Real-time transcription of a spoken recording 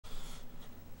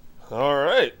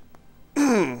Alright.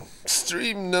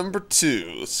 Stream number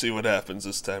 2. Let's see what happens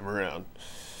this time around.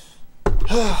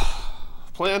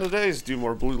 Plan today is do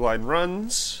more blue line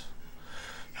runs.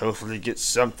 Hopefully get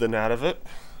something out of it.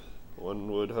 One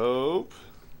would hope.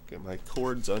 Get my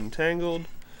cords untangled.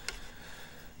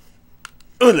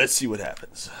 Let's see what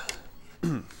happens.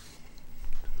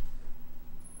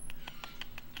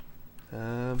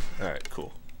 Alright,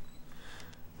 cool.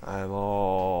 I'm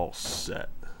all set.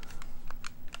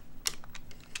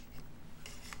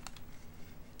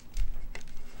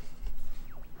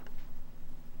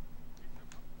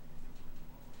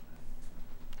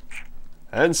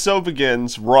 And so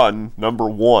begins run number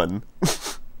 1.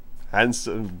 And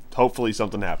so, hopefully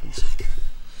something happens.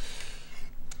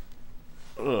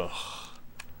 Ugh.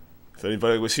 If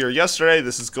anybody was here yesterday,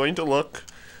 this is going to look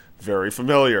very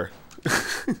familiar.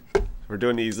 We're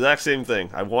doing the exact same thing.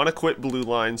 I want to quit blue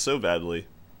line so badly.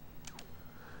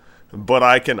 But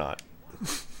I cannot.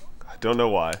 I don't know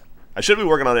why. I should be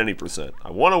working on any percent.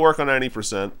 I want to work on any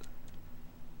percent.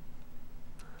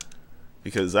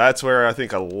 Because that's where I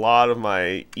think a lot of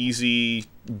my easy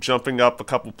jumping up a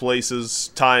couple places,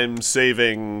 time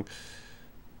saving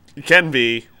can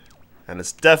be. And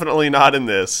it's definitely not in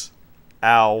this.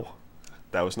 Ow.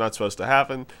 That was not supposed to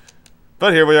happen.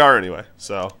 But here we are anyway,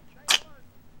 so.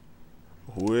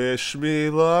 Wish me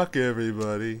luck,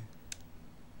 everybody.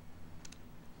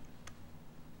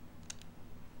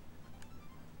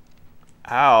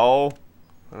 Ow.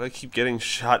 Why do I keep getting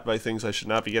shot by things I should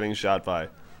not be getting shot by?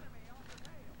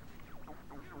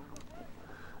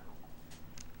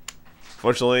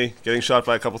 Fortunately, getting shot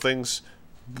by a couple things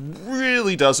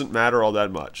really doesn't matter all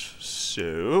that much.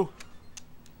 So,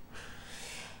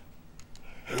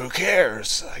 who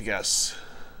cares, I guess.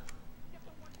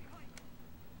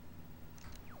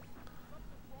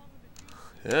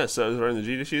 Yeah, so I was running the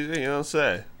G diffuser, you don't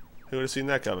say. Who would have seen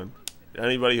that coming?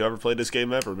 Anybody who ever played this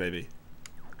game ever, maybe.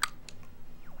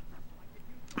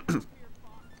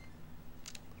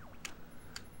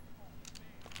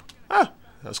 Ah,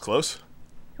 that was close.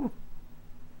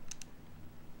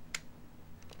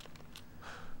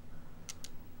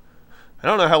 I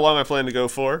don't know how long I plan to go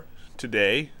for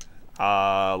today.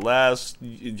 Last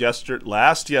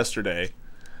yesterday,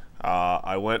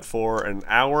 I went for an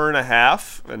hour and a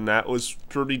half, and that was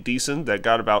pretty decent. That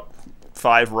got about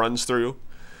 5 runs through.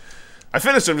 I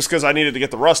finished them just because I needed to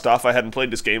get the rust off. I hadn't played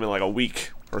this game in like a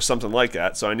week or something like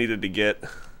that, so I needed to get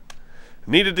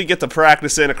the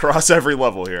practice in across every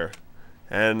level here.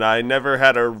 And I never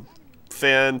had a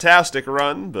fantastic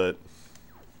run, but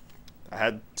I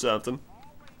had something.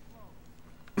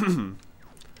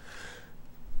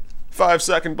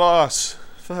 5-second boss.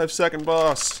 5-second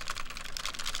boss.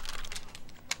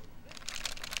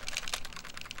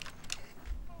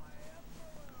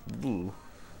 Ooh.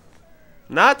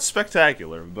 Not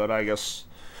spectacular, but I guess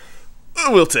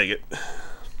we'll take it. If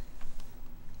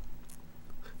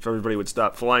everybody would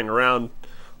stop flying around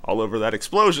all over that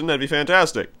explosion, that'd be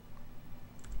fantastic.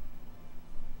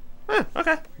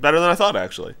 Okay. Better than I thought,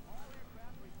 actually.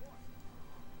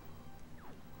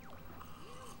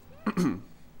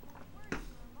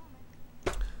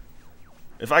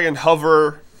 If I can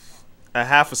hover a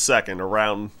half a second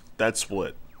around that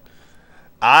split,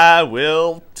 I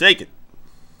will take it.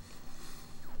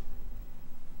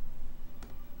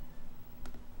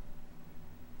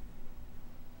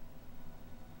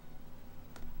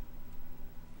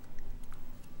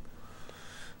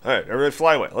 Alright, everybody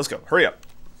fly away. Let's go. Hurry up.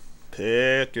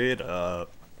 Pick it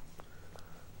up.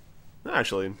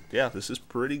 Actually, yeah, this is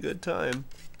pretty good time.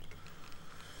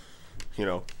 You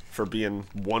know, for being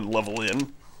 1 level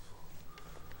in.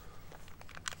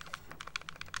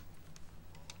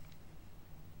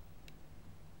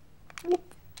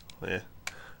 Whoop. Yeah.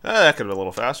 That could have been a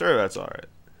little faster. That's alright.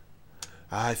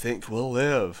 I think we'll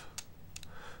live.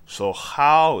 So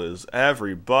how is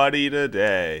everybody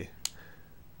today?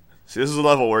 See, this is a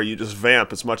level where you just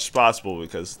vamp as much as possible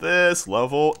because this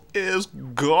level is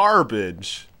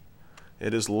garbage.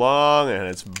 It is long and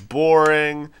it's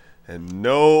boring. And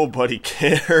nobody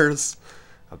cares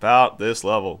about this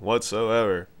level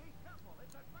whatsoever.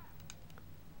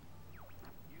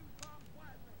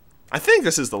 I think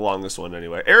this is the longest one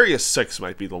anyway. Area 6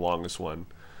 might be the longest one.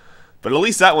 But at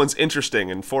least that one's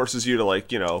interesting and forces you to, like,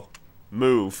 you know,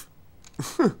 move.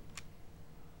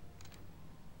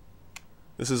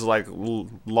 This is like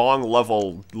long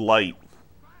level light.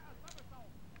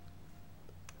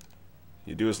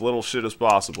 You do as little shit as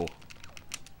possible.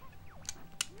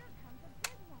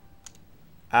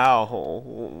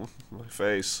 Ow, my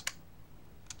face.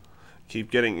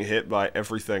 Keep getting hit by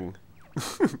everything.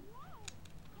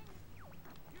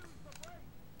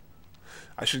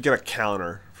 I should get a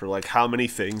counter for like how many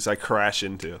things I crash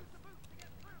into.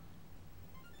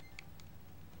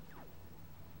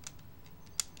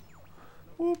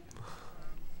 Whoop.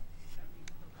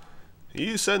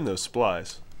 You send those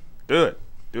supplies. Do it.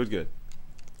 Do it good.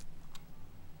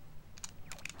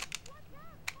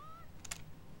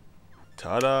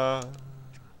 Ta-da.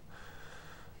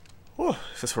 Whew.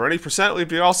 If this were 80%, we'd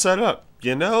be all set up.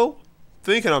 You know,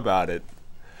 thinking about it,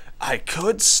 I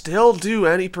could still do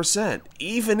any percent,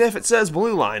 even if it says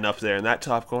blue line up there in that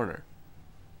top corner.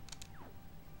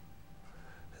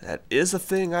 That is a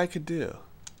thing I could do.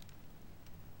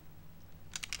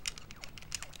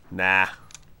 Nah.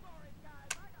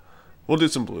 We'll do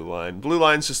some blue line. Blue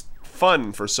line's just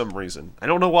fun for some reason. I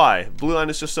don't know why. Blue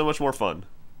line is just so much more fun.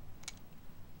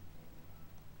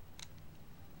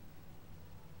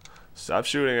 Stop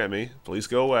shooting at me. Please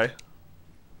go away.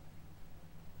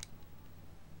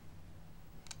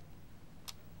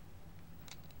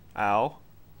 Ow.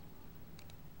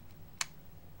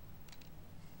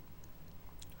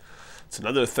 It's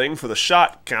another thing for the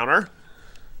shot counter.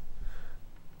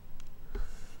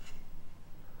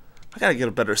 I gotta get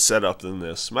a better setup than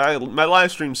this. My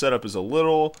live stream setup is a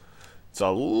little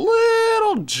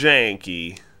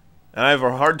janky, and I have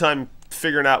a hard time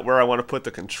figuring out where I want to put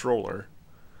the controller.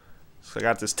 So I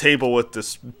got this table with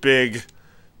this big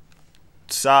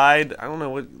side. I don't know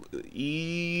what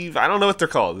I don't know what they're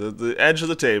called. The edge of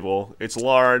the table. It's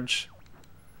large,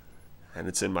 and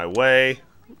it's in my way,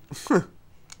 and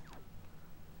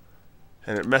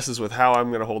it messes with how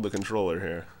I'm gonna hold the controller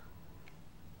here.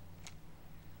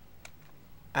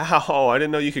 Ow, I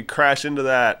didn't know you could crash into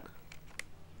that.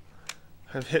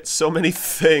 I've hit so many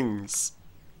things.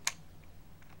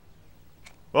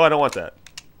 Oh, I don't want that.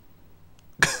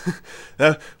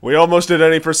 We almost did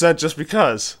any percent just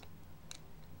because.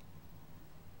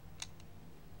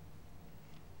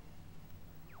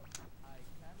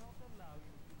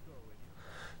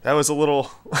 That was a little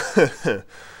that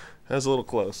was a little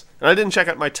close. And I didn't check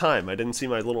out my time. I didn't see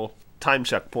my little time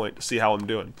checkpoint to see how I'm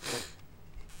doing.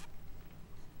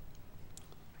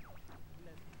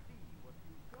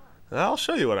 I'll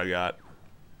show you what I got.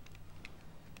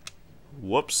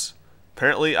 Whoops.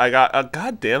 Apparently I got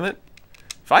god damn it.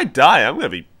 If I die, I'm gonna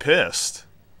be pissed.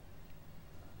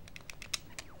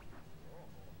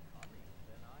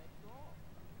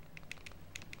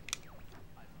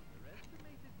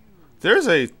 There's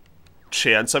a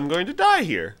chance I'm going to die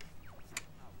here.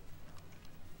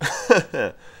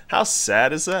 How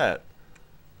sad is that?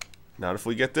 Not if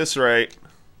we get this right.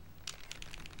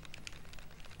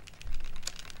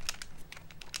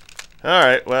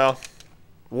 Alright, well.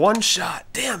 One shot.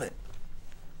 Damn it.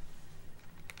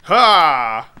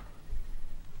 Ha!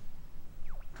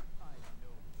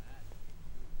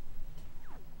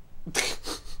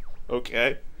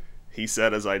 Okay. He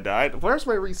said as I died. Where's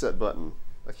my reset button?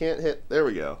 I can't hit. There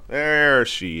we go. There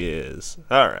she is.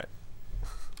 Alright.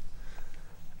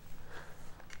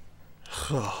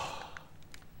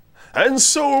 And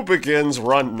so begins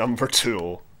run number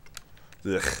 2.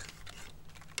 Ugh.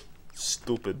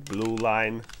 Stupid blue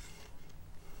line.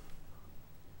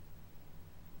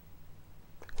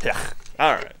 Yeah.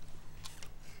 Alright.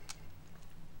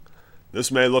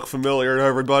 This may look familiar to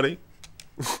everybody.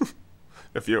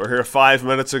 If you were here 5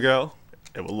 minutes ago,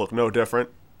 it will look no different.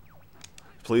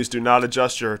 Please do not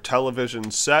adjust your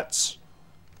television sets.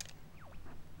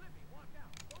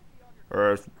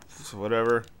 Or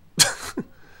whatever.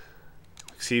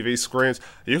 TV screens.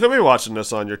 You could be watching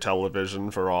this on your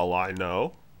television for all I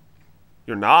know.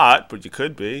 You're not, but you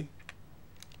could be.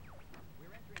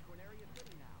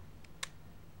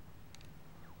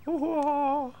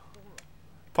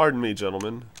 Pardon me,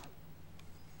 gentlemen.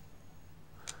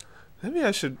 Maybe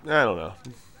I should, I don't know.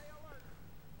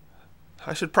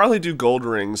 I should probably do gold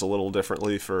rings a little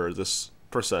differently for this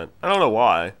percent. I don't know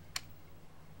why.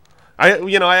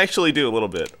 I actually do a little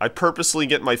bit. I purposely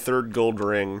get my 3rd gold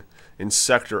ring in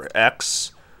Sector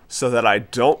X so that I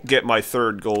don't get my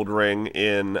 3rd gold ring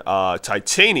in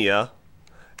Titania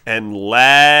and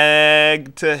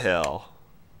lag to hell.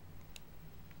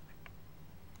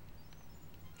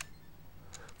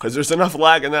 Because there's enough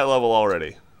lag in that level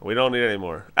already. We don't need any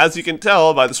more. As you can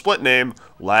tell by the split name,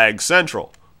 Lag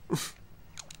Central.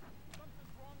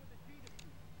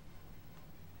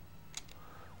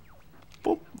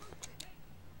 Boop.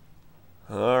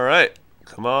 Alright.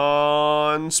 Come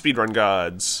on, speedrun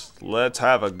gods. Let's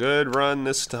have a good run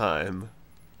this time.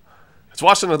 I was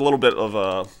watching a little bit of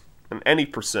an any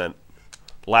percent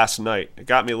last night. It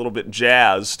got me a little bit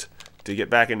jazzed to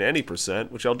get back into any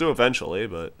percent, which I'll do eventually,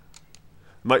 but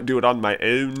might do it on my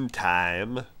own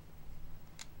time.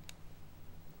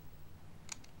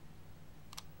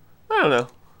 don't know.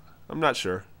 I'm not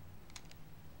sure.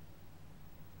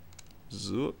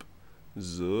 Zoop.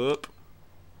 Zoop.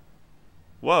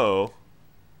 Whoa.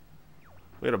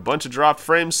 We had a bunch of dropped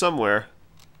frames somewhere.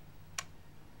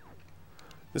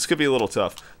 This could be a little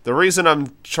tough. The reason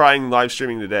I'm trying live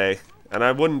streaming today, and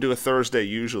I wouldn't do a Thursday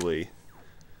usually,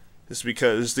 is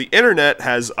because the internet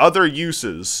has other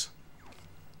uses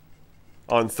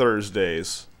on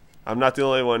Thursdays. I'm not the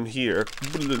only one here.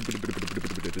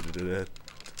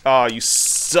 Oh, you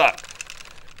suck.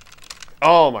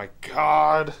 Oh my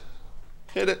god.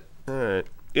 Hit it. Alright.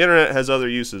 The internet has other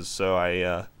uses, so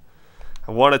I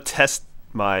want to test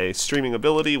my streaming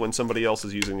ability when somebody else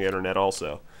is using the internet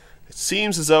also. It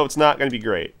seems as though it's not going to be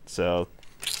great, so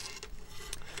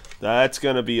that's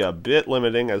going to be a bit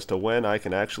limiting as to when I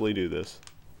can actually do this.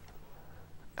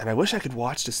 And I wish I could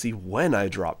watch to see when I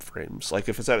drop frames, like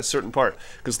if it's at a certain part.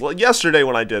 Because yesterday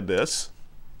when I did this,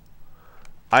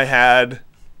 I had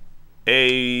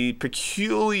a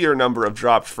peculiar number of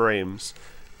dropped frames,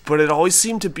 but it always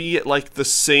seemed to be at like the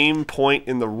same point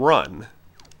in the run,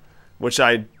 which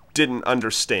I didn't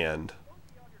understand.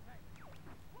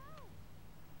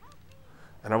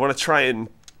 And I want to try and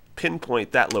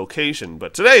pinpoint that location,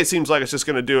 but today it seems like it's just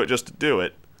going to do it just to do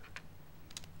it.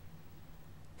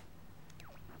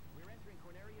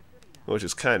 Which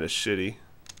is kind of shitty.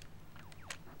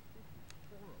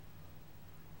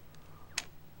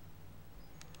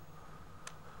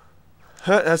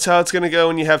 That's how it's going to go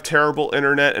when you have terrible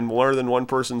internet and more than one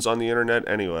person's on the internet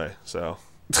anyway, so.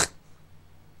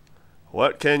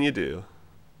 What can you do?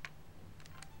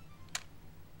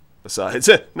 Besides,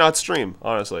 not stream,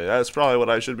 honestly. That's probably what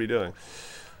I should be doing.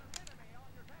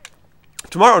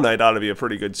 Tomorrow night ought to be a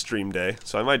pretty good stream day,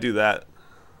 so I might do that.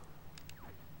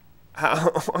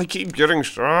 I keep getting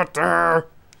shot there.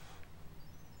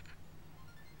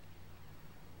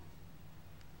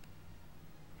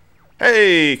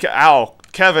 Hey, ow,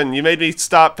 Kevin, you made me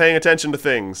stop paying attention to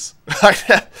things.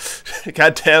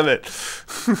 God damn it.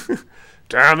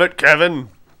 Damn it, Kevin.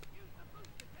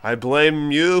 I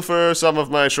blame you for some of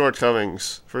my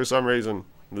shortcomings, for some reason.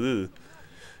 Ugh.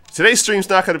 Today's stream's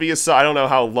not going to be as... I don't know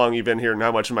how long you've been here and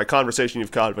how much of my conversation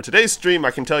you've caught, but today's stream, I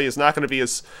can tell you, is not going to be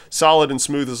as solid and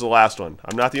smooth as the last one.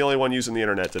 I'm not the only one using the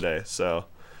internet today, so...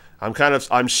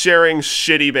 I'm sharing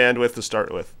shitty bandwidth to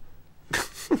start with.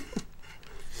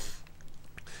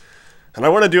 And I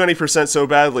want to do any percent so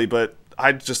badly, but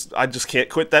I just can't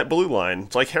quit that blue line.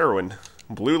 It's like heroin.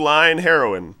 Blue line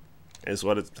heroin is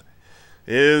what it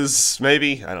is,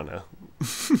 maybe? I don't know.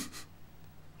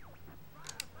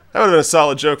 That would have been a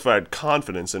solid joke if I had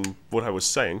confidence in what I was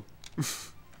saying.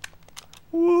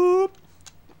 Whoop.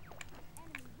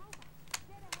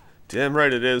 Damn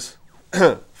right it is.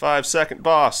 5 second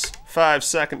boss. 5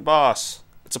 second boss.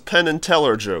 It's a Penn and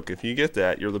Teller joke. If you get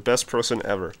that, you're the best person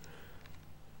ever.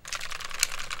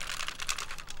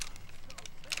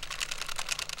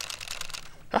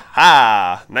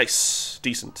 Ha! Nice.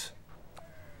 Decent.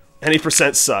 Any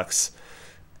percent sucks.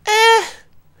 I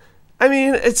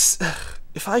mean, it's...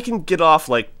 If I can get off,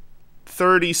 like,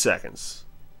 30 seconds,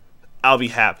 I'll be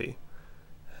happy.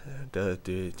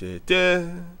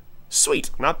 Sweet.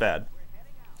 Not bad.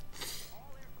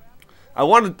 I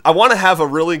want to have a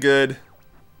really good...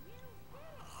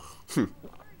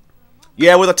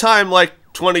 Yeah, with a time like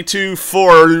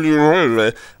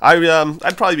 22:4,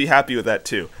 I'd probably be happy with that,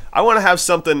 too. I want to have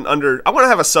something under... I want to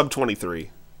have a sub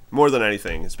 23. More than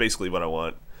anything, is basically what I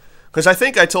want. Because I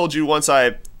think I told you once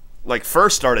I... like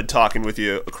first started talking with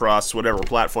you across whatever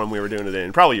platform we were doing today,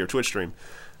 and probably your Twitch stream,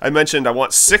 I mentioned I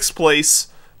want 6th place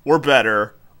or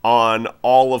better on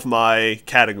all of my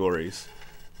categories.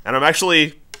 And I'm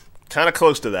actually kind of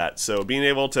close to that, so being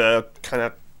able to kind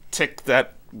of tick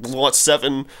that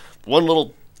one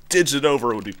little digit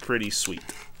over would be pretty sweet.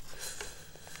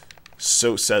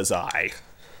 So says I.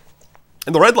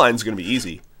 And the red line's going to be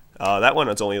easy. That one,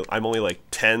 I'm only like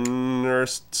 10 or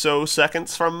so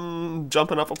seconds from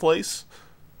jumping up a place.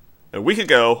 A week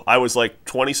ago, I was like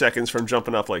 20 seconds from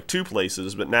jumping up like 2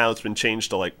 places, but now it's been changed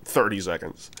to like 30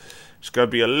 seconds. It's going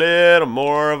to be a little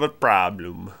more of a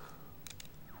problem.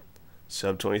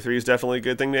 Sub 23 is definitely a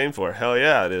good thing to aim for. Hell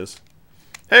yeah, it is.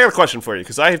 Hey, I got a question for you,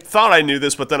 because I thought I knew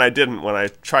this, but then I didn't when I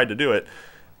tried to do it.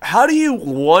 How do you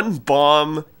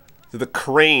one-bomb the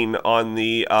crane on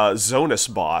the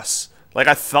Zonus boss? Like,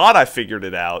 I thought I figured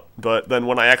it out, but then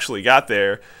when I actually got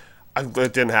there, it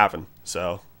didn't happen,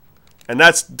 so. And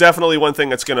that's definitely one thing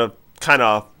that's going to kind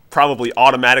of probably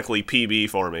automatically PB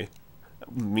for me.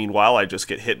 Meanwhile, I just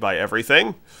get hit by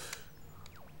everything.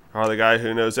 Or the guy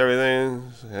who knows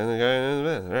everything, and the guy who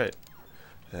knows everything.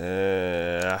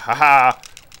 Right. Haha.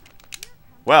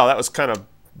 Wow, that was kind of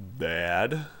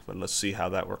bad, but let's see how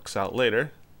that works out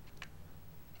later.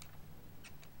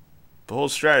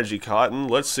 Bold strategy, Cotton.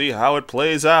 Let's see how it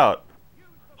plays out.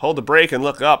 Hold the brake and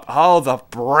look up. Oh, the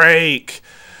brake!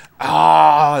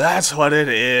 Ah, that's what it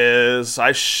is.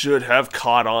 I should have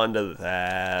caught on to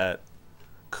that.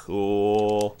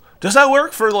 Cool. Does that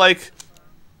work for, like,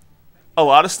 a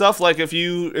lot of stuff? Like, if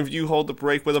you hold the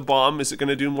brake with a bomb, is it going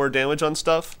to do more damage on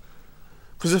stuff?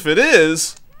 Because if it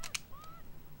is,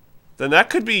 then that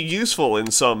could be useful in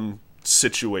some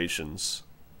situations.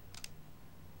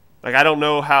 Like, I don't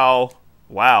know how...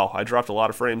 Wow, I dropped a lot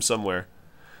of frames somewhere.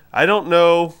 I don't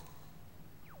know...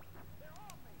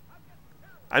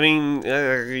 I mean,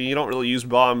 you don't really use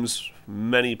bombs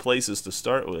many places to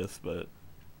start with, but...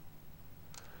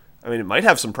 I mean, it might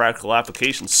have some practical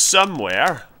application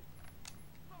somewhere.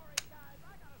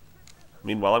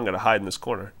 Meanwhile, I'm going to hide in this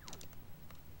corner.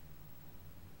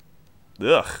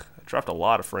 Ugh, I dropped a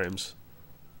lot of frames.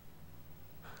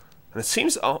 And it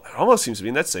seems, it almost seems to be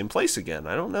in that same place again.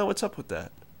 I don't know what's up with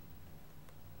that.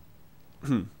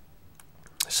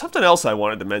 Something else I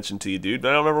wanted to mention to you, dude, but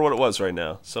I don't remember what it was right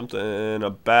now. Something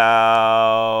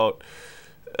about...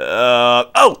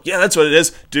 oh, yeah, that's what it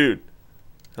is. Dude,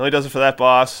 it only does it for that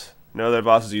boss. No other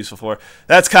boss is useful for.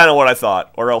 That's kind of what I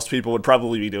thought, or else people would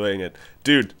probably be doing it.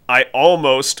 Dude, I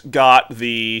almost got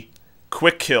the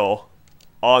quick kill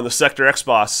on the Sector X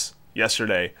boss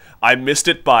yesterday. I missed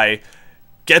it by,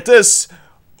 get this,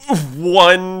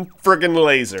 one friggin'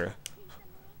 laser.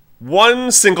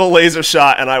 One single laser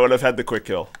shot, and I would have had the quick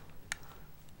kill.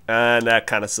 And that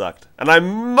kind of sucked. And I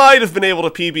might have been able to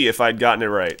PB if I'd gotten it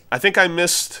right. I think I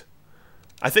missed...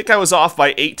 I think I was off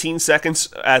by 18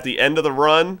 seconds at the end of the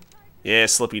run. Yeah,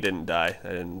 Slippy didn't die.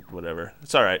 And whatever.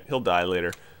 It's alright. He'll die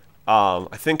later. I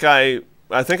think I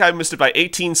missed it by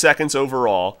 18 seconds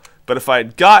overall. But if I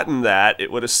had gotten that,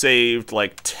 it would have saved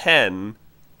like 10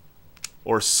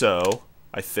 or so,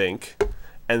 I think.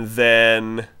 And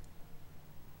then...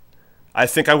 I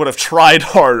think I would have tried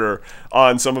harder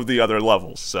on some of the other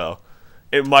levels, so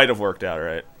it might have worked out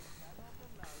right.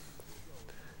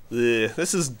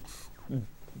 This is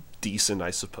decent,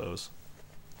 I suppose,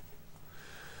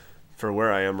 for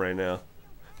where I am right now.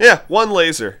 Yeah, one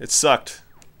laser. It sucked.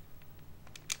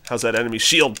 How's that enemy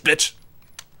shield, bitch?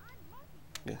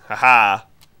 Haha.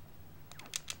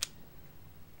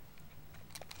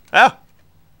 Ah!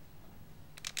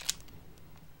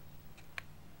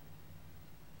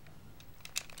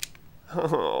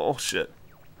 Oh, shit.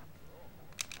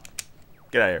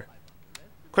 Get out of here.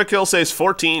 Quick kill says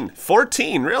 14.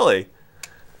 14, really?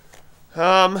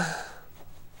 Yeah,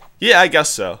 I guess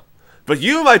so. But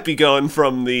you might be going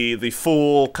from the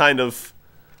full kind of,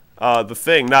 the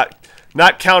thing,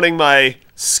 not counting my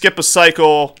skip a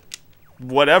cycle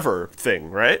whatever thing,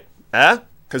 right? Eh?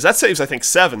 Because that saves, I think,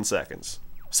 7 seconds.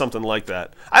 Something like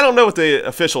that. I don't know what the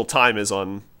official time is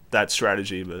on that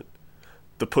strategy, but...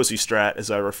 the pussy strat, as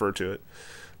I refer to it.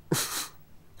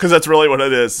 Because that's really what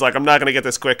it is. It's like, I'm not going to get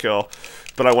this quick kill,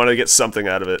 but I want to get something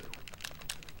out of it.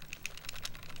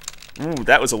 Ooh,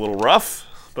 that was a little rough,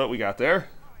 but we got there.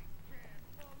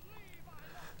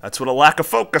 That's what a lack of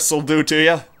focus will do to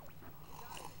you.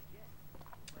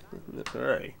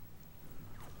 Alright.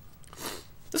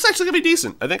 This is actually going to be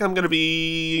decent. I think I'm going to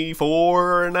be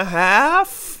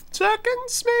 4.5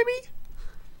 seconds, maybe?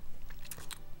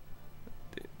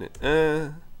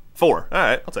 4.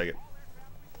 Alright, I'll take it.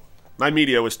 My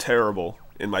media was terrible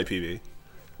in my PB.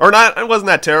 Or not, it wasn't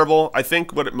that terrible. I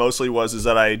think what it mostly was is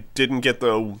that I didn't get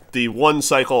the one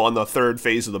cycle on the 3rd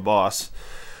phase of the boss.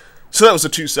 So that was a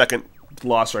 2-second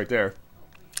loss right there.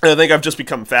 And I think I've just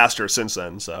become faster since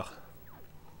then, so...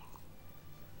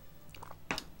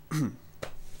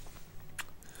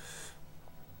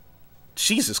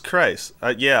 Jesus Christ.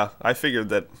 Yeah, I figured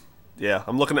that... Yeah,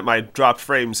 I'm looking at my dropped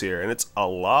frames here, and it's a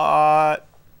lot.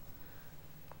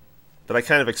 But I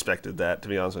kind of expected that, to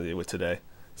be honest with you, with today.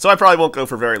 So I probably won't go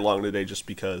for very long today, just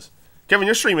because. Kevin,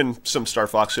 you're streaming some Star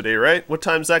Fox today, right? What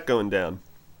time's that going down?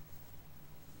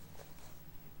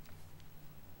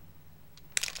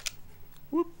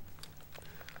 Whoop.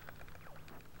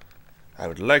 I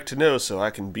would like to know so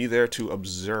I can be there to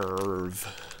observe.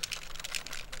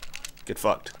 Get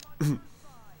fucked.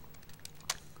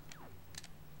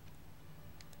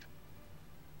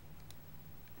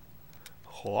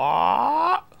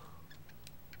 What?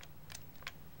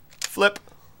 Flip.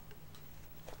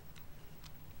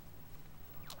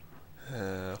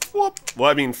 Whoop. Well,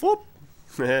 I mean, whoop.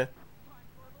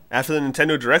 After the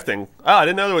Nintendo Direct thing. Oh, I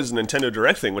didn't know there was a Nintendo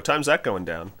Direct thing. What time's that going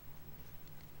down?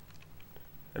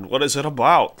 And what is it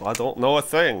about? I don't know a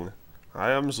thing.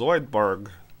 I am Zoidberg.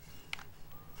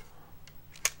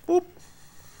 Whoop.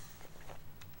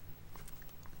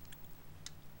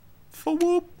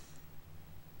 Whoop.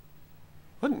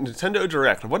 What Nintendo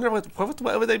Direct? I wonder what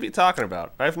would they be talking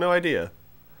about? I have no idea.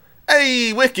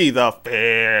 Hey, Wiki the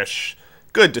Fish!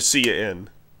 Good to see you in.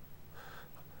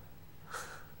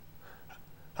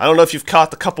 I don't know if you've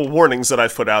caught the couple warnings that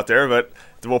I've put out there, but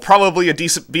there will probably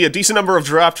be a decent number of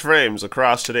dropped frames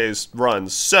across today's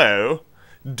runs. So,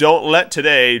 don't let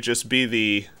today just be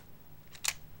the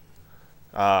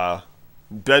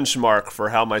benchmark for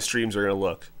how my streams are going to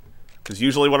look. Because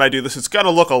usually when I do this, it's going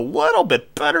to look a little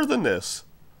bit better than this.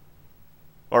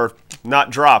 Or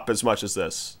not drop as much as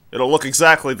this. It'll look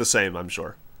exactly the same, I'm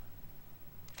sure.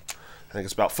 I think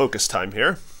it's about focus time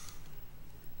here.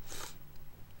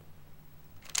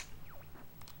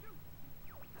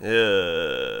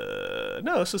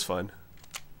 No, this is fun.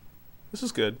 This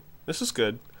is good. This is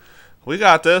good. We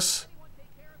got this.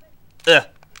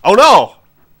 Oh no!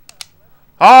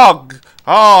 Oh,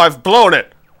 I've blown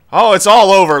it. Oh, it's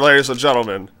all over, ladies and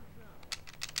gentlemen.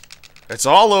 It's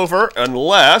all over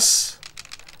unless...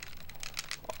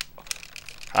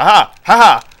 Haha!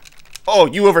 Haha! Oh,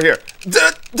 you over here.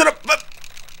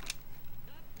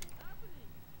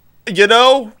 You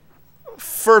know,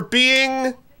 for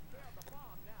being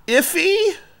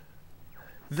iffy,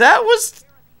 that was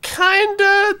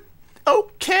kinda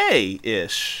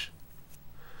okay-ish.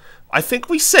 I think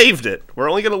we saved it. We're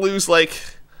only gonna lose,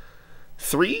 like,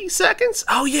 3 seconds?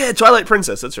 Oh yeah, Twilight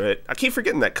Princess, that's right. I keep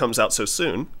forgetting that comes out so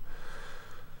soon.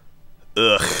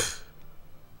 Ugh.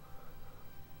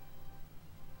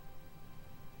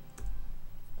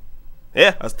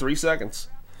 Yeah, that's 3 seconds.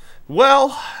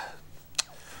 Well,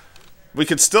 we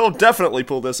could still definitely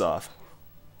pull this off.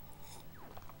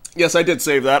 Yes, I did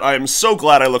save that. I am so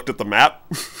glad I looked at the map.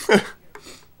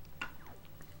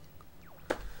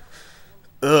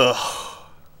 Ugh.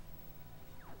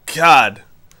 God.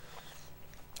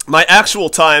 My actual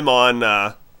time on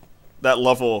that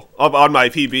level, on my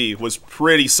PB, was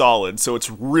pretty solid, so it's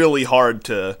really hard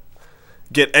to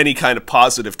get any kind of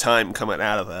positive time coming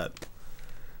out of that.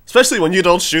 Especially when you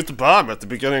don't shoot the bomb at the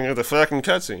beginning of the fucking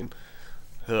cutscene.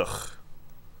 Ugh.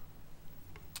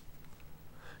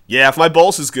 Yeah, if my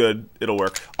bolts is good, it'll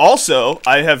work. Also,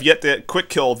 I have yet to quick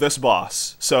kill this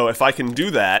boss, so if I can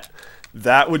do that,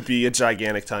 that would be a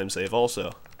gigantic time save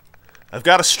also. I've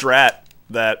got a strat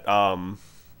that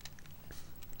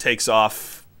takes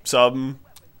off some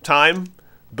time,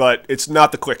 but it's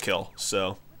not the quick kill,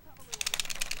 so...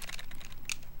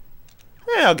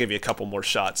 Yeah, I'll give you a couple more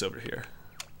shots over here.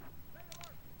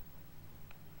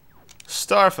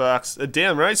 Star Fox.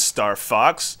 Damn right, Star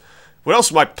Fox. What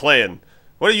else am I playing?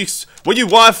 What do you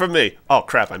want from me? Oh,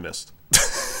 crap, I missed.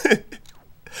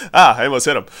 I almost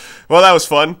hit him. Well, that was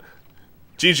fun.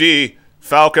 GG,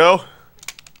 Falco.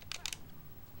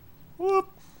 Whoop.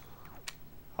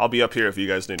 I'll be up here if you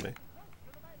guys need me.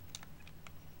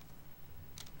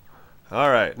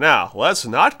 Alright, now, let's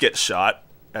not get shot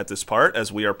at this part,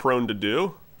 as we are prone to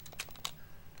do.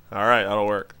 Alright, that'll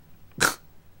work.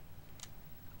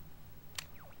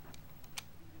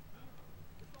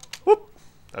 Whoop.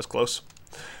 That's close.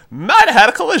 Might have had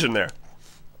a collision there.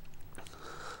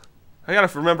 I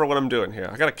gotta remember what I'm doing here.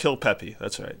 I gotta kill Peppy,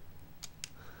 that's right.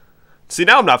 See,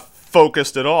 now I'm not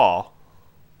focused at all.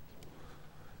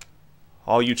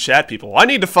 All you chat people. I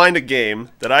need to find a game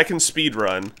that I can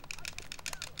speedrun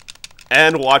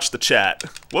and watch the chat.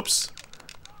 Whoops.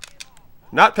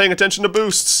 Not paying attention to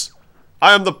boosts.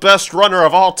 I am the best runner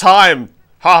of all time.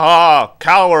 Ha ha,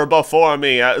 cower before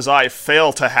me as I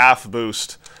fail to half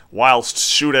boost whilst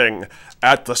shooting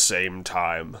at the same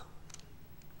time.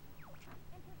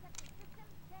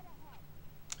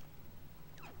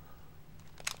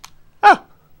 Ah!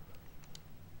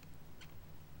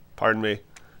 Pardon me.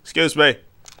 Excuse me.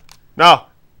 No!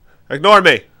 Ignore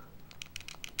me!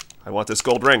 I want this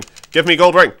gold ring. Give me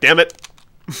gold ring, damn it!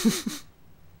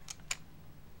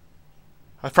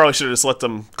 I probably should have just let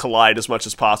them collide as much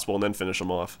as possible and then finish them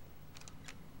off.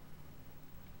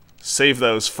 Save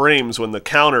those frames when the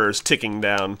counter is ticking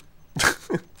down.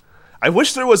 I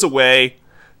wish there was a way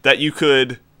that you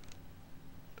could...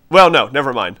 Well, no,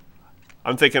 never mind.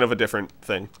 I'm thinking of a different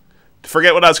thing.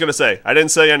 Forget what I was going to say. I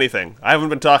didn't say anything. I haven't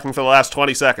been talking for the last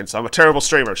 20 seconds. I'm a terrible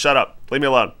streamer. Shut up. Leave me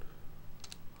alone.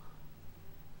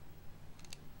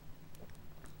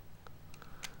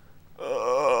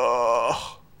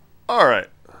 Alright.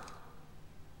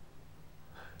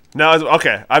 Now,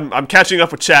 okay, I'm catching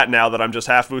up with chat now that I'm just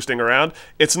half boosting around.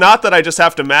 It's not that I just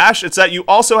have to mash, it's that you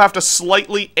also have to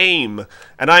slightly aim.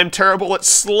 And I am terrible at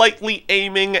slightly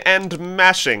aiming and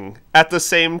mashing at the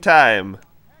same time.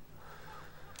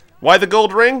 Why the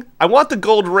gold ring? I want the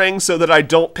gold ring so that I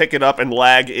don't pick it up and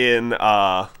lag in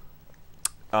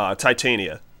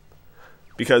Titania.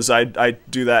 because I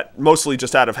do that mostly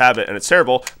just out of habit, and it's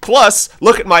terrible. Plus,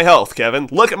 look at my health, Kevin.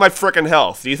 Look at my frickin'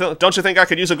 health. Don't you think I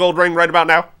could use a gold ring right about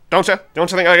now? Don't you? Don't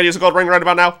you think I could use a gold ring right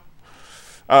about now?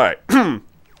 All right.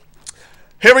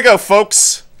 Here we go,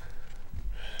 folks.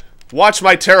 Watch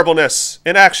my terribleness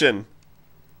in action.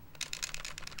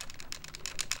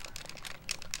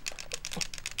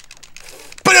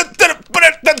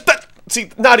 See,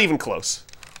 not even close.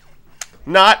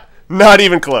 Not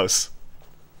even close.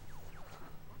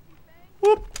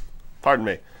 Whoop. Pardon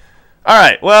me. All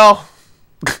right, well,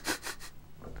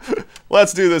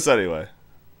 let's do this anyway.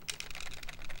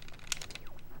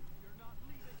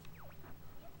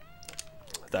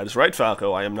 That is right,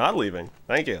 Falco. I am not leaving.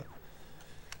 Thank you.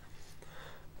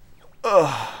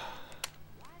 Ugh.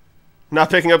 Not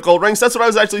picking up gold rings? That's what I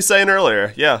was actually saying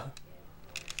earlier. Yeah.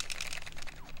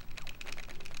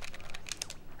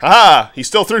 Haha! He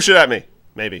still threw shit at me.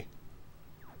 Maybe.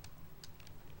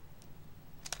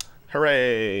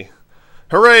 Hooray.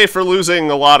 Hooray for losing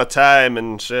a lot of time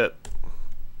and shit.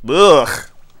 Ugh.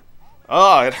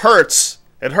 Oh, it hurts.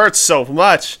 It hurts so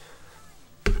much.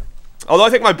 Although I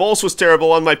think my bolus was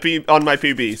terrible on my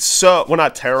PB. So, well,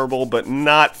 not terrible, but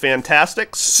not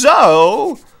fantastic.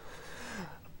 So,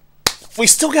 we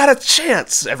still got a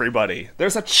chance, everybody.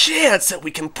 There's a chance that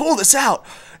we can pull this out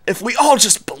if we all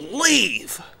just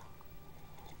believe.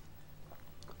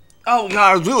 All we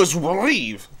gotta do is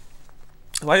believe.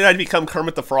 Why did I become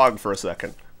Kermit the Frog for a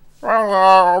second? Well,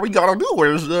 all we gotta do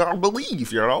is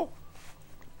believe, you know?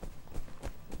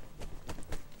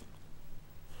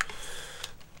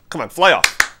 Come on, fly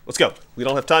off. Let's go. We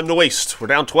don't have time to waste. We're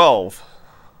down 12.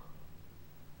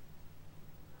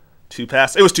 2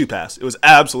 pass. It was 2 pass. It was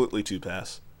absolutely 2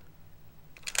 pass.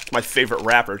 It's my favorite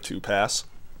rapper, 2 pass.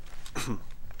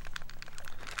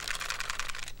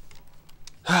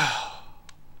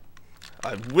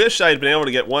 I wish I had been able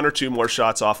to get 1 or 2 more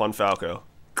shots off on Falco.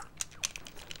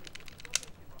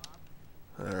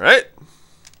 Alright.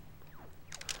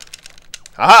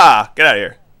 Haha! Get out of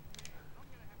here.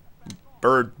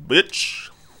 Bird,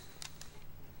 bitch.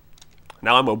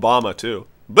 Now I'm Obama, too.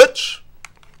 Bitch!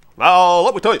 Now,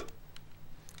 let me tell you.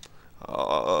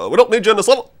 We don't need you in this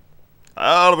level.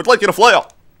 We'd like you to fly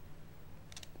out.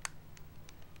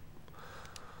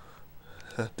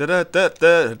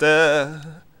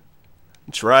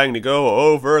 Trying to go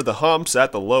over the humps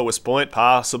at the lowest point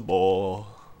possible.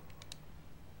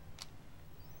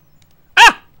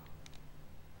 Ah!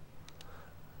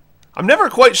 I'm never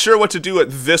quite sure what to do at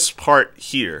this part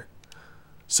here.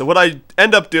 So what I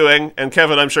end up doing, and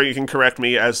Kevin, I'm sure you can correct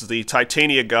me as the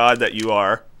Titania god that you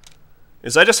are,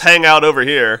 is I just hang out over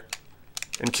here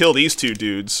and kill these 2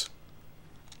 dudes.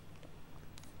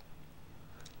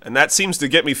 And that seems to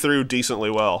get me through decently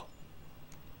well.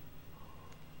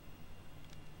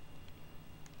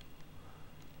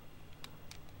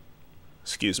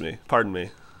 Excuse me. Pardon me.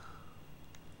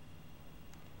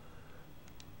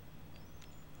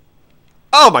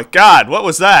 Oh my god, what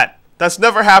was that? That's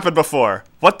never happened before.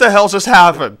 What the hell just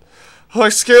happened? Oh,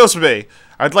 excuse me.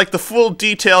 I'd like the full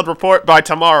detailed report by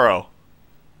tomorrow.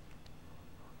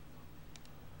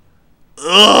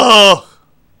 Ugh!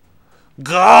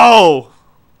 Go!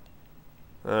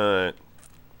 Alright.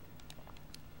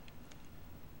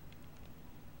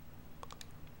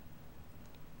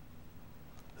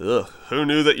 Ugh, who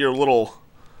knew that your little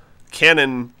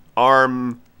cannon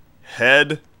arm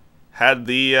head had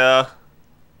the, a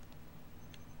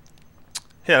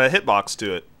hitbox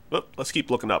to it. Oop, let's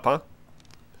keep looking up, huh?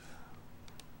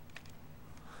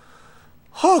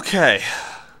 Okay.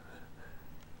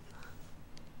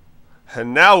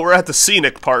 And now we're at the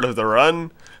scenic part of the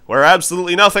run, where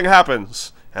absolutely nothing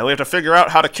happens, and we have to figure out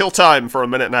how to kill time for a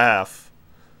minute and a half.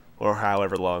 Or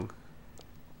however long.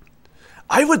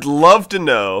 I would love to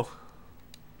know.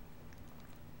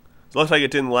 It looks like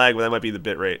it didn't lag, but that might be the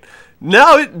bitrate.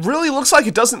 No, it really looks like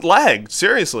it doesn't lag.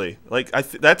 Seriously. Like,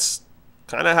 that's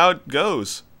kind of how it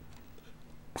goes.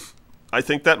 I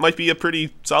think that might be a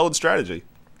pretty solid strategy.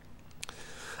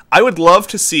 I would love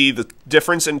to see the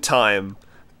difference in time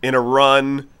in a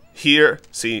run here.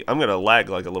 See, I'm going to lag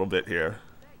like a little bit here.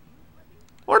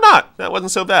 Or not. That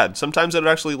wasn't so bad. Sometimes it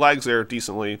actually lags there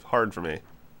decently hard for me.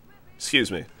 Excuse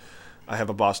me. I have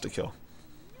a boss to kill.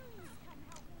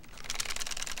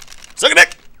 Suck a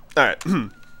dick! Alright.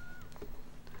 Nothing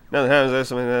happens. There's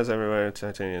something that's everywhere.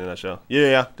 Titanium in a nutshell.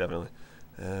 Yeah, definitely.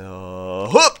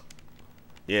 Whoop!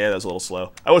 Yeah, that was a little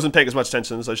slow. I wasn't paying as much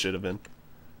attention as I should have been.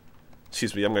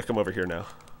 Excuse me, I'm gonna come over here now.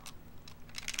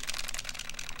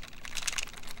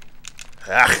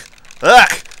 Ugh!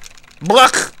 Ugh!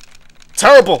 Bluck!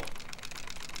 Terrible!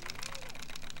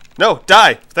 No,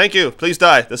 die! Thank you. Please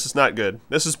die. This is not good.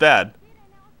 This is bad.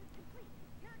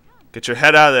 Get your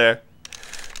head out of there.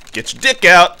 Get your dick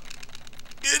out.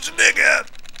 Get your dick out.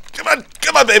 Come on.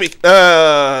 Come on, baby.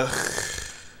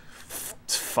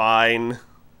 It's fine.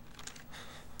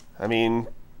 I mean,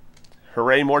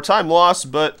 hooray, more time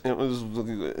lost, but it was...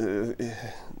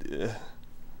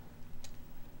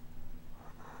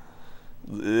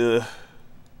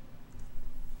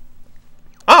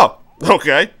 Oh,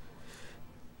 okay.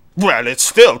 Well, it's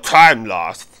still time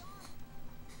lost.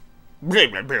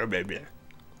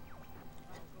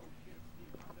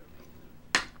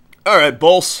 Alright,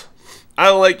 Bulls. I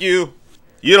don't like you.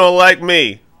 You don't like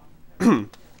me.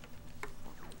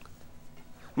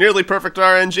 Nearly perfect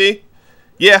RNG?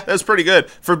 Yeah, that's pretty good.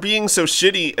 For being so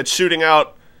shitty at shooting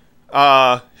out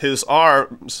his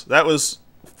arms, that was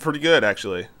pretty good,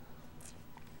 actually.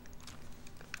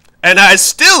 And I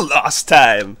still lost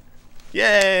time!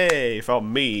 Yay, for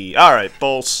me. Alright,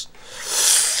 Bulls.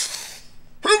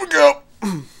 Here we go!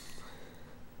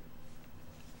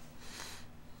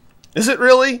 Is it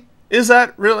really? Is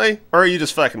that really? Or are you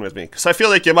just fucking with me? Because I feel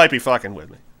like you might be fucking with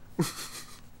me.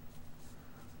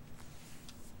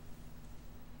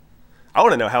 I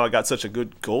want to know how I got such a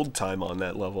good gold time on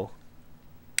that level.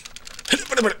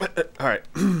 Alright.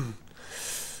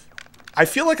 I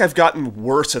feel like I've gotten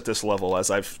worse at this level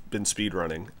as I've been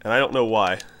speedrunning, and I don't know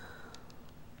why.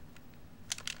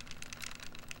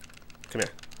 Come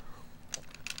here.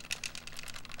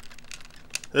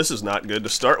 This is not good to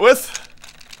start with.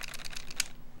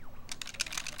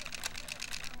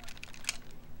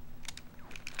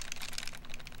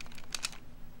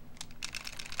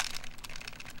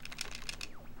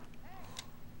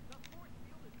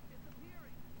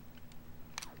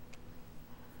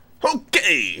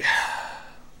 Okay.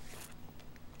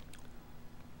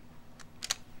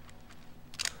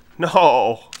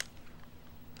 No.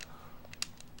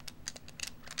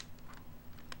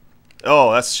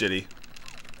 Oh, that's shitty.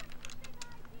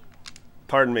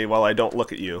 Pardon me while I don't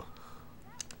look at you.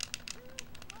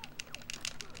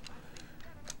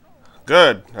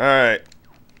 Good. Alright.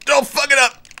 Don't fuck it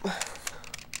up!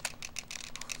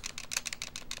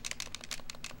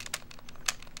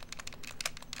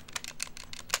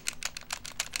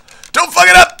 Don't fuck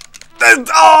it up!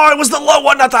 Oh, it was the low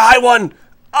one, not the high one!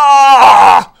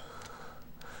 Ah!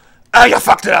 Oh, you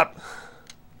fucked it up!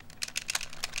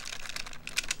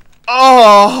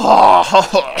 Oh!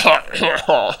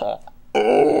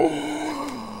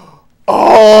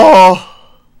 Oh!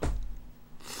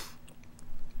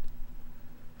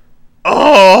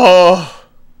 Oh!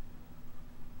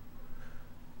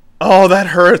 Oh, that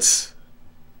hurts.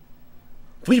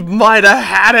 We might have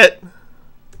had it.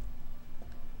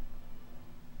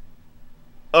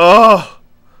 Oh!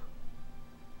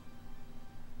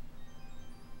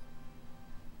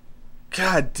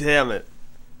 God damn it.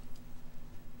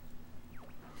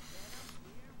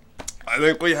 I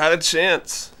think we had a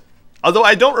chance. Although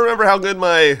I don't remember how good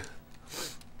my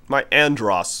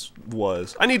Andros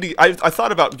was. I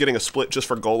thought about getting a split just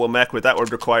for Golem Mech, but that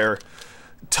would require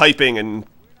typing and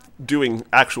doing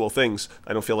actual things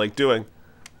I don't feel like doing.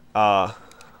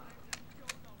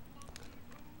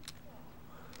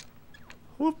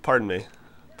 Whoop, pardon me.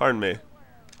 Pardon me.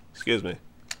 Excuse me.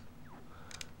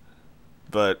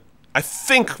 But I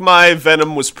think my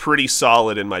Venom was pretty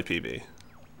solid in my PB.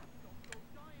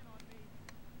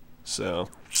 So,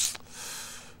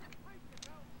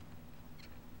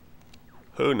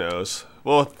 who knows?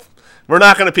 Well, we're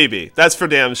not going to PB. That's for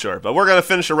damn sure. But we're going to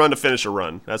finish a run to finish a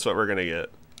run. That's what we're going to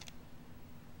get.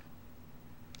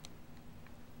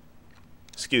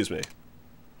 Excuse me.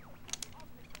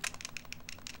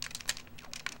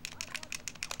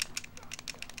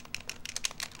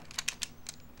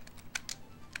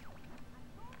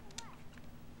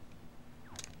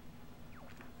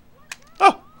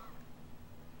 Oh!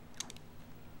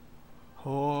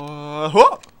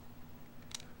 Oh!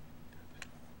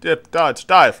 Dip, dodge,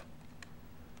 dive.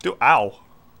 Do, ow.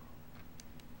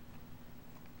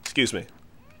 Excuse me.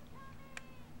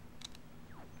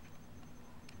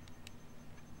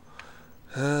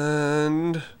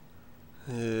 And...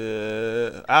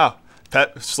 ow.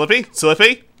 Pet, Slippy?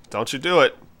 Slippy? Don't you do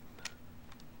it.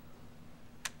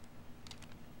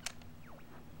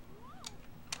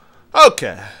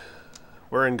 Okay.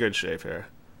 We're in good shape here.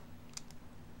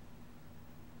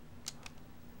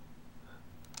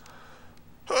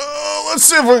 Let's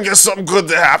see if we can get something good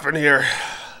to happen here.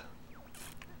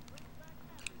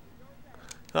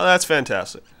 Oh, that's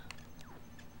fantastic.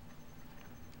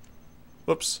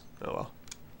 Whoops. Oh well.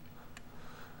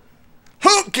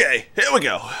 Okay, here we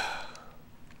go.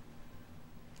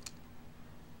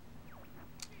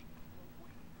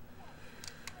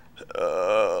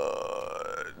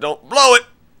 Don't blow it.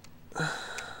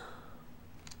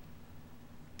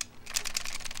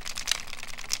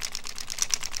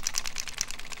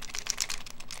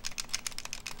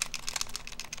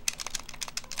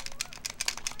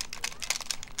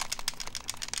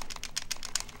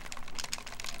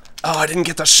 Oh, I didn't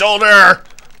get the shoulder!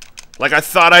 Like I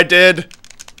thought I did.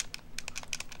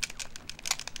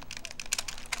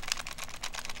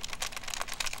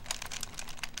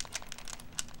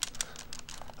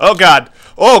 Oh god.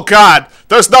 Oh god.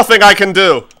 There's nothing I can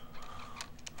do.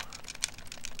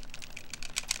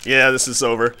 Yeah, this is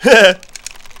over.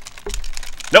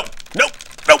 Nope. Nope.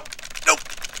 Nope. Nope.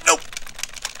 Nope.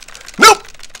 Nope.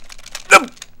 Nope.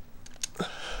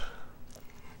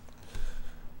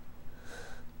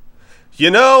 You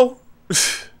know,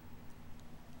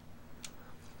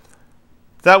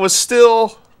 that was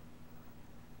still...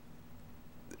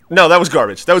 No, that was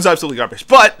garbage. That was absolutely garbage.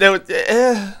 But,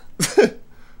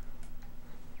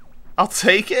 I'll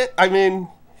take it. I mean,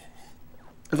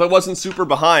 if I wasn't super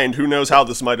behind, who knows how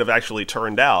this might have actually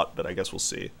turned out, but I guess we'll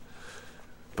see.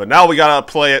 But now we gotta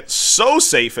play it so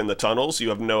safe in the tunnels, you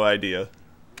have no idea.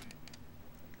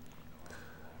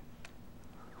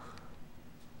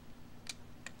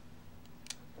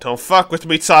 Don't fuck with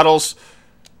me, tunnels.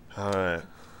 Alright.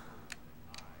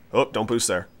 Oh, don't boost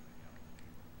there.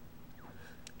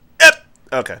 Yep.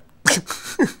 Okay.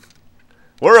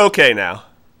 We're okay now.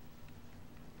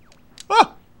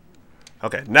 Ah!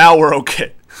 Okay, now we're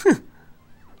okay.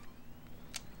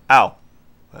 Ow.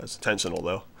 That was intentional,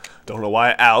 though. Don't know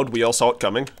why I owed. We all saw it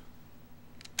coming.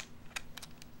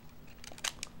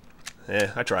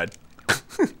 I tried.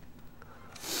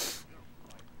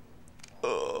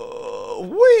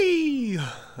 Whee!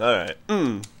 Alright.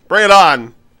 Bring it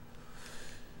on!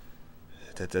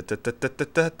 That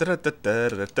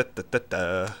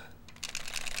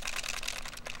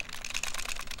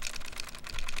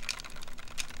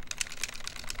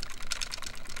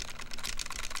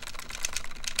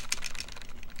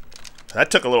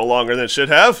took a little longer than it should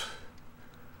have.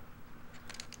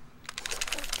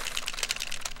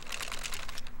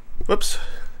 Whoops.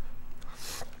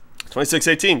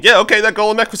 26-18. Yeah, okay, that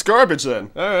golem mech was garbage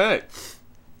then. Alright.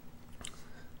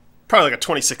 Probably like a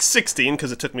 26-16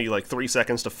 because it took me like 3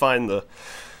 seconds to find the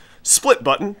split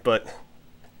button, but...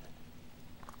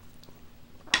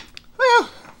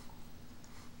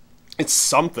 it's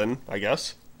something, I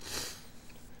guess.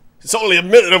 It's only a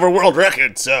minute over world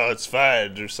record, so it's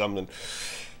fine or something.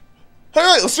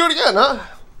 Alright, let's do it again, huh?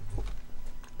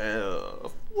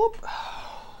 Whoop.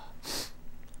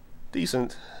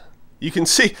 Decent. You can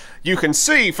see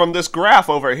from this graph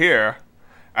over here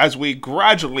as we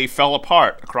gradually fell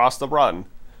apart across the run.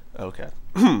 Okay.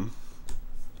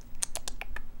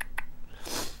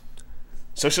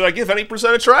 So should I give any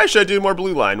percent a try? Should I do more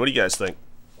blue line? What do you guys think?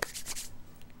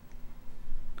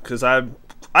 Because I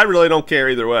really don't care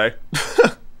either way.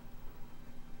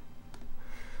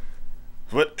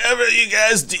 Whatever you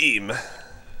guys deem.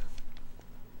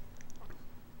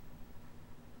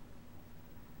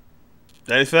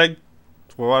 Anything?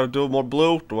 Do I want to do more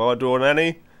blue? Do I want to do an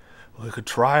any? We could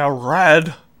try a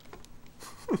red.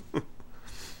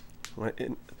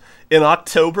 In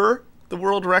October, the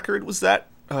world record was that?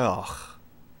 Oh.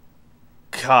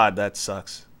 God, that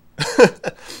sucks.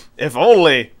 If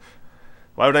only.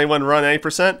 Why would anyone run any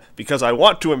percent? Because I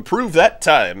want to improve that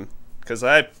time. Because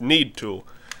I need to.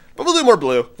 But we'll do more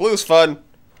blue. Blue's fun.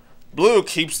 Blue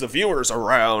keeps the viewers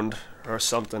around. Or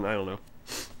something, I don't know.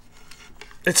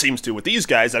 It seems to with these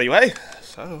guys anyway.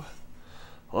 So,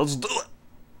 let's do it.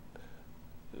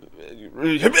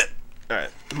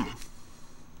 Alright.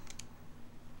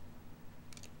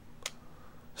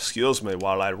 Excuse me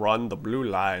while I run the blue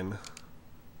line.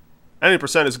 Any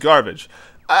percent is garbage.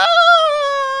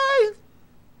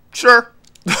 Sure.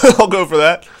 I'll go for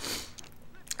that.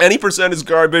 Any percent is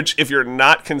garbage if you're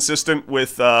not consistent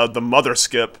with the mother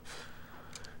skip.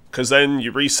 Because then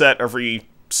you reset every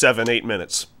 7-8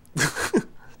 minutes.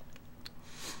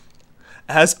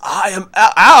 As I am...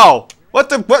 Ow! What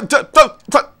the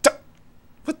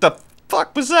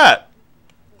fuck was that?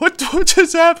 What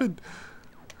just happened?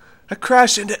 I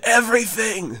crashed into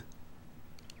everything!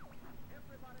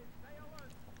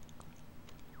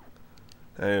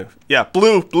 Yeah,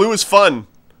 blue is fun.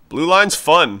 Blue line's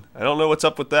fun. I don't know what's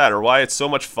up with that or why it's so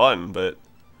much fun, but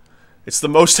it's the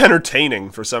most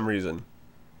entertaining for some reason.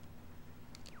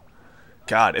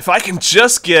 God, if I can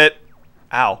just get...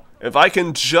 Ow. If I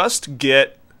can just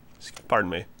get... Pardon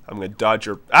me. I'm gonna dodge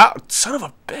your... Ow! Son of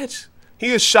a bitch! He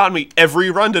has shot me every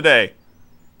run today.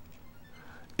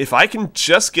 If I can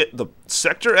just get the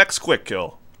Sector X quick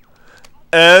kill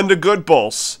and a good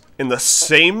pulse in the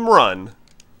same run,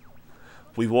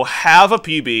 we will have a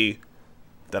PB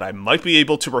that I might be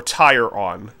able to retire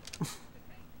on.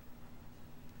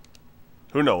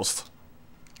 Who knows?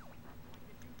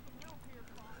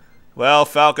 Well,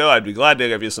 Falco, I'd be glad to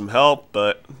give you some help,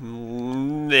 but...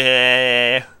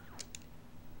 Nah.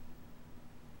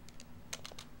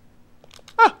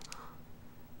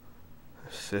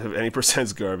 Any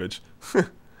percent's garbage.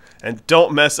 And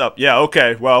don't mess up. Yeah,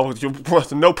 okay, well,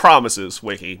 no promises,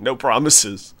 Wiki. No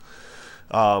promises.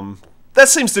 That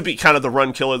seems to be kind of the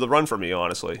run killer, the run for me,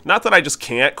 honestly. Not that I just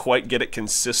can't quite get it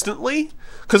consistently,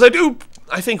 because I do,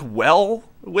 I think, well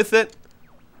with it,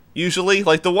 usually.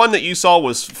 Like, the one that you saw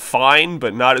was fine,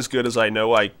 but not as good as I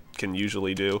know I can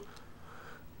usually do.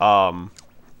 But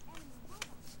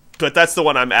that's the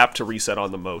one I'm apt to reset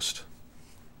on the most.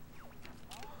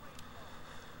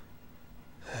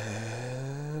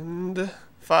 And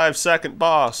 5-second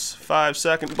boss.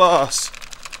 5-second boss.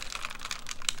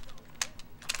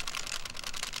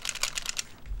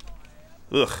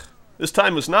 Ugh. This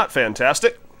time was not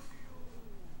fantastic.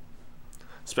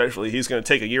 Especially he's going to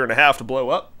take 1.5 years to blow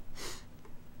up.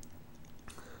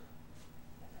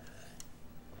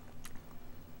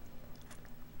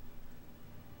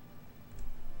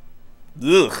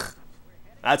 Ugh.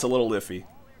 That's a little iffy.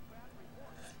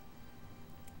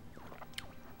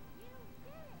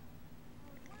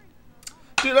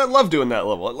 Dude, I love doing that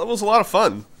level. That level's a lot of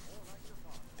fun.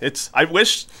 I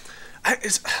wish... I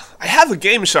have a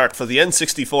Game Shark for the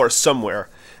N64 somewhere.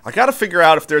 I gotta figure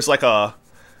out if there's like a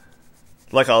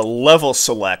level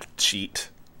select cheat,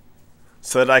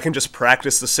 so that I can just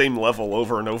practice the same level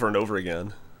over and over and over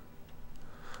again.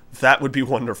 That would be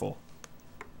wonderful.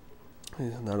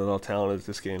 Not at all talented at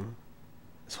this game.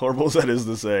 As horrible as that is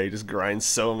to say, just grinds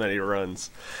so many runs.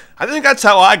 I think that's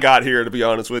how I got here, to be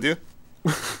honest with you.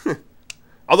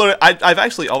 Although I've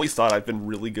actually always thought I've been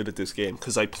really good at this game,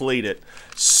 because I played it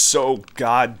so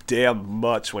goddamn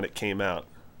much when it came out.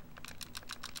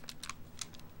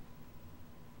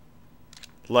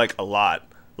 Like, a lot.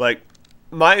 Like,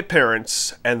 my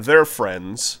parents and their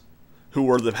friends, who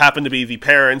happened to be the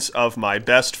parents of my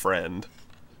best friend,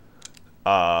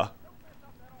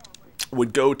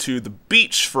 would go to the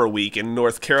beach for a week in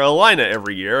North Carolina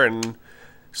every year, and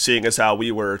seeing as how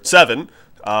we were 7,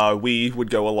 we would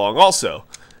go along also.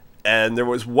 And there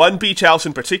was one beach house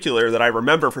in particular that I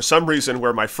remember for some reason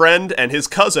where my friend and his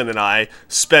cousin and I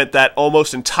spent that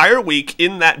almost entire week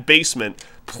in that basement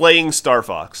playing Star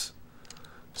Fox.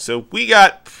 So we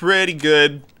got pretty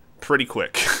good pretty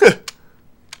quick.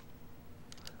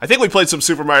 I think we played some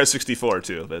Super Mario 64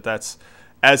 too, but that's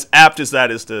as apt as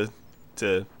that is to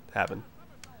happen.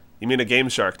 You mean a Game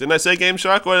Shark? Didn't I say Game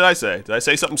Shark? What did I say? Did I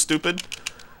say something stupid?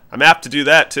 I'm apt to do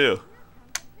that too.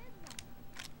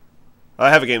 I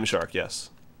have a Game Shark,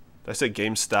 yes. Did I say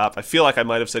GameStop? I feel like I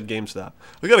might have said GameStop.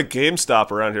 We got a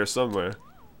GameStop around here somewhere.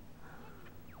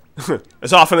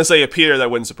 As often as they appear,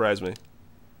 that wouldn't surprise me.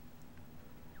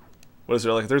 What is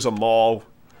there, like, there's a mall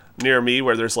near me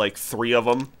where there's like 3 of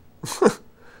them.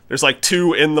 There's like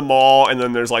 2 in the mall, and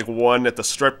then there's like 1 at the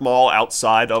strip mall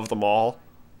outside of the mall.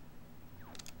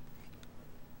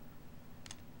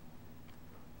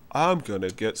 I'm gonna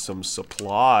get some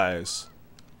supplies.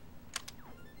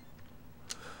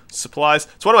 Supplies.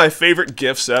 It's one of my favorite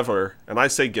gifs ever. And I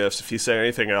say gifs. If you say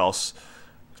anything else,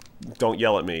 don't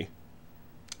yell at me.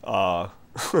 One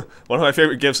of my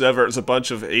favorite gifs ever is a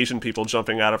bunch of Asian people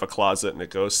jumping out of a closet and it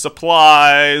goes,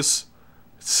 supplies!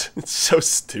 It's so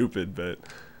stupid, but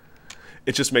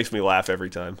it just makes me laugh every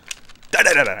time.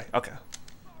 Okay.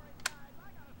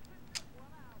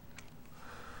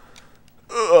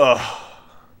 Ugh.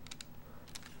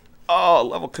 Oh,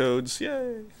 level codes.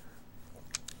 Yay.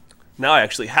 Now I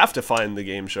actually have to find the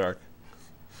Game Shark.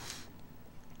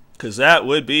 Because that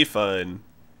would be fun.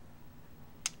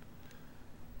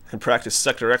 And practice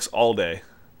Sector X all day.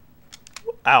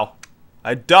 Ow.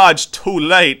 I dodged too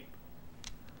late.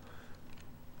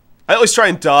 I always try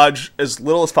and dodge as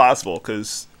little as possible,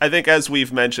 because I think, as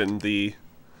we've mentioned, the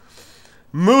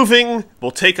moving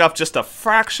will take up just a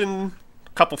fraction, a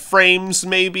couple frames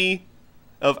maybe,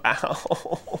 of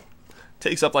ow.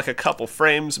 Takes up like a couple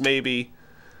frames maybe.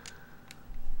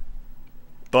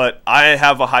 But I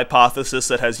have a hypothesis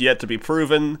that has yet to be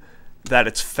proven, that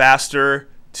it's faster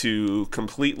to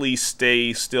completely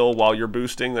stay still while you're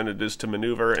boosting than it is to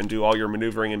maneuver and do all your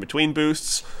maneuvering in between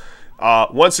boosts.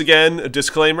 Once again, a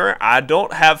disclaimer, I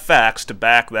don't have facts to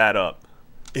back that up.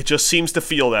 It just seems to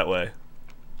feel that way.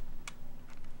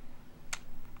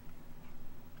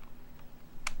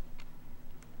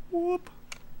 Whoop,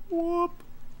 whoop,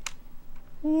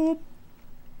 whoop,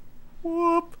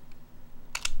 whoop.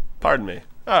 Pardon me.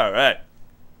 Alright.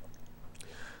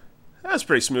 That's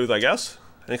pretty smooth, I guess.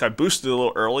 I think I boosted a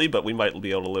little early, but we might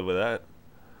be able to live with that.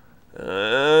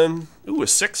 Ooh, a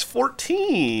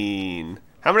 614.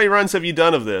 How many runs have you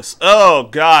done of this? Oh,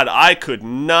 God, I could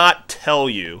not tell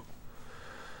you.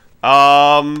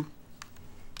 There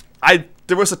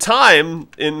was a time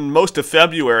in most of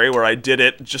February where I did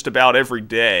it just about every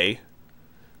day.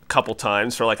 couple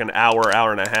times for like an hour,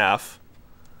 hour and a half.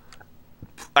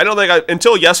 I don't think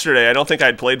until yesterday, I don't think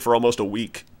I'd played for almost a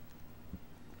week.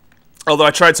 Although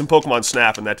I tried some Pokemon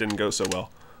Snap and that didn't go so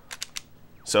well.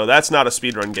 So that's not a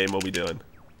speedrun game we'll be doing.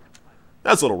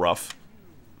 That's a little rough.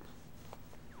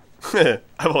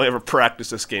 I've only ever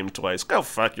practiced this game twice. Go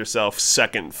fuck yourself,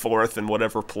 second, fourth, and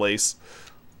whatever place.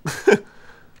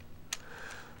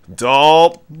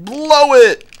 Don't blow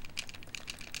it!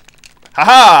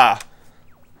 Haha!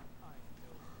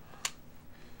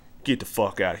 Get the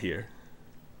fuck out of here.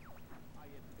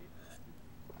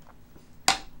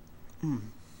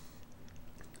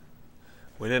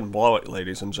 We didn't blow it,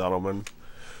 ladies and gentlemen.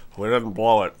 We didn't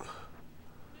blow it.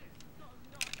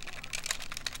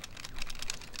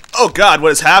 Oh god,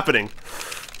 what is happening?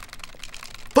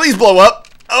 Please blow up!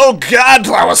 Oh god,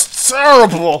 that was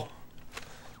terrible!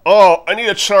 Oh, I need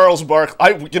a Charles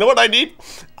Barkley. You know what I need?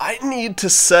 I need to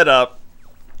set up...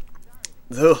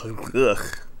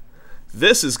 Ugh.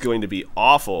 This is going to be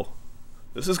awful.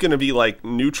 This is going to be like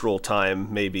neutral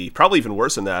time, maybe. Probably even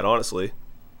worse than that, honestly.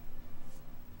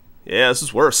 Yeah, this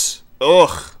is worse.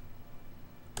 Ugh.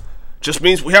 Just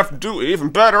means we have to do even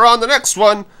better on the next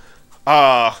one.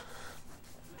 I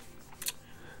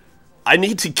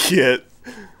need to get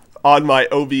on my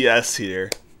OBS here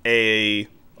a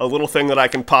little thing that I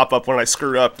can pop up when I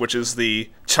screw up, which is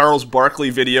the Charles Barkley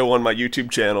video on my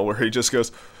YouTube channel where he just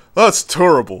goes, "That's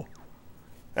terrible."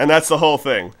 And that's the whole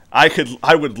thing.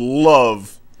 I would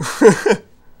love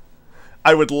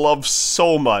I would love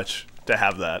so much to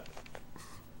have that.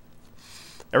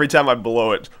 Every time I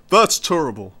blow it, "That's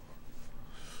terrible."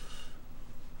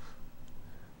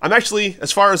 I'm actually,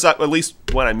 as far as that, at least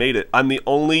when I made it, I'm the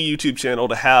only YouTube channel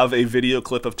to have a video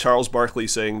clip of Charles Barkley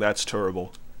saying "that's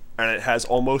terrible." And it has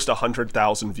almost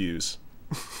 100,000 views.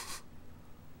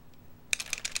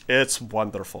 It's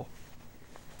wonderful.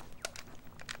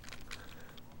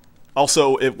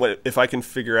 Also, if I can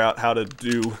figure out how to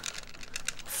do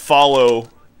follow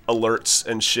alerts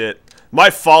and shit,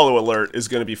 my follow alert is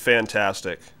going to be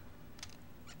fantastic.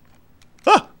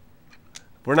 Huh!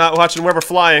 We're not watching where we're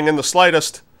flying in the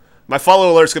slightest. My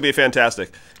follow alert's going to be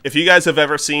fantastic. If you guys have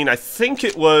ever seen, I think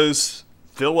it was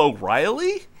Bill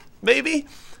O'Reilly, maybe?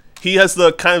 He has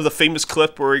the kind of the famous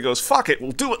clip where he goes, "Fuck it,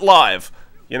 we'll do it live."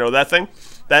 You know, that thing?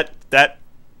 That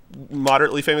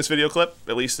moderately famous video clip,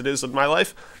 at least it is in my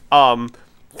life.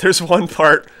 There's one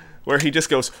part where he just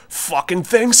goes, "Fucking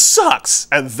thing sucks,"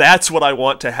 and that's what I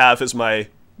want to have as my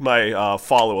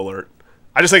follow alert.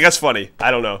 I just think that's funny. I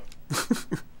don't know.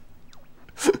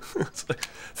 It's like,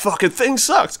 "Fucking thing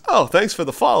sucks." Oh, thanks for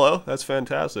the follow. That's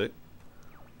fantastic.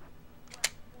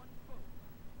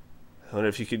 I wonder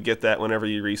if you could get that whenever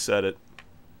you reset it.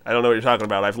 I don't know what you're talking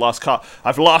about. I've lost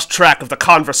track of the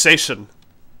conversation.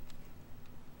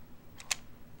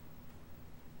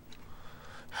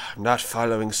 I'm not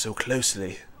following so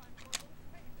closely.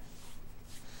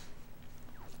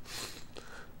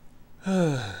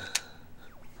 We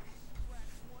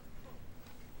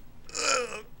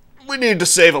need to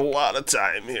save a lot of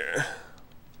time here.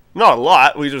 Not a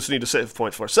lot, we just need to save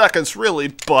 0.4 seconds, really,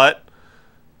 but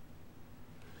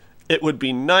it would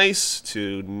be nice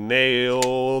to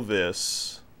nail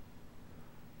this.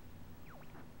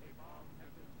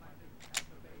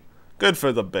 Good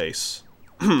for the base.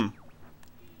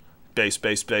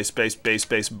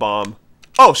 Base, bomb.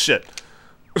 Oh, shit.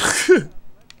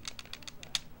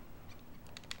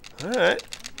 Alright,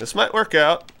 this might work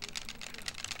out.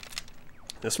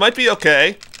 This might be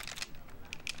okay.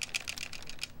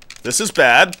 This is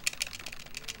bad.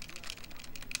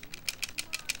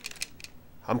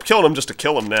 I'm killing him just to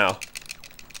kill him now.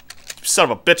 Son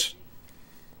of a bitch.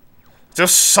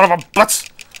 Just son of a butt.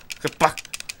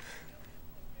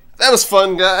 That was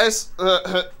fun, guys.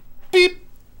 Beep.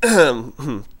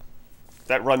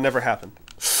 That run never happened.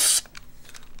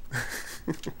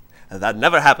 That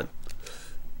never happened.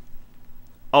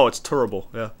 Oh, it's terrible.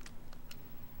 Yeah.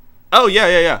 Oh,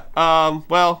 yeah.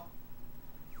 Well.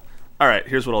 Alright,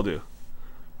 here's what I'll do.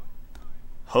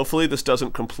 Hopefully this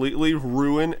doesn't completely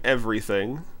ruin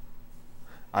everything.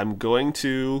 I'm going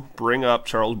to bring up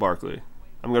Charles Barkley.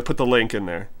 I'm going to put the link in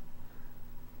there.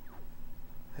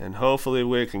 And hopefully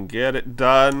we can get it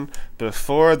done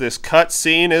before this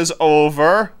cutscene is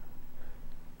over.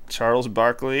 Charles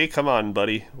Barkley, come on,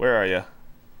 buddy. Where are you?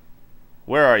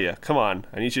 Where are you? Come on.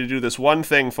 I need you to do this one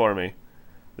thing for me.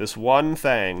 This one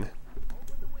thing.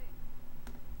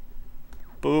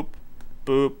 Boop,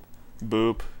 boop,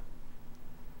 boop.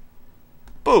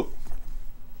 Boop.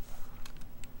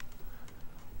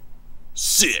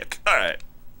 Sick. Alright.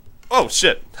 Oh,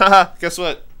 shit. Haha, guess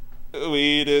what?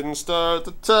 We didn't start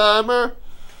the timer.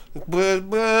 That's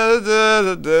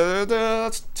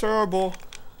terrible.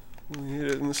 You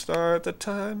didn't start the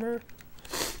timer.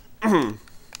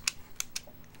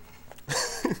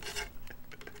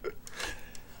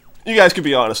 You guys could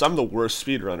be honest. I'm the worst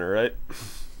speedrunner, right?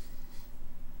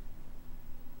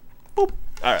 Boop.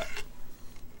 Alright.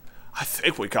 I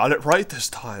think we got it right this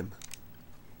time.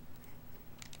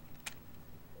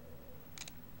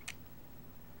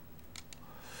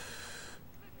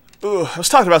 Ooh, I was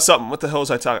talking about something. What the hell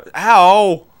was I talking?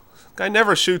 Ow! Guy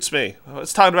never shoots me. I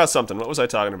was talking about something. What was I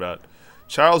talking about?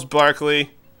 Charles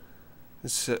Barkley.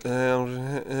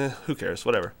 Who cares?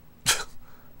 Whatever.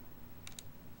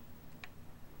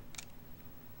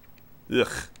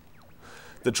 Ugh.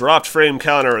 The dropped frame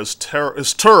counter is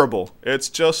terrible. It's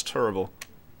just terrible.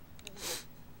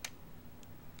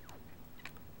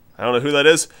 I don't know who that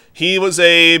is. He was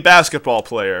a basketball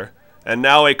player and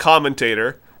now a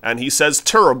commentator, and he says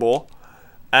terrible,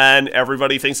 and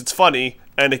everybody thinks it's funny,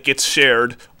 and it gets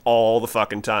shared all the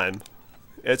fucking time.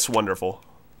 It's wonderful.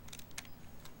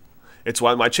 It's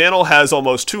why my channel has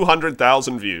almost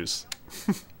 200,000 views.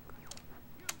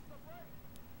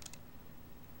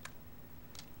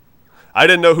 I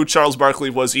didn't know who Charles Barkley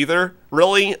was either,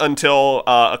 really, until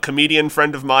a comedian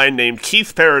friend of mine named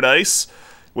Keith Paradise,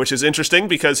 which is interesting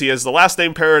because he has the last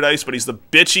name Paradise, but he's the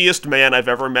bitchiest man I've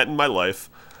ever met in my life,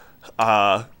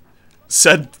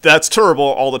 said that's terrible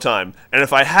all the time. And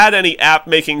if I had any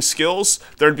app-making skills,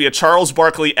 there'd be a Charles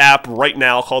Barkley app right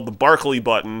now called the Barkley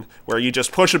button, where you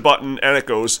just push a button and it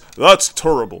goes, that's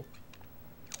terrible.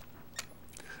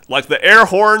 Like the air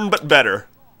horn, but better.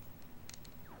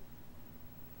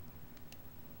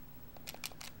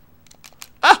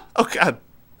 Ah! Oh, God.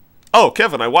 Oh,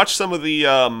 Kevin, I watched some of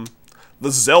the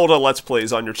Zelda Let's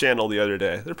Plays on your channel the other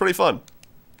day. They're pretty fun.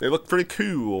 They look pretty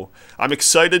cool. I'm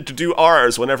excited to do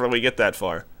ours whenever we get that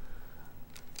far.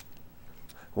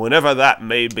 Whenever that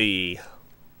may be.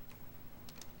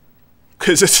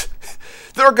 Because it's...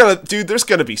 Dude, there's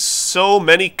gonna be so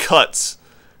many cuts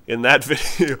in that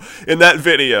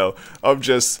video, of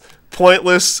just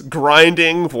pointless,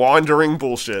 grinding, wandering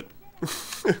bullshit.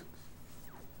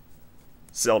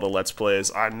 Zelda Let's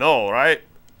Plays. I know, right?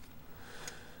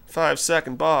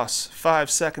 5-second boss.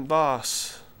 5-second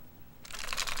boss.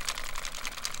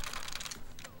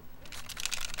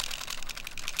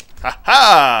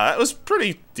 Ha-ha! That was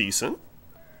pretty decent.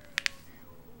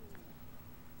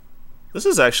 This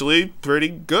is actually pretty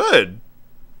good.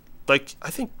 Like, I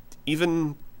think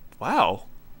even... Wow.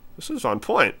 This is on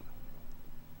point.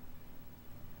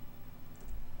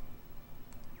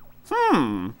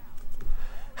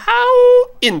 How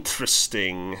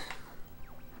interesting.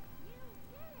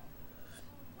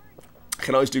 I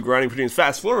can always do grinding between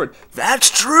fast forward. That's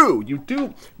true. You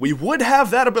do. We would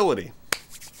have that ability.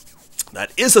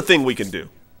 That is a thing we can do.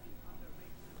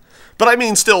 But I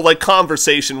mean, still, like,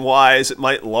 conversation-wise, it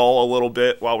might lull a little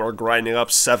bit while we're grinding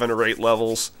up 7 or 8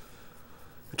 levels,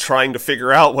 trying to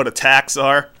figure out what attacks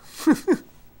are.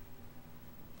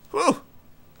 Whew.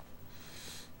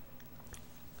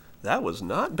 That was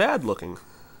not bad looking.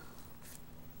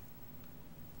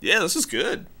 Yeah, this is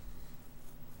good.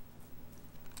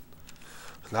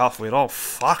 Now, if we don't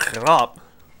fuck it up.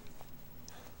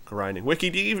 Grinding. Wiki,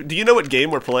 do you know what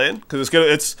game we're playing? Because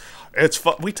it's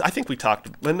fun. I think we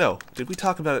talked. No, did we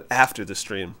talk about it after the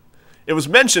stream? It was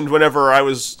mentioned whenever I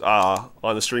was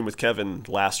on the stream with Kevin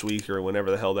last week or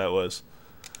whenever the hell that was.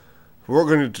 We're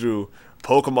going to do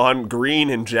Pokemon Green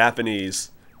in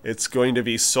Japanese. It's going to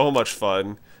be so much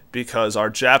fun because our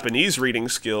Japanese reading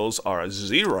skills are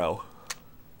 0.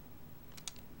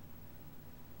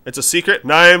 It's a secret?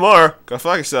 Not anymore. Go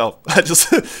fuck yourself.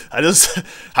 The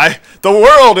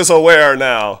world is aware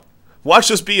now. Watch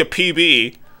this be a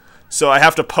PB, so I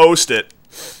have to post it,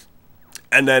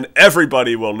 and then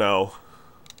everybody will know.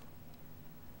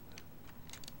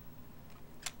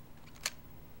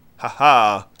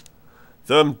 Haha.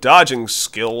 Them dodging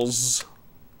skills.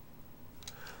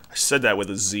 I said that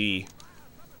with a Z.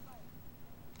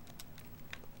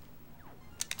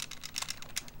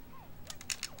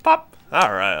 Pop.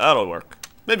 Alright, that'll work.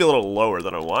 Maybe a little lower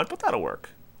than I want, but that'll work.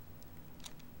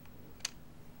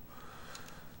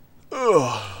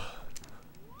 Ugh.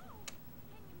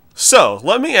 So,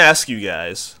 let me ask you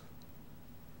guys.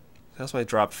 How's my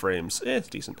drop frames? It's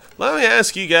decent. Let me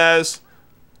ask you guys,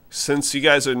 since you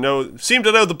guys seem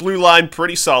to know the blue line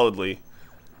pretty solidly,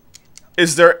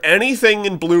 is there anything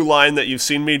in blue line that you've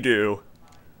seen me do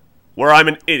where I'm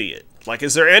an idiot? Like,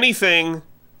 is there anything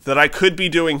that I could be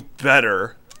doing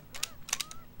better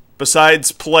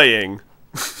besides playing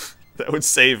that would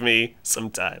save me some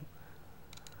time?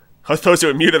 I was supposed to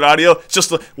have muted audio.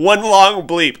 Just one long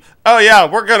bleep. Oh yeah,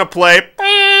 we're gonna play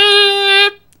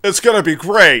It's gonna be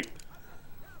great.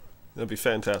 That'd be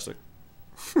fantastic.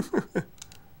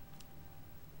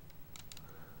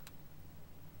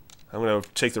 I'm gonna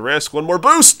take the risk. One more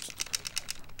boost!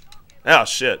 Oh,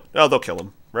 shit. Oh, they'll kill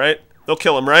him, right? They'll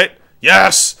kill him, right?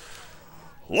 Yes!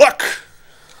 Look!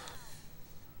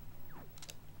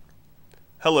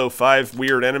 Hello, 5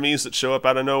 weird enemies that show up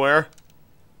out of nowhere.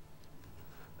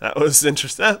 That was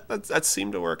interesting. That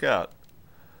seemed to work out.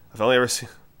 I've only ever seen...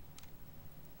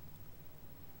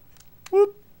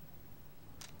 Whoop.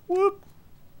 Whoop.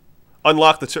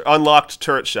 Unlocked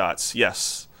turret shots.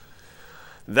 Yes.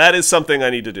 That is something I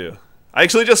need to do. I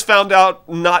actually just found out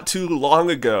not too long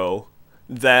ago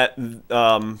that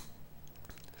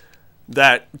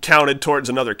that counted towards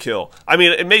another kill. I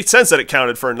mean, it made sense that it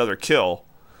counted for another kill,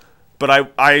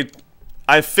 but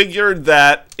I figured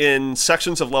that in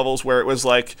sections of levels where it was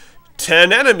like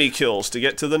 10 enemy kills to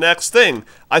get to the next thing,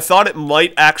 I thought it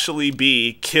might actually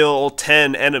be kill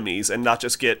 10 enemies and not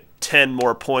just get 10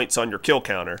 more points on your kill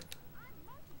counter.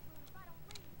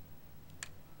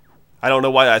 I don't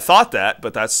know why I thought that,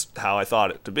 but that's how I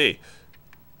thought it to be.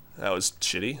 That was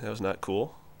shitty. That was not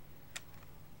cool.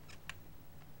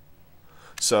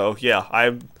 So,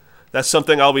 yeah, that's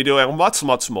something I'll be doing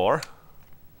much more.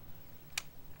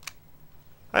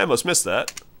 I almost missed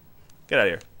that. Get out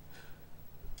of here.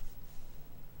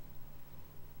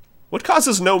 What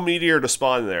causes no meteor to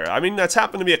spawn there? I mean, that's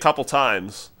happened to me a couple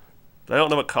times, but I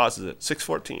don't know what causes it.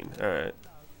 614. Alright.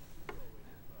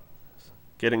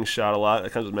 Getting shot a lot.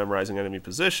 That comes with memorizing enemy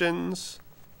positions.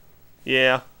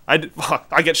 Yeah. I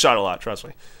get shot a lot, trust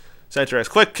me. Saturates.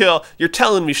 Quick kill. You're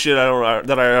telling me shit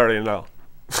that I already know.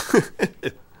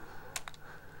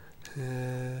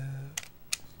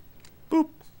 Boop.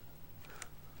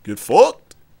 Get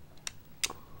fucked.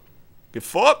 Get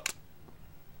fucked.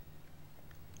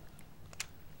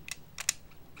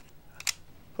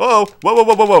 Whoa, whoa, whoa,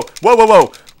 whoa, whoa, whoa, whoa, whoa,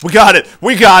 whoa. We got it.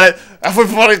 We got it.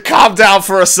 Everybody calm down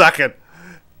for a second.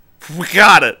 We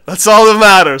got it. That's all that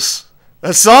matters.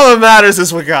 That's all that matters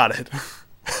is we got it.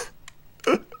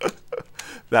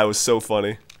 That was so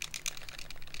funny.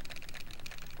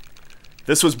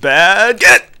 This was bad.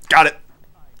 Get it. Got it.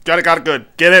 Got it. Got it. Good.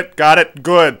 Get it. Got it.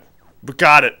 Good. We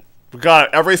got it. We got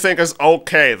it. Everything is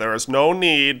okay. There is no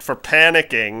need for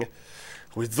panicking.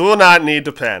 We do not need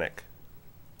to panic.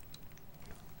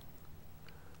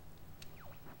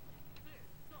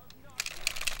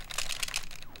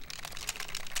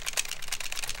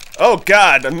 Oh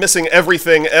god, I'm missing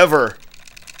everything ever.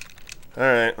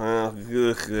 Alright, well,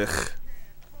 ugh.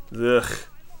 Ugh.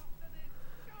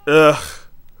 Ugh.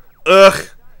 Ugh.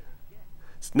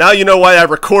 Now you know why I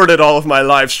recorded all of my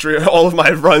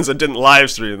runs and didn't live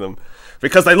stream them.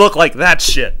 Because they look like that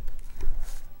shit.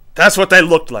 That's what they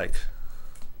looked like.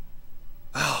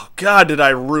 Oh god, did I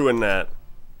ruin that.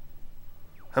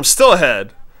 I'm still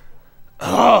ahead.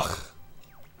 Ugh.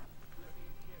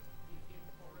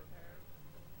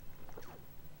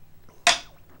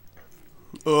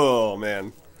 Oh,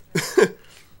 man.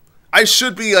 I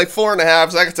should be like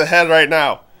 4.5 seconds ahead right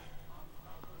now.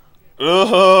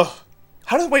 Ugh.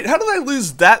 How did I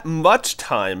lose that much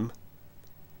time?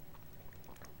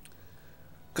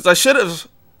 Because I should have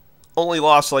only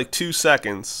lost like 2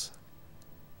 seconds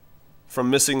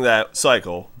from missing that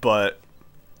cycle, but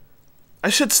I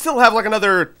should still have like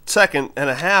another 1.5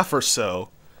 seconds or so,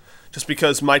 just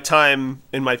because my time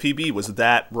in my PB was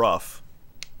that rough.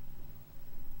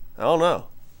 I don't know.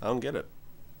 I don't get it.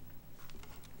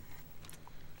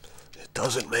 It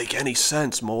doesn't make any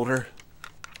sense, Mulder.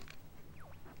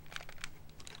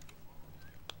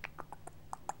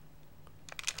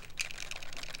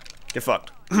 Get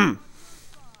fucked.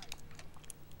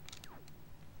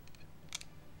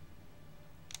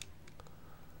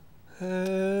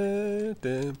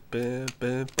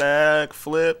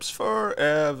 Backflips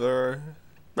forever.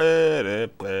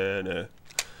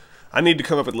 I need to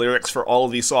come up with lyrics for all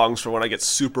of these songs for when I get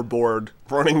super bored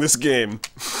running this game.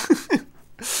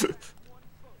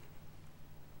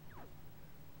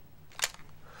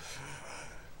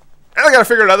 And I gotta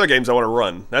figure out other games I want to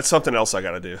run. That's something else I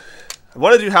gotta do. I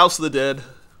want to do House of the Dead,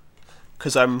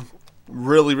 because I'm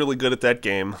really, really good at that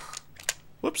game.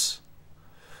 Whoops.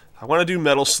 I want to do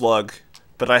Metal Slug,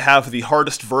 but I have the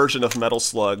hardest version of Metal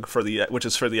Slug, which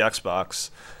is for the Xbox,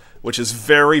 which is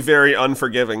very, very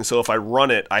unforgiving, so if I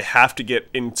run it, I have to get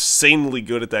insanely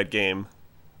good at that game.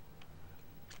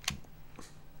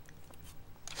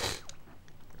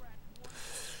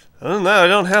 Other than that, I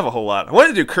don't have a whole lot. I wanted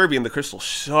to do Kirby and the Crystal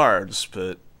Shards,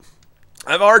 but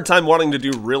I have a hard time wanting to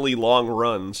do really long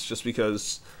runs, just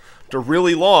because they're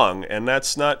really long, and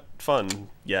that's not fun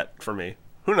yet for me.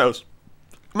 Who knows?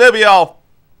 Maybe I'll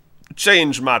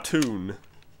change my tune.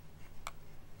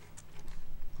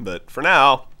 But for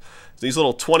now, these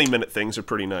little 20-minute things are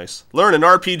pretty nice. Learn an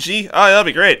RPG? Oh, that'd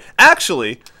be great.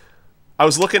 Actually, I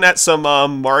was looking at some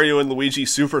Mario and Luigi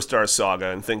Superstar Saga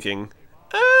and thinking,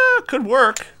 could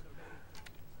work.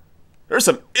 There's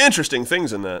some interesting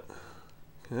things in that.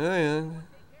 Yeah.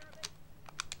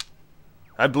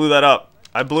 I blew that up.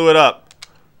 I blew it up.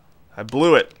 I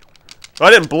blew it. Well,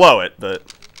 I didn't blow it, but...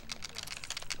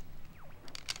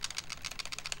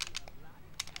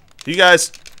 You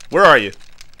guys, where are you?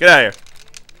 Get out of here.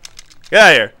 Get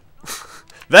out of here.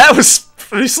 That was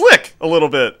pretty slick, a little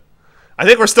bit. I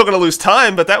think we're still going to lose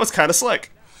time, but that was kind of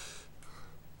slick.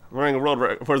 I'm running a world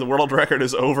where the world record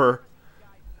is over.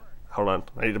 Hold on,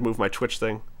 I need to move my Twitch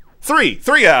thing.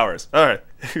 3 hours. All right.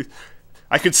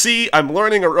 I could see I'm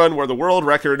learning a run where the world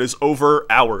record is over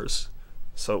hours.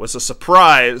 So it was a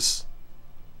surprise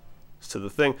to the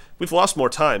thing. We've lost more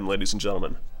time, ladies and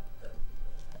gentlemen.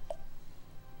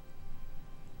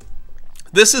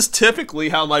 This is typically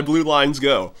how my blue lines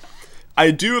go.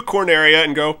 I do a Corneria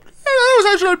and go, that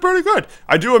was actually pretty good.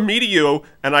 I do a Meteor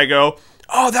and I go,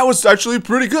 oh, that was actually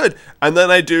pretty good. And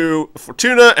then I do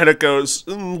Fortuna and it goes,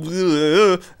 and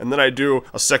then I do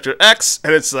a Sector X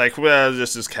and it's like, well,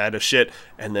 this is kind of shit.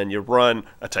 And then you run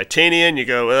a Titanian, you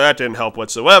go, well, that didn't help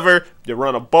whatsoever. You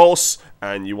run a Bolse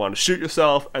and you want to shoot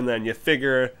yourself and then you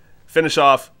finish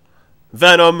off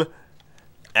Venom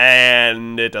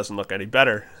and it doesn't look any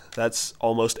better. That's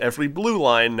almost every blue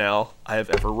line now I have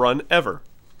ever run ever.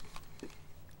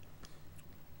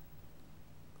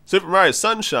 Super Mario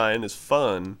Sunshine is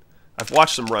fun. I've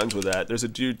watched some runs with that. There's a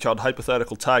dude called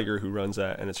Hypothetical Tiger who runs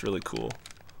that, and it's really cool.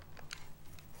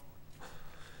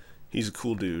 He's a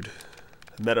cool dude.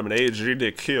 I met him at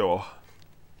AGDQ.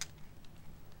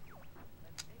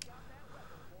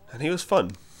 And he was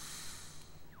fun.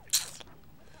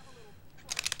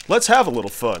 Let's have a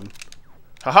little fun.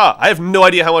 Haha, I have no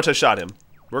idea how much I shot him.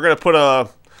 We're gonna put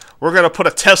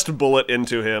a test bullet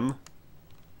into him.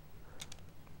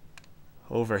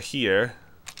 Over here.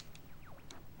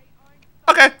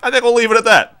 Okay, I think we'll leave it at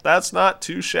that. That's not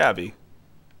too shabby.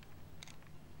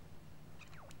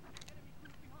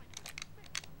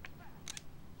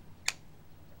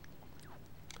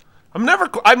 I'm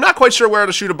not quite sure where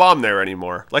to shoot a bomb there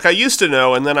anymore. Like I used to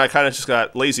know, and then I kind of just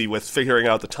got lazy with figuring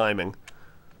out the timing.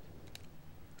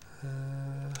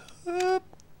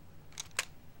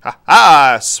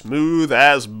 Ha-ha! Smooth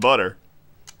as butter.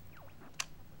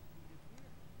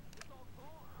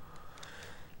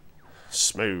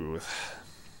 Smooth.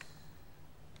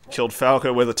 Killed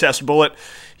Falco with a test bullet.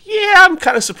 Yeah, I'm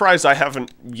kind of surprised I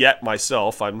haven't yet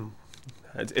myself.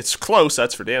 It's close,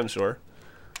 that's for damn sure.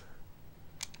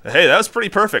 Hey, that was pretty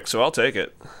perfect, so I'll take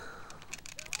it.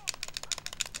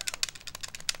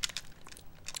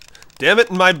 Damn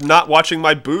it, am I not watching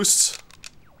my boosts?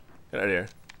 Get out of here.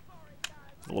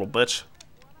 Little bitch.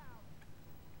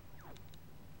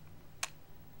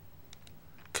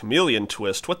 Chameleon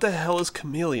Twist. What the hell is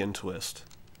Chameleon Twist?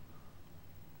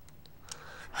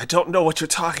 I don't know what you're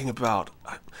talking about.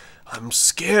 I'm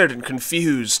scared and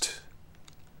confused.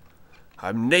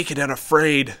 I'm naked and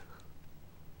afraid.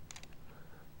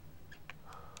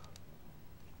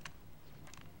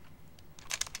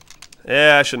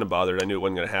 Yeah, I shouldn't have bothered. I knew it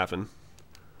wasn't going to happen.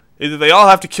 Either they all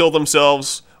have to kill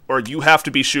themselves, or you have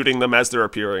to be shooting them as they're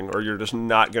appearing, or you're just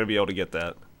not going to be able to get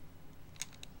that.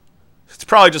 It's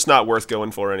probably just not worth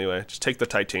going for anyway. Just take the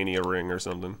Titania ring or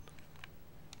something.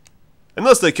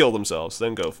 Unless they kill themselves,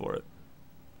 then go for it.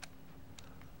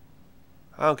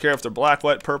 I don't care if they're black,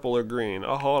 white, purple, or green.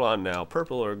 Oh, hold on now.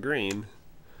 Purple or green?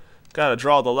 Gotta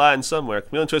draw the line somewhere.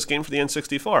 Chameleon Twist game for the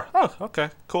N64. Oh, okay.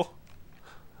 Cool.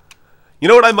 You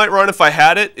know what I might run if I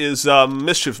had it? Is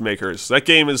Mischief Makers. That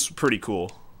game is pretty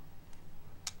cool.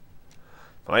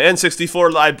 My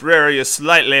N64 library is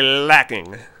slightly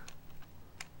lacking.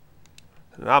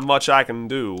 Not much I can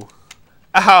do.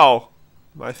 Ow!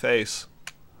 My face.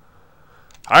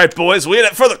 Alright, boys, we in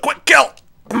it for the quick kill!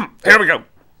 Here we go.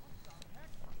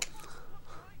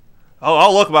 Oh,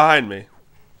 I'll look behind me.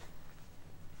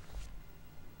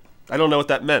 I don't know what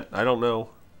that meant. I don't know.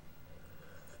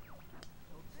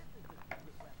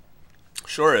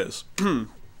 Sure is. Alright,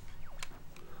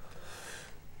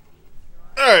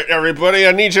 everybody,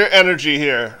 I need your energy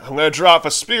here. I'm gonna drop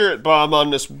a spirit bomb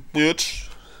on this bitch.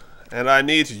 And I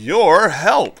need your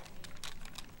help.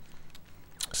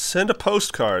 Send a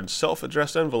postcard.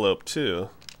 Self-addressed envelope, too.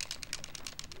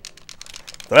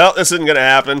 Well, this isn't gonna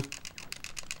happen.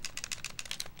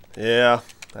 Yeah,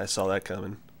 I saw that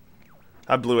coming.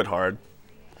 I blew it hard.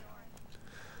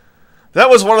 That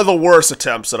was one of the worst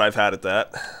attempts that I've had at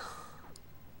that.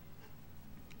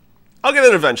 I'll get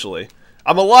it eventually.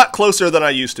 I'm a lot closer than I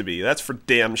used to be, that's for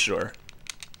damn sure.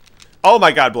 Oh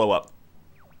my god, blow up.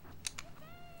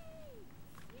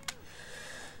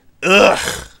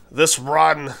 Ugh, this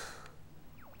run. I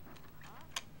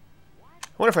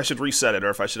wonder if I should reset it or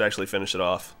if I should actually finish it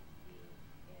off.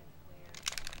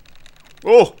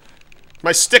 Oh,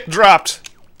 my stick dropped.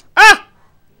 Ah!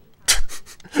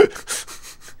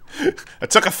 I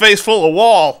took a face full of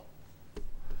wall.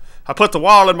 I put the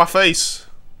wall in my face.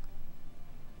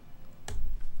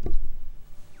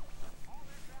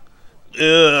 Do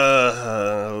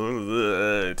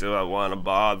I want to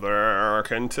bother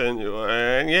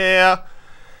continuing? Yeah.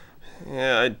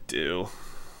 Yeah, I do.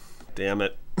 Damn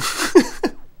it.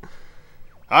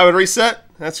 I would reset.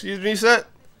 That's you reset.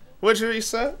 Would you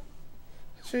reset?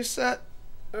 Reset.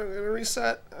 I'm gonna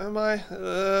reset. Am I?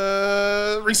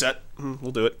 Reset.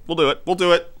 We'll do it. We'll do it. We'll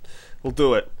do it. We'll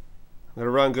do it. I'm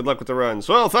gonna run. Good luck with the runs.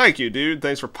 Well, thank you, dude.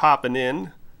 Thanks for popping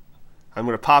in. I'm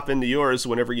gonna pop into yours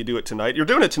whenever you do it tonight. You're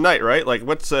doing it tonight, right? Like,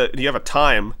 what's do you have a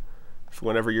time for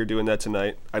whenever you're doing that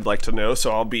tonight? I'd like to know,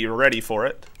 so I'll be ready for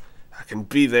it. I can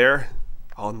be there,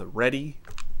 on the ready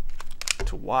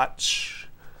to watch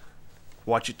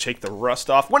you take the rust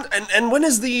off. When and when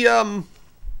is the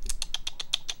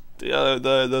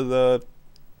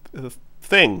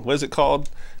thing? What is it called?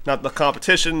 Not the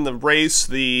competition, the race,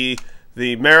 the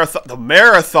marathon. The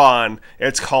marathon.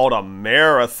 It's called a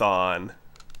marathon.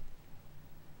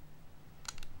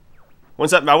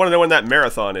 When's that? I want to know when that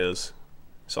marathon is,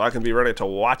 so I can be ready to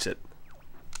watch it.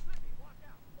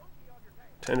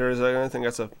 Tender is I think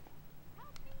that's a.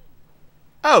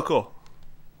 Oh, cool.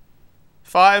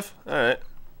 5. All right.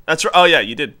 That's right. Oh yeah,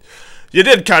 you did. You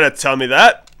did kind of tell me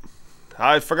that.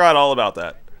 I forgot all about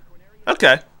that.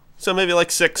 Okay, so maybe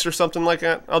like 6 or something like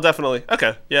that. I'll definitely.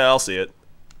 Okay, yeah, I'll see it.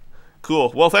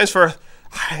 Cool. Well, thanks for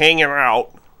hanging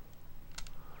out.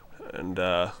 And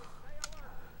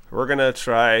we're gonna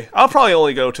try. I'll probably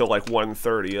only go till like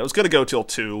 1:30. I was gonna go till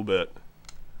 2, but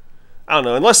I don't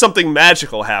know. Unless something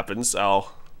magical happens,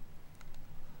 I'll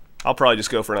probably just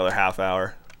go for another half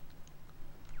hour.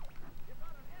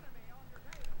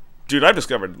 Dude, I've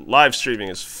discovered live streaming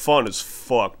is fun as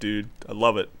fuck, dude. I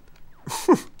love it.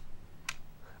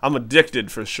 I'm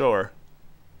addicted for sure.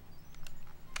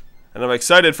 And I'm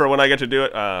excited for when I get to do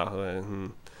it.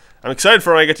 I'm excited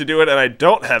for when I get to do it and I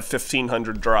don't have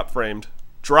 1,500 dropped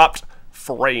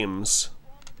frames.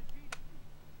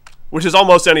 Which is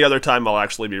almost any other time I'll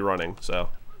actually be running, so.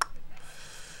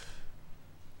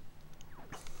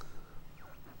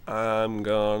 I'm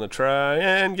gonna try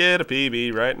and get a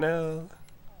PB right now.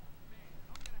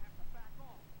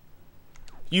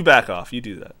 You back off, you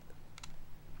do that.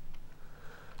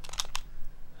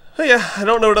 Oh yeah, I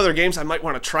don't know what other games I might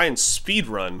want to try and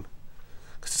speedrun.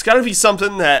 Because it's got to be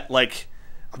something that, like,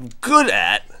 I'm good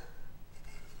at.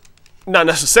 Not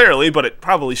necessarily, but it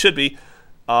probably should be.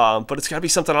 But it's got to be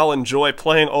something I'll enjoy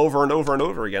playing over and over and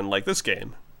over again, like this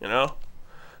game, you know?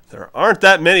 There aren't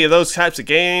that many of those types of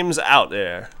games out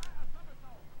there.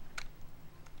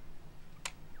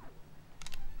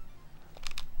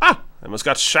 Ah! I almost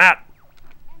got shot.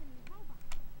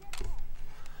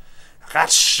 Got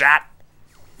shot.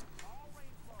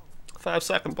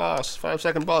 5-second boss.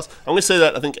 5-second boss. I'm gonna say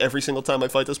that I think every single time I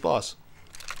fight this boss.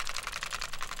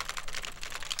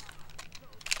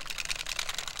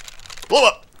 Blow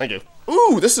up. Thank you.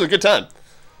 Ooh, this is a good time.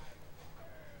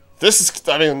 This is,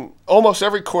 I mean, almost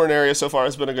every corner area so far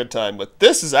has been a good time, but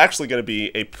this is actually going to be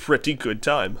a pretty good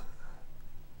time.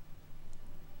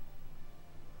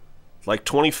 Like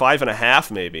 25.5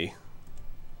 maybe.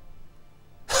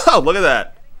 Oh, look at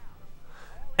that.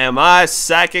 Am I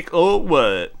psychic or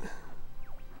what?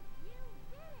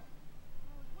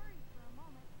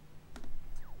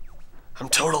 I'm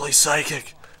totally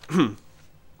psychic.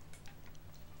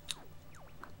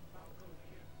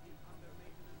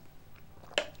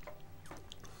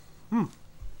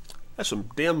 That's some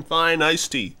damn fine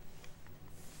iced tea.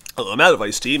 Although I'm out of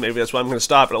iced tea, maybe that's why I'm going to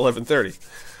stop at 11:30.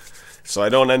 So I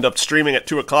don't end up streaming at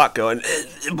 2 o'clock going,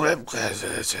 well,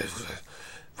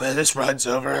 this run's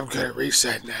over, I'm going to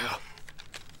reset now.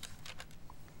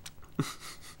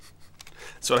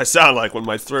 That's what I sound like when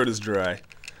my throat is dry.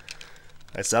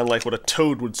 I sound like what a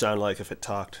toad would sound like if it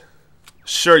talked.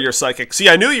 Sure, you're psychic. See,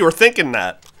 I knew you were thinking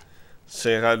that.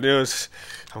 See, I knew it.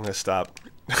 I'm going to stop.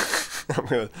 I'm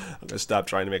gonna stop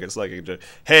trying to make it psychic joke.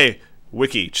 Hey,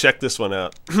 Wiki, check this one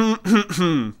out.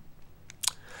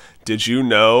 Did you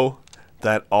know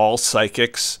that all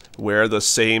psychics wear the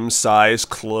same size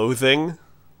clothing?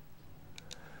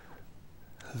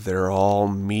 They're all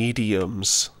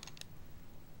mediums.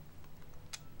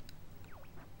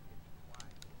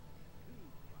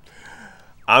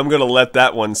 I'm gonna let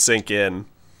that one sink in.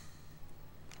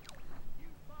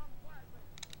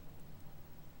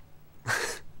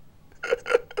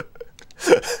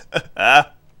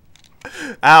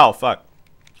 Ow, fuck.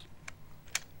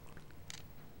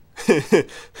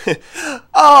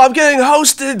 Oh, I'm getting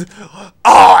hosted!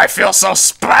 Oh, I feel so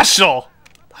special!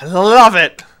 I love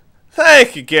it!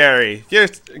 Thank you, Gary. You're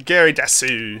Gary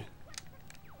Dasu.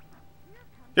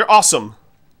 You're awesome.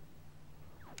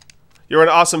 You're an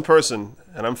awesome person,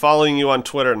 and I'm following you on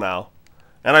Twitter now.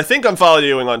 And I think I'm following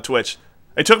you on Twitch.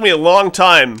 It took me a long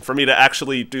time for me to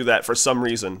actually do that for some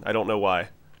reason. I don't know why.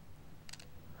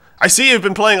 I see you've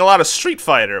been playing a lot of Street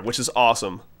Fighter, which is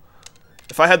awesome.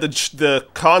 If I had the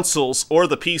consoles or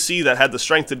the PC that had the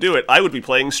strength to do it, I would be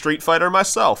playing Street Fighter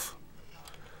myself.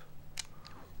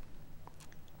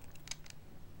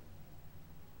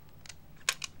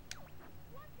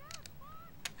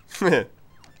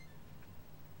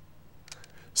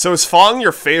 So is Fong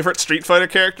your favorite Street Fighter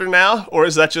character now, or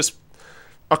is that just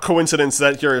a coincidence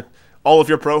that all of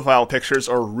your profile pictures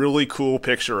are a really cool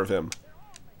picture of him?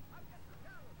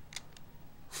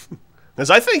 Because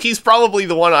I think he's probably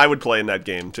the one I would play in that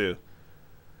game too.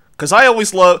 Because I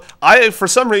always for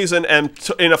some reason am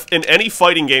in any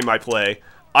fighting game I play,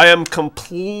 I am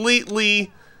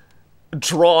completely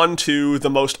drawn to the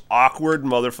most awkward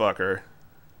motherfucker.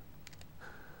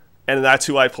 And that's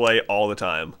who I play all the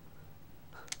time.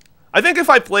 I think if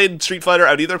I played Street Fighter,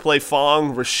 I'd either play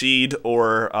Fong, Rashid,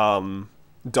 or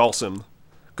Dalsum.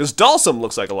 Because Dalsum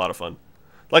looks like a lot of fun.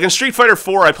 Like in Street Fighter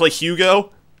 4, I play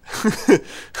Hugo.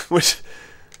 Which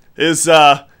is,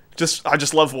 I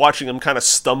just love watching him kind of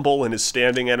stumble in his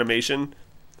standing animation.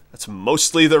 That's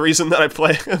mostly the reason that I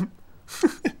play him.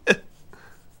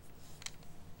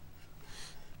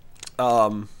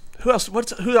 Who else?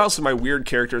 Who else are my weird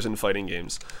characters in fighting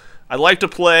games? I like to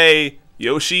play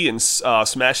Yoshi in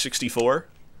Smash 64,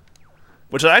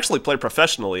 which I actually play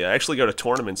professionally. I actually go to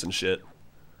tournaments and shit.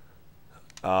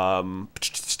 Who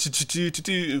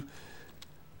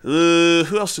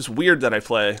else is weird that I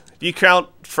play? Do you count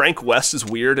Frank West as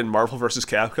weird in Marvel vs.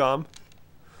 Capcom?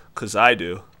 Because I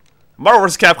do. Marvel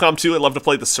vs. Capcom 2, I love to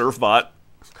play the Surfbot.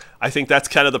 I think that's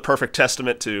kind of the perfect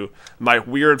testament to my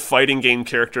weird fighting game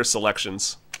character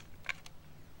selections.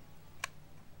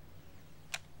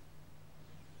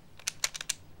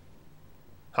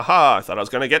 Haha, I thought I was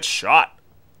gonna get shot.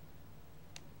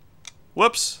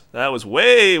 Whoops, that was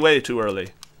way, way too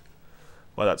early.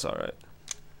 Well, that's alright.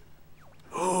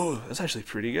 Oh, that's actually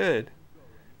pretty good.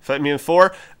 Fight me in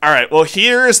 4? Alright, well,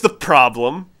 here's the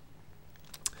problem.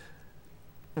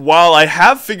 While I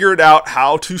have figured out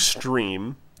how to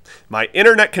stream, my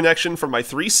internet connection for my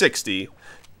 360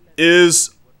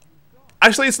 is...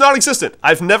 Actually, it's non-existent.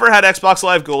 I've never had Xbox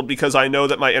Live Gold because I know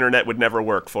that my internet would never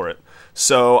work for it.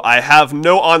 So I have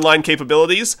no online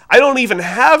capabilities. I don't even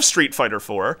have Street Fighter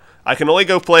 4. I can only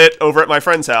go play it over at my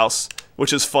friend's house,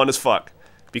 which is fun as fuck.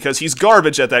 Because he's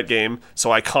garbage at that game,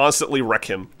 so I constantly wreck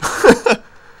him.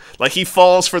 Like, he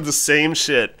falls for the same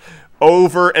shit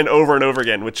over and over and over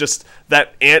again with just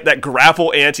that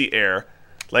grapple anti-air.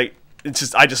 Like, it's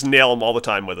just, I just nail him all the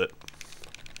time with it.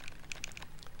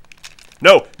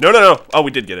 No. Oh,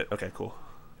 we did get it. Okay, cool.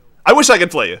 I wish I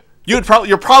could play you.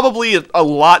 You're probably a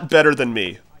lot better than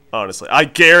me, honestly. I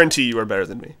guarantee you are better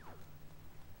than me.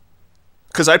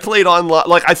 Because I played online,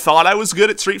 like, I thought I was good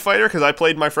at Street Fighter because I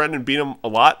played my friend and beat him a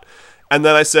lot. And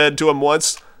then I said to him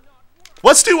once,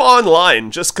 let's do online,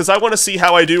 just because I want to see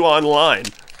how I do online.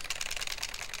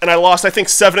 And I lost, I think,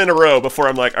 7 in a row before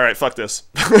I'm like, alright, fuck this.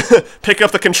 Pick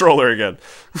up the controller again.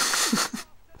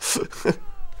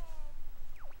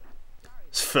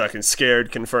 Fucking scared,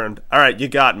 confirmed. Alright, you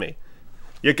got me.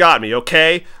 You got me,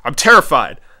 okay? I'm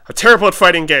terrified. I'm terrible at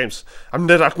fighting games. I've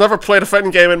never played a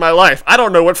fighting game in my life. I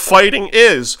don't know what fighting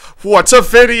is. What's a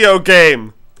video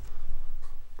game?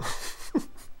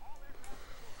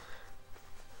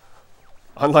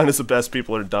 Online is the best.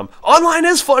 People are dumb. Online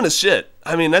is fun as shit.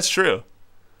 I mean, that's true.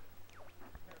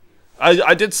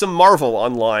 I did some Marvel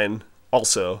online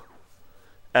also.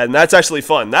 And that's actually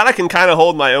fun. That I can kind of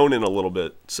hold my own in a little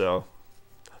bit, so...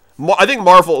 I think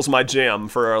Marvel is my jam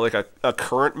for like a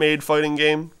current-made fighting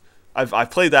game.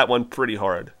 I've played that one pretty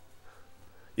hard.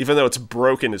 Even though it's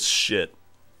broken as shit.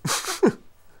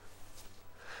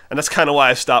 And that's kind of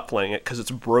why I stopped playing it, because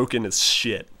it's broken as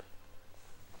shit.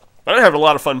 But I have a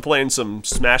lot of fun playing some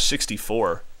Smash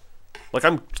 64. Like,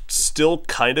 I'm still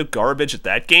kind of garbage at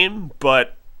that game,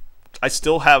 but I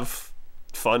still have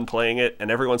fun playing it, and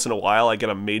every once in a while I get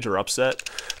a major upset.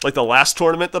 Like the last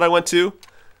tournament that I went to,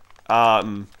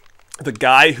 the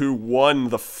guy who won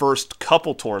the first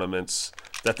couple tournaments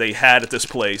that they had at this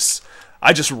place,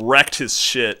 I just wrecked his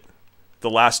shit the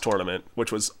last tournament,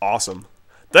 which was awesome.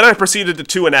 Then I proceeded to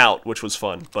 2 and out, which was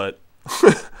fun, but...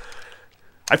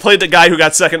 I played the guy who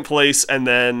got 2nd place, and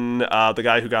then the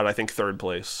guy who got, I think, 3rd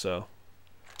place, so...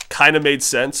 kind of made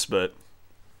sense, but...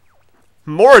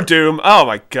 More Doom! Oh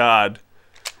my god.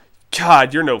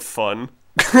 God, you're no fun.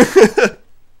 And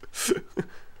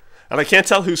I can't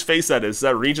tell whose face that is. Is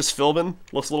that Regis Philbin?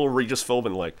 Looks a little Regis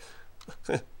Philbin-like.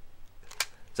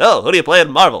 So, who do you play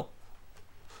in Marvel?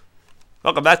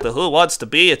 Welcome back to Who Wants to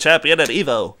Be a Champion at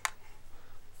EVO.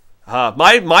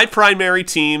 My primary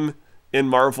team in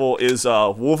Marvel is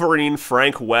Wolverine,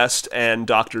 Frank West, and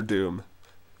Doctor Doom.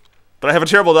 But I have a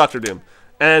terrible Doctor Doom.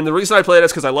 And the reason I play it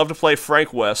is because I love to play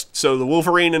Frank West, so the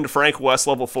Wolverine into Frank West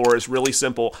level 4 is really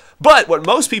simple. But what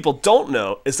most people don't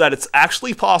know is that it's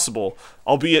actually possible,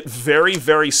 albeit very,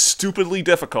 very stupidly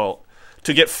difficult,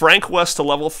 to get Frank West to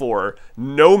level 4,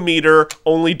 no meter,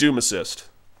 only Doom assist.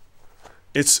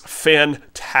 It's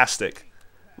fantastic.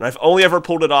 And I've only ever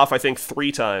pulled it off, I think,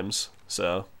 3 times,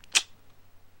 so...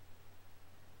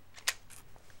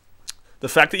 The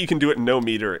fact that you can do it no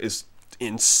meter is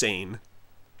insane.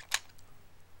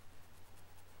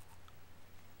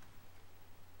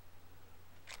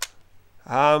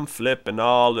 I'm flipping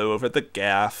all over the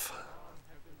gaff.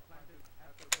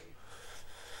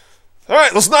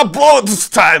 Alright, let's not blow it this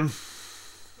time.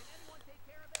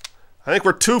 I think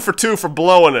we're 2 for 2 for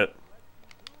blowing it.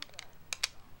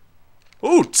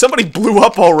 Ooh, somebody blew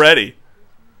up already.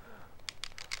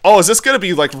 Oh, is this gonna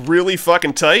be, like, really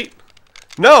fucking tight?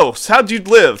 No, how'd you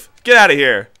live? Get out of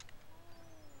here.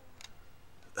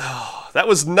 Oh, that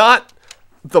was not...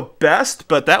 the best,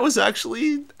 but that was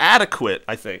actually adequate,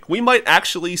 I think. We might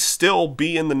actually still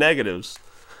be in the negatives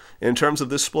in terms of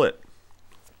this split.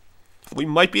 We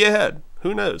might be ahead.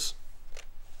 Who knows?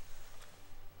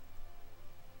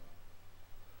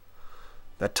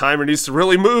 That timer needs to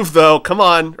really move, though. Come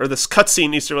on. Or this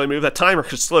cutscene needs to really move. That timer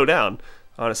should slow down,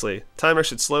 honestly. Timer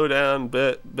should slow down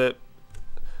a bit.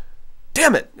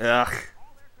 Damn it! Ugh.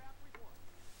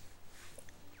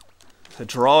 The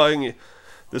drawing...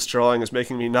 This drawing is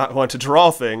making me not want to draw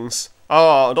things.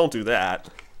 Oh, don't do that.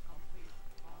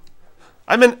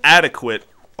 I'm an adequate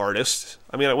artist.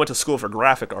 I mean, I went to school for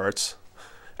graphic arts.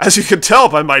 As you can tell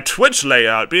by my Twitch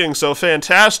layout being so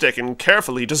fantastic and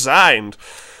carefully designed.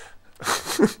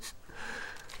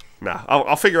 Nah,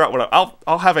 I'll figure out what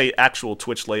I'll have a actual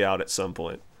Twitch layout at some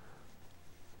point.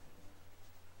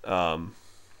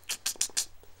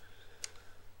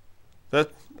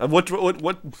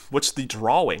 What's the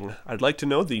drawing? I'd like to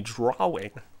know the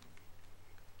drawing.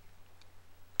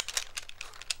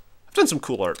 I've done some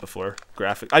cool art before.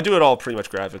 I do it all pretty much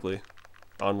graphically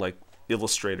on like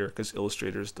Illustrator, because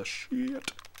Illustrator is the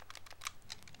shit.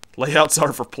 Layouts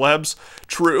are for plebs.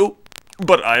 True,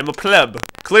 but I am a pleb,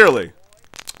 clearly.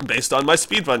 Based on my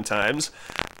speedrun times,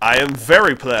 I am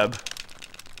very pleb.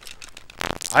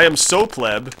 I am so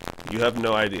pleb, you have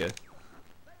no idea.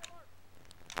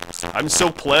 I'm so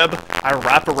pleb, I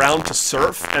wrap around to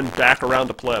surf and back around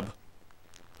to pleb.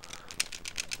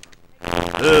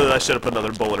 Ugh, I should have put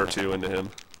another bullet or 2 into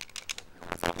him.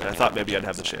 I thought maybe I'd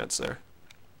have the chance there.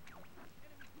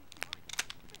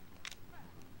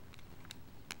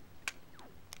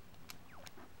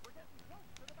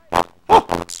 Oh,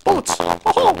 bullets!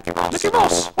 Oh, Mickey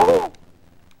Mouse! Oh.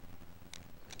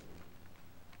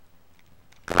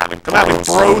 Come at me,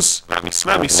 bros! Come at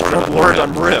me, scrub lord,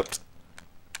 I'm ripped.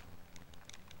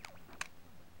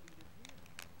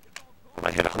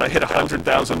 I hit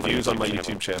 100,000 views on my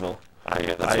YouTube channel.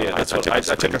 I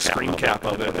took a screen cap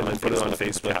of it and then put it on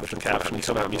Facebook with the caption,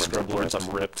 "Come at me, scrub lords, I'm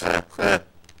ripped."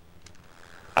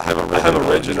 I'm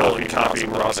original and copying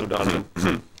Ross O'Donnell.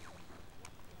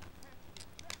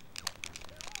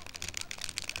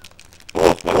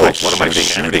 What am I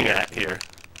shooting at here?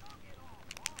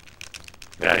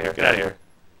 Get out of here, get out of here.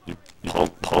 You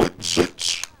punk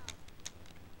bitch.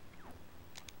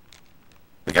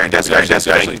 The guy does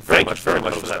actually very much for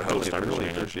that host. I really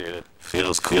appreciate it.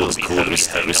 Feels cool to be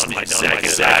hosting my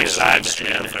second live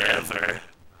stream forever.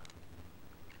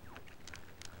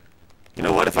 You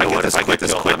know what? If I get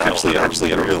this quick, I'm actually at a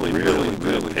really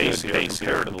good pace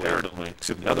here comparatively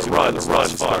to the other runs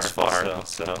thus far.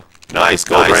 So nice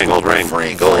gold ring,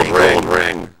 free gold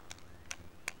ring.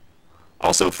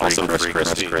 Also free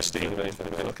Christie.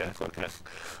 Okay.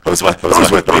 Who's with?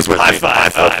 High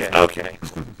five. Okay.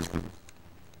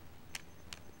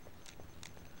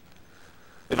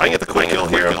 If I get the quick kill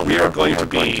here, we are going to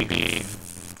be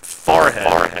far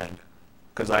ahead.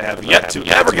 Because I have yet to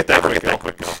ever get that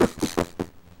quick kill.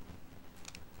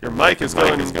 Your mic is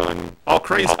going all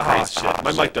crazy. Ah, shit.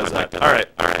 My mic does that. Alright.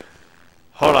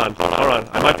 Hold on.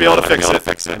 I might be able to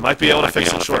fix it. I might be able to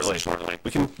fix it shortly.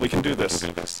 We can do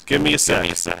this. Give me a sec.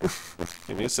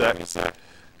 Give me a sec.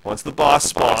 Once the boss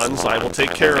spawns, I will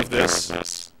take care of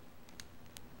this.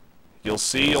 You'll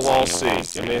all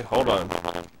see. Hold on.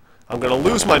 I'm gonna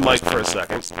lose my mic for a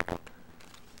second.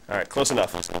 Alright, close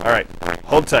enough. Alright,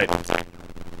 hold tight.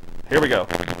 Here we go.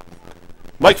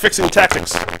 Mic fixing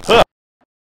tactics. Huh.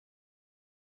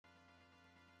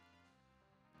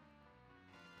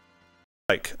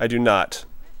 Mic, I do not.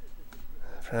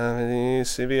 Okay,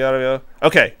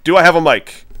 do I have a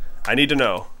mic? I need to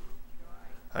know.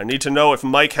 I need to know if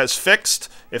mic has fixed,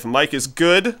 if mic is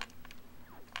good.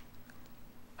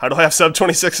 How do I have sub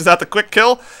 26 without the quick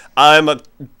kill? I'm a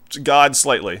god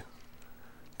slightly.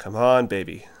 Come on,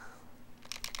 baby.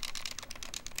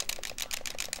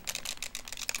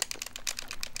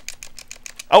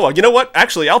 Oh, well, you know what?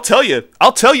 Actually, I'll tell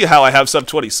you how I have sub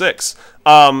 26.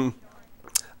 I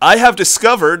have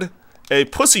discovered a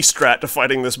pussy strat to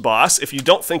fighting this boss if you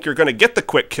don't think you're going to get the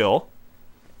quick kill.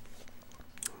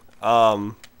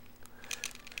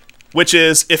 Which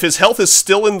is, if his health is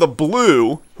still in the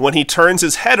blue when he turns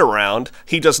his head around,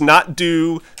 he does not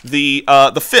do the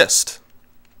fist.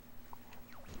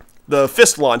 The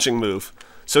fist launching move.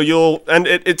 So you'll, and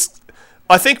it's,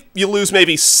 I think you lose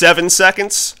maybe 7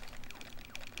 seconds.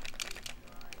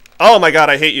 Oh my god,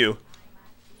 I hate you.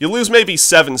 You lose maybe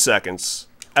 7 seconds,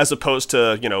 as opposed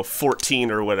to, you know,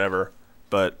 14 or whatever.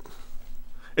 But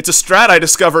it's a strat I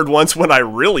discovered once when I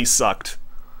really sucked.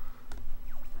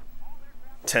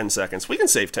 10 seconds. We can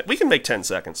save 10. We can make 10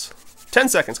 seconds. 10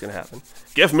 seconds can happen.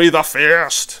 Give me the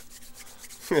fist!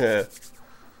 But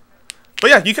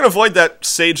yeah, you can avoid that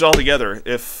sage altogether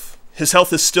if his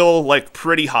health is still, like,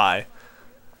 pretty high.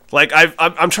 Like,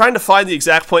 I'm trying to find the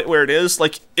exact point where it is.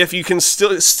 Like, if you can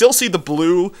still see the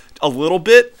blue a little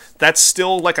bit, that's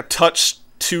still, like, a touch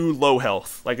too low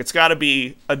health. Like, it's gotta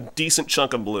be a decent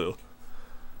chunk of blue.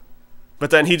 But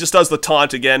then he just does the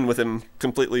taunt again with him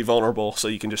completely vulnerable, so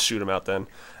you can just shoot him out then.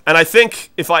 And I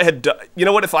think if I had, you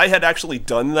know what, if I had actually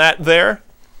done that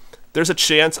there's a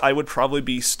chance I would probably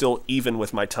be still even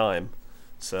with my time.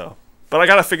 So, but I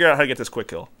gotta figure out how to get this quick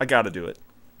kill. I gotta do it.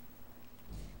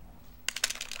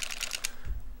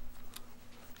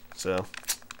 So,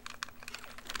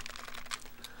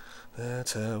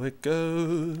 that's how it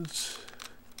goes.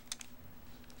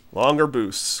 Longer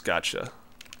boosts, gotcha.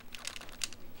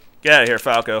 Get out of here,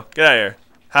 Falco. Get out of here.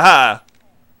 Haha.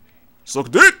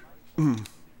 Suck dick.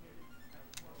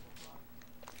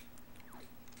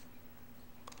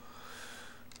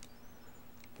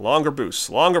 Longer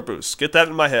boosts. Longer boosts. Get that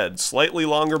in my head. Slightly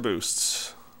longer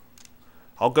boosts.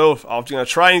 I'm gonna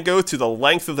try and go to the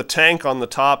length of the tank on the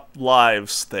top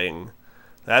lives thing.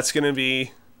 That's gonna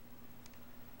be...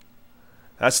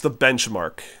 That's the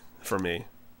benchmark for me.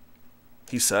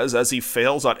 He says as he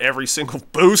fails on every single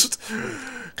boost.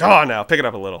 Come on now, pick it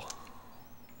up a little.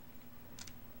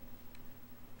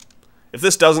 If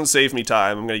this doesn't save me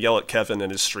time, I'm going to yell at Kevin in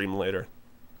his stream later.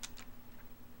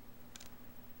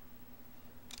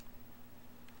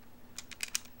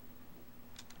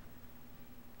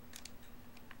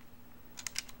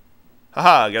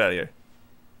 Haha, get out of here.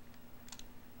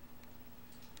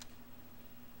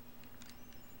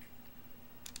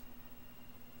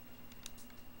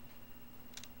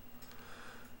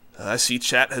 I see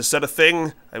chat has said a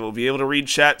thing. I will be able to read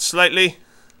chat slightly.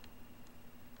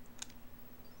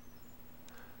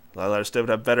 Lila Steve would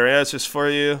have better answers for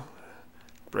you.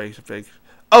 Break.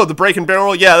 Oh, the break and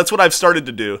barrel? Yeah, that's what I've started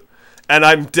to do. And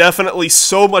I'm definitely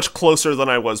so much closer than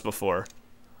I was before.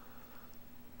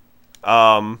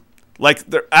 Like,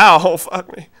 there... Ow,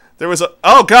 fuck me. There was a...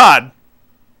 Oh, God!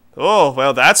 Oh,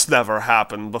 well, that's never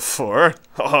happened before.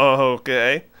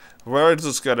 Okay. We're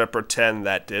just gonna pretend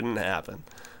that didn't happen.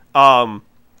 In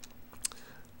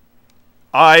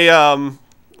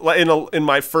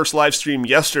my first live stream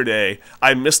yesterday,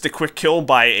 I missed a quick kill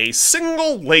by a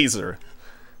single laser,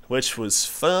 which was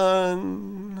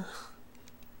fun.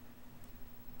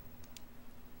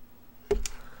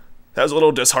 That was a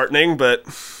little disheartening, but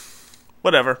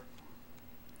whatever.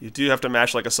 You do have to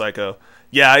mash like a psycho.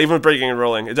 Yeah, even with breaking and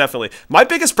rolling, definitely. My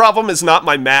biggest problem is not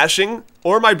my mashing,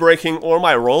 or my breaking, or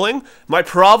my rolling. My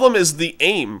problem is the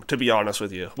aim, to be honest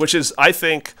with you. Which is, I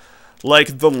think,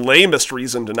 like, the lamest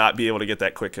reason to not be able to get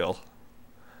that quick kill.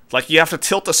 Like, you have to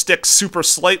tilt the stick super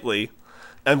slightly,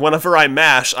 and whenever I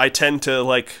mash, I tend to,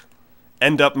 like,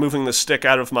 end up moving the stick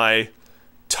out of my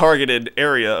targeted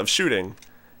area of shooting,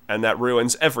 and that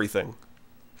ruins everything.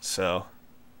 So,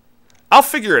 I'll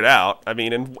figure it out. I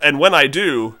mean, and when I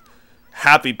do...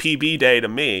 Happy PB day to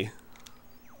me.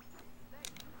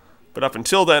 But up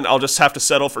until then, I'll just have to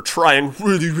settle for trying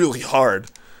really, really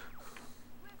hard.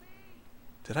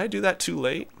 Did I do that too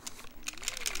late?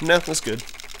 No, that's good.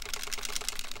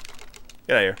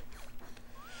 Get out of here.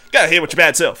 Get out of here with your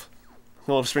bad self.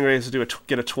 Well, Spring Race to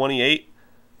get a 28.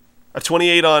 A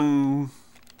 28 on...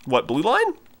 What, blue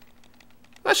line?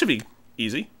 That should be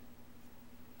easy.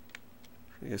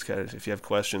 If you have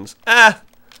questions.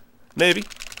 Maybe.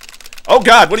 Oh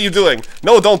god, what are you doing?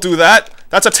 No, don't do that.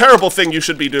 That's a terrible thing you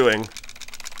should be doing.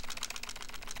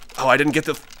 Oh, I didn't get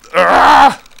the...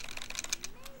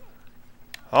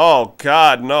 Oh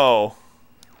god, no.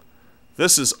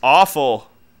 This is awful.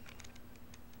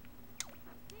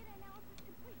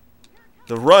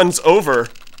 The run's over.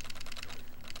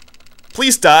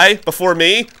 Please die before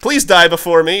me. Please die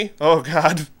before me. Oh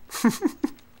god.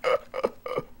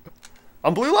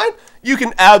 On blue line? You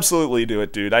can absolutely do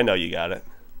it, dude. I know you got it.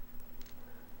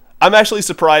 I'm actually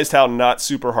surprised how not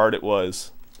super hard it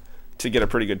was to get a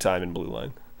pretty good time in blue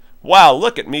line. Wow,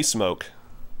 look at me smoke.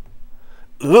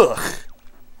 Ugh.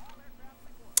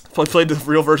 If I played the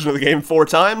real version of the game 4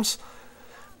 times,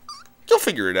 you'll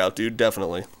figure it out, dude,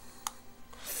 definitely.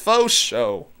 Faux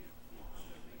show.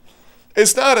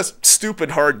 It's not a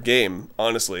stupid hard game,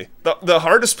 honestly. The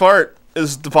hardest part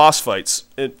is the boss fights.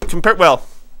 Well,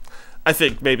 I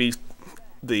think maybe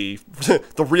the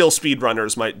real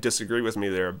speedrunners might disagree with me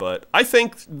there, but I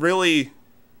think really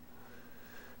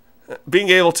being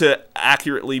able to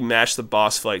accurately match the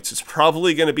boss fights is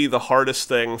probably going to be the hardest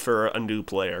thing for a new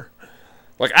player.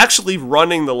 Like, actually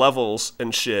running the levels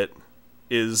and shit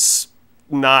is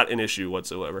not an issue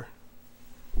whatsoever.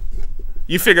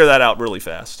 You figure that out really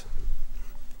fast.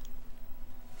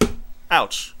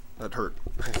 Ouch. That hurt.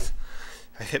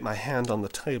 I hit my hand on the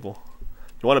table.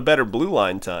 You want a better blue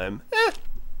line time?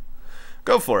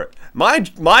 Go for it.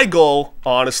 My goal,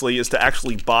 honestly, is to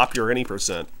actually bop your any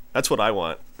 %. That's what I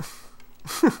want.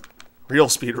 Real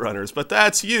speedrunners, but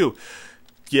that's you.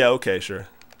 Yeah, okay, sure.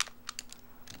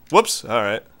 Whoops,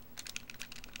 alright.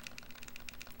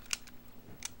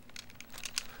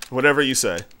 Whatever you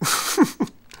say.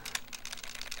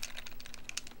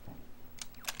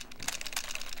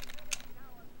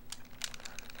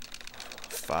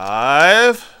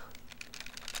 Five.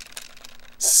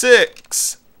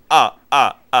 6.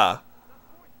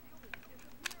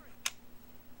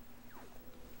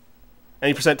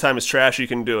 Any % time is trash, you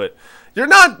can do it. You're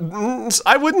not...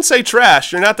 I wouldn't say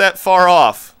trash. You're not that far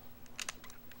off.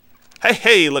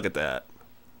 Hey, look at that.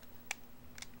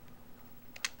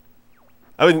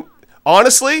 I mean,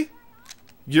 honestly,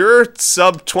 you're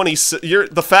sub 20...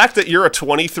 the fact that you're a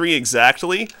 23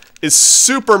 exactly is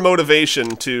super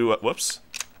motivation to... whoops.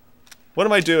 What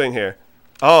am I doing here?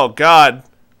 Oh, God.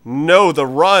 No, the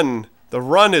run. The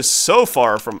run is so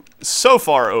far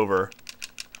over.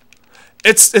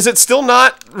 Is it still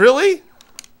not? Really?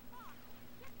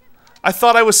 I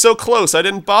thought I was so close. I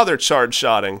didn't bother charge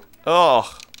shotting.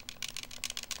 Oh.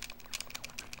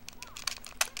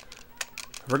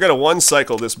 We're gonna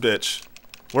one-cycle this bitch.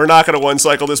 We're not gonna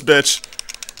one-cycle this bitch.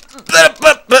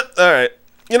 Alright.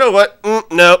 You know what?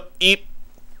 No. Eat.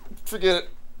 Forget it.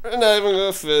 We're not even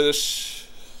gonna finish.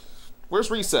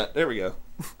 Where's reset? There we go.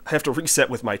 I have to reset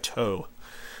with my toe.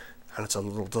 And it's a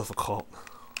little difficult.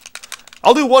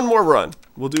 I'll do one more run.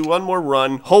 We'll do one more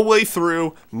run. Whole way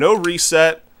through. No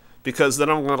reset. Because then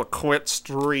I'm gonna quit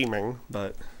streaming.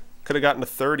 But could have gotten to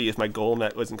 30 if my goal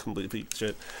net wasn't completely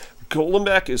shit.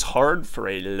 Golem is hard for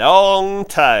a long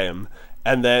time.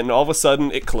 And then all of a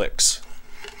sudden it clicks.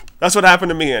 That's what happened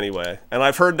to me anyway. And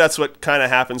I've heard that's what kind of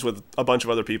happens with a bunch of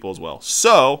other people as well.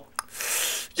 So,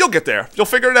 you'll get there. You'll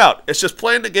figure it out. It's just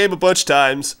playing the game a bunch of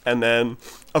times, and then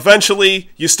eventually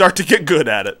you start to get good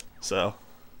at it. So,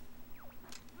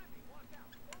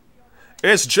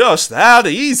 it's just that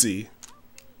easy.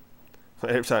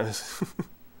 Every time.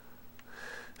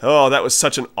 Oh, that was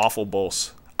such an awful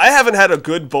boss. I haven't had a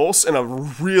good boss in a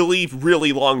really,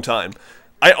 really long time.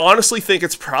 I honestly think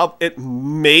it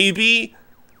maybe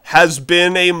has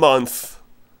been a month.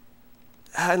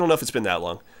 I don't know if it's been that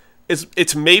long.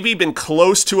 It's maybe been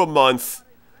close to a month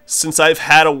since I've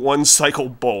had a one-cycle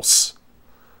boss.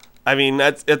 I mean,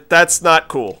 that's not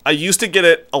cool. I used to get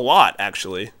it a lot,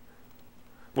 actually.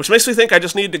 Which makes me think I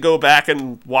just need to go back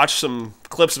and watch some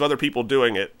clips of other people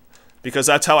doing it. Because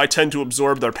that's how I tend to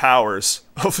absorb their powers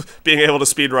of being able to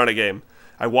speedrun a game.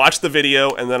 I watch the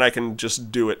video, and then I can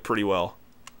just do it pretty well.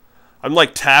 I'm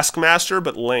like Taskmaster,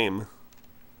 but lame.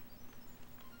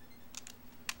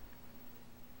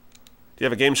 Do you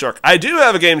have a Game Shark? I do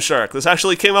have a Game Shark. This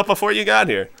actually came up before you got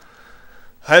here.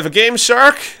 I have a Game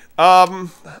Shark. I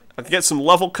can get some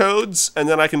level codes, and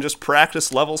then I can just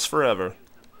practice levels forever.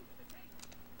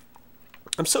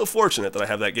 I'm so fortunate that I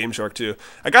have that Game Shark, too.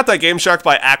 I got that Game Shark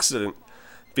by accident,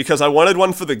 because I wanted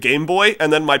one for the Game Boy,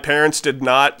 and then my parents did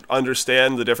not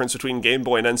understand the difference between Game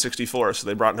Boy and N64, so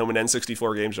they brought home an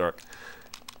N64 Game Shark.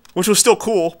 Which was still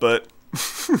cool, but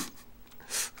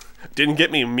didn't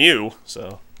get me Mew,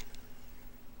 so...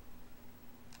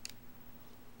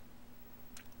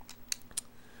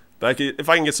 If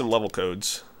I can get some level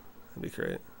codes, that'd be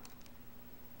great.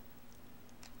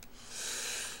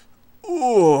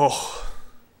 Ooh.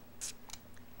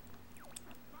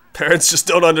 Parents just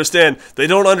don't understand. They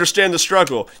don't understand the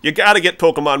struggle. You gotta get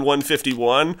Pokemon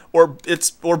 151 or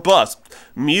bust.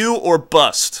 Mew or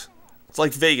bust. It's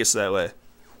like Vegas that way.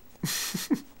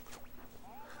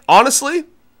 Honestly,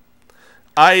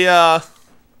 I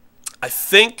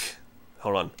think,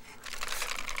 hold on.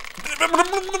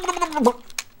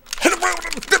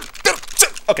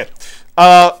 Okay.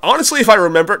 Honestly, if I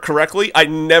remember it correctly, I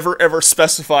never ever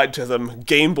specified to them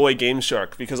Game Boy Game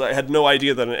Shark because I had no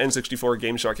idea that an N64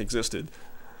 Game Shark existed.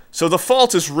 So the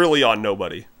fault is really on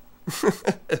nobody.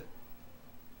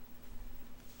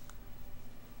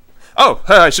 Oh,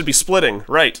 I should be splitting.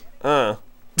 Right.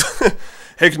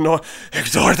 Ignore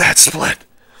that split.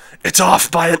 It's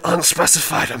off by an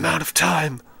unspecified amount of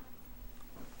time.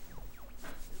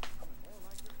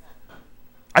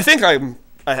 I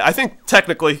think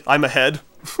technically I'm ahead.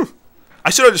 I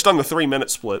should have just done the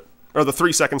 3-minute split. Or the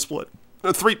 3-second split.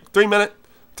 3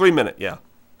 minute, yeah.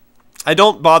 I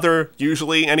don't bother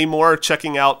usually anymore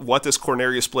checking out what this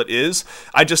Corneria split is.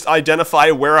 I just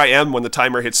identify where I am when the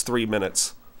timer hits 3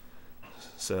 minutes.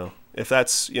 So, if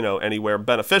that's, you know, anywhere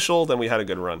beneficial, then we had a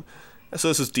good run. So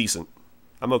this is decent.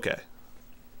 I'm okay.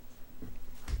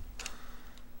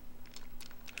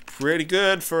 Pretty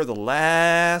good for the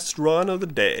last run of the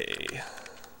day.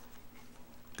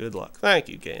 Good luck. Thank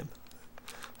you, game.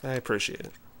 I appreciate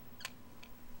it.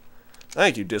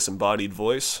 Thank you, disembodied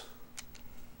voice.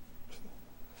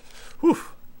 Whew.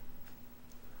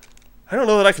 I don't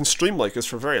know that I can stream like this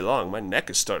for very long. My neck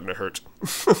is starting to hurt.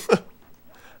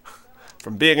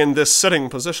 From being in this sitting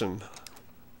position.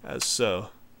 As so.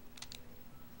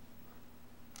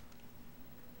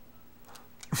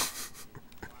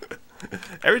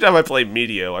 Every time I play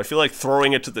Meteo, I feel like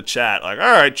throwing it to the chat. Like,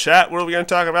 alright, chat, what are we going to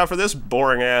talk about for this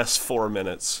boring-ass 4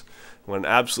 minutes? When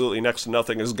absolutely next to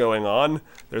nothing is going on.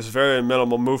 There's very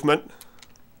minimal movement.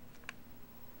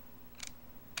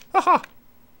 Haha!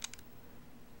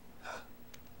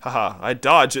 Haha, I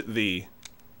dodge at thee.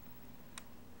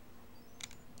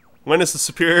 When is the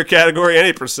superior category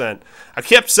any percent? I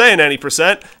kept saying any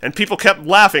percent, and people kept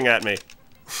laughing at me.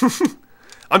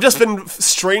 I've just been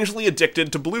strangely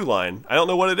addicted to Blue Line. I don't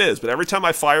know what it is, but every time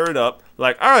I fire it up,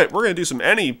 like, alright, we're going to do some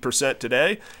any percent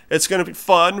today. It's going to be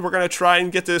fun. We're going to try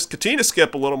and get this Katina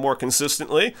skip a little more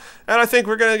consistently, and I think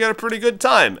we're going to get a pretty good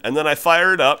time. And then I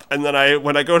fire it up, and then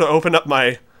when I go to open up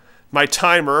my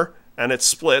timer, and it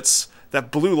splits,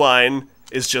 that Blue Line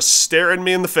is just staring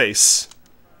me in the face.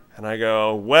 And I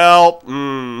go, well,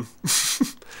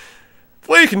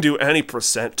 we can do any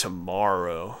percent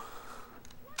tomorrow.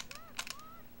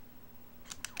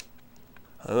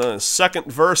 And then the second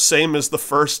verse, same as the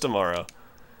first tomorrow.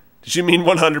 Did you mean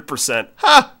 100%?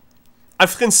 Ha!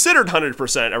 I've considered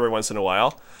 100% every once in a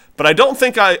while, but I don't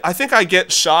think I think I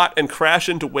get shot and crash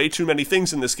into way too many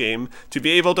things in this game to be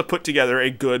able to put together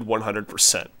a good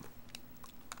 100%.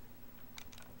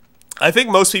 I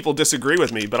think most people disagree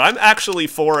with me, but I'm actually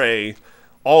for a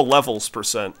all levels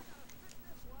percent.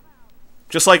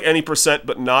 Just like any percent,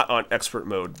 but not on expert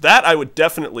mode. That I would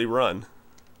definitely run.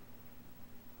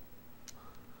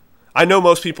 I know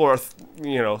most people are,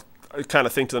 you know, kind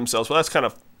of think to themselves, well, that's kind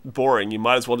of boring. You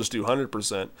might as well just do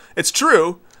 100%. It's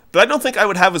true, but I don't think I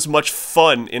would have as much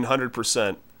fun in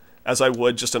 100% as I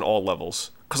would just in all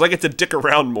levels. Because I get to dick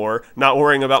around more, not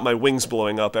worrying about my wings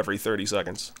blowing up every 30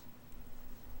 seconds.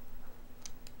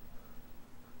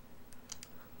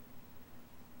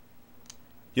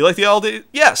 You like the all day?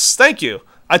 Yes, thank you.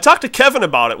 I talked to Kevin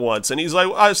about it once, and he's like,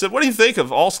 I said, what do you think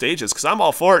of all stages? Because I'm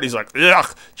all for it. He's like,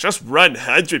 ugh, just run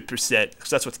 100%. Because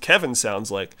that's what Kevin sounds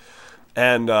like.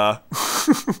 And, and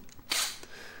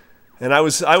I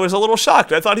was a little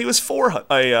shocked. I thought he was for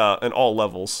an all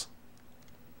levels.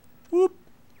 Whoop.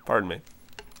 Pardon me.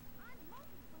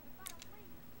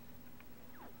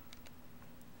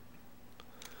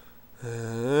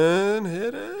 And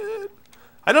hit it.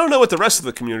 I don't know what the rest of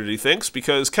the community thinks,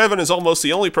 because Kevin is almost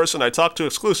the only person I talk to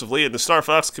exclusively in the Star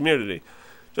Fox community.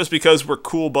 Just because we're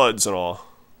cool buds and all.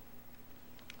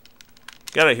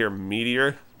 Gotta hear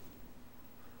Meteor.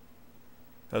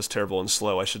 That was terrible and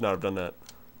slow. I should not have done that.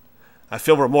 I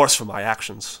feel remorse for my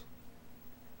actions.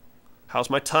 How's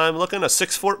my time looking? A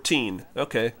 6:14.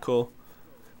 Okay, cool.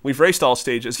 We've raced all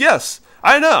stages. Yes,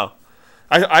 I know.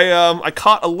 I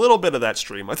caught a little bit of that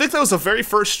stream. I think that was the very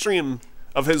first stream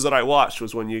of his that I watched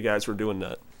was when you guys were doing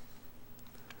that.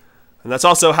 And that's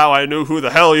also how I knew who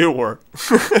the hell you were.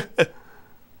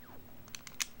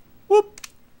 Whoop.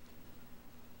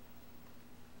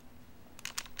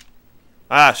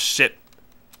 Ah, shit.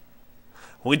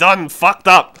 We done fucked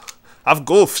up. I've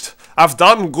goofed. I've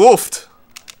done goofed.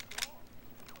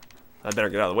 I better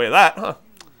get out of the way of that, huh?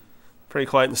 Pretty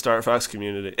quiet in the Star Fox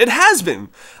community. It has been.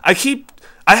 I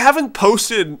haven't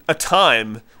posted a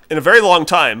time in a very long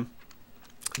time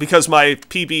because my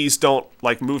PBs don't,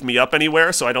 like, move me up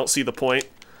anywhere, so I don't see the point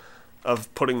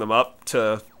of putting them up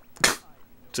to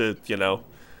you know,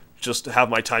 just have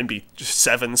my time be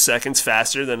 7 seconds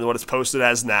faster than what it's posted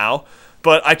as now.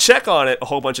 But I check on it a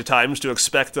whole bunch of times to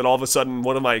expect that all of a sudden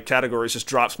one of my categories just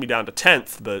drops me down to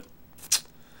 10th, but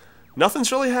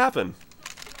nothing's really happened.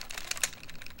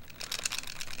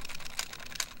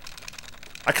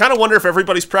 I kind of wonder if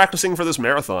everybody's practicing for this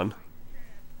marathon.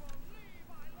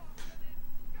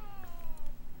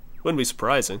 Wouldn't be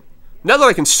surprising. Now that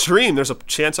I can stream, there's a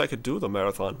chance I could do the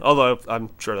marathon. Although, I'm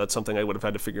sure that's something I would have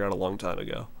had to figure out a long time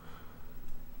ago.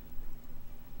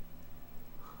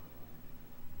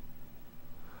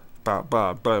 Bow,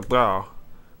 bow, bow, bow.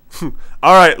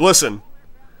 Alright, listen.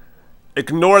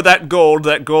 Ignore that gold.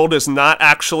 That gold is not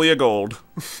actually a gold.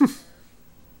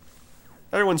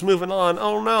 Everyone's moving on.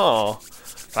 Oh no.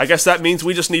 I guess that means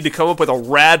we just need to come up with a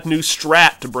rad new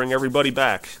strat to bring everybody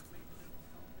back.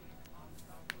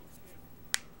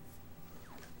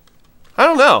 I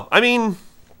don't know. I mean,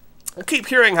 I keep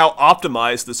hearing how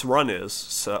optimized this run is,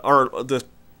 so, or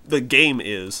the game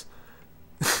is.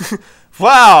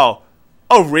 Wow!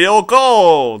 Oh, real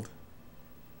gold!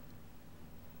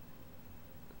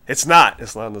 It's not.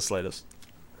 It's not in the slightest.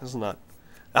 It's not.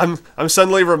 I'm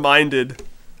suddenly reminded,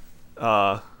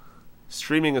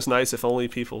 streaming is nice if only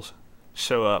people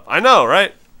show up. I know,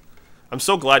 right? I'm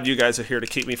so glad you guys are here to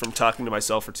keep me from talking to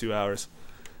myself for 2 hours.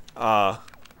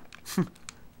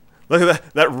 Look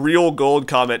at that real gold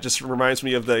comment. Just reminds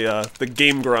me of the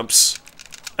Game Grumps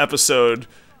episode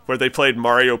where they played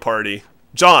Mario Party.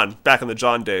 John, back in the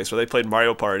John days, where they played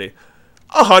Mario Party.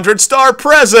 100-star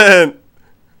present!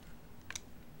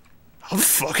 I'm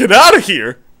fucking out of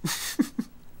here!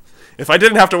 If I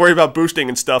didn't have to worry about boosting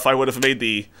and stuff, I would have made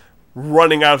the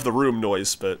running out of the room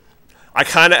noise, but I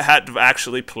kind of had to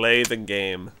actually play the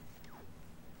game.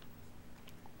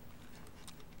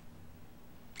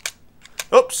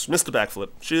 Oops, missed the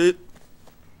backflip. Shit.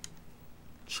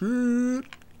 Shit.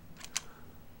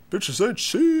 Bitches ain't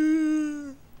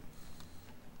shit.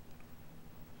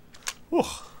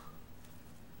 Oh.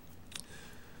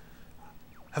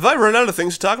 Have I run out of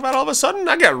things to talk about all of a sudden?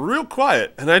 I got real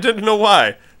quiet, and I didn't know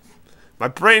why. My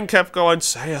brain kept going,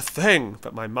 say a thing,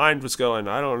 but my mind was going,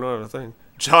 I don't know a thing.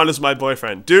 John is my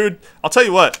boyfriend. Dude, I'll tell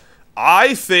you what.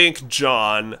 I think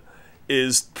John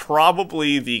is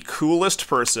probably the coolest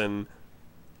person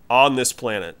on this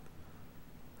planet.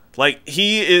 Like,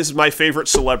 he is my favorite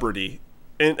celebrity.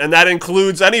 And that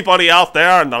includes anybody out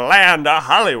there in the land of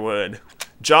Hollywood.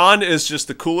 John is just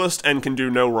the coolest and can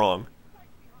do no wrong.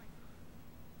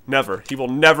 Never. He will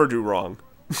never do wrong.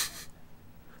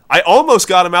 I almost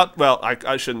got him out. Well,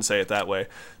 I shouldn't say it that way.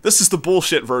 This is the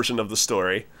bullshit version of the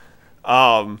story.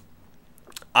 There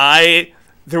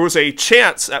was a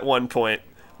chance at one point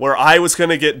where I was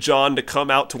going to get John to come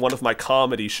out to one of my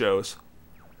comedy shows.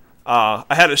 I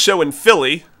had a show in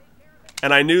Philly,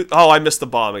 and I knew... Oh, I missed the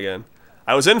bomb again.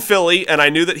 I was in Philly, and I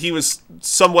knew that he was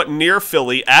somewhat near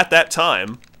Philly at that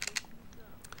time.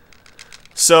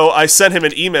 So I sent him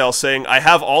an email saying, I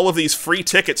have all of these free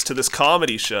tickets to this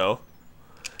comedy show.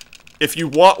 If you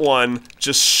want one,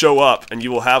 just show up, and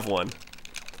you will have one.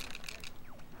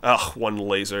 Ugh, one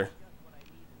laser.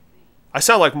 I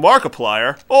sound like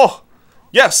Markiplier. Oh,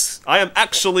 yes, I am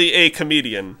actually a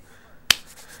comedian.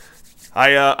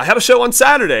 I had a show on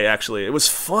Saturday, actually. It was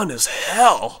fun as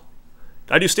hell.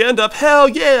 I do stand-up? Hell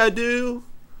yeah, I do.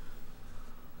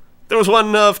 There was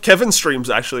one of Kevin's streams,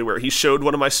 actually, where he showed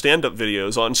one of my stand-up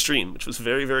videos on stream, which was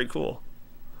very, very cool.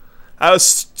 I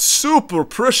was super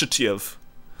appreciative.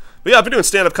 But yeah, I've been doing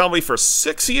stand-up comedy for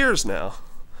 6 years now.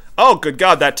 Oh, good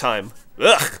God, that time.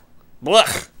 Ugh.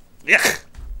 Blech. Yuck.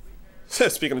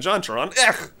 Speaking of John Tron,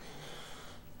 ugh.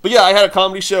 But yeah, I had a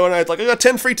comedy show, and I got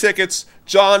 10 free tickets.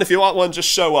 John, if you want one, just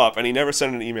show up. And he never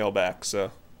sent an email back,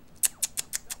 so...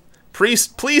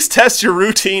 Please test your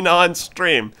routine on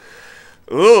stream.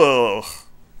 Ooh.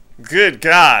 Good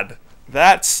God.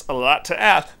 That's a lot to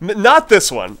ask. Not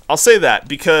this one. I'll say that,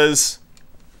 because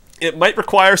it might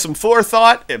require some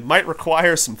forethought. It might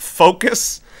require some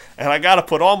focus. And I gotta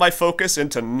put all my focus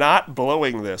into not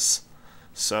blowing this.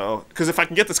 So, because if I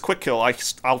can get this quick kill,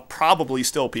 I'll probably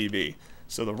still PB.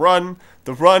 So the run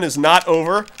is not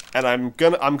over, and I'm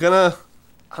gonna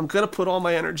put all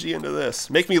my energy into this.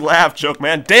 Make me laugh, joke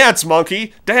man. Dance,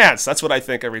 monkey, dance. That's what I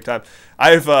think every time.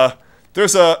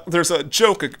 There's a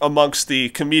joke amongst the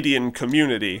comedian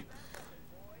community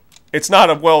It's not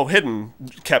a well-hidden,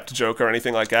 kept joke or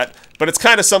anything like that, but it's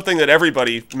kind of something that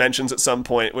everybody mentions at some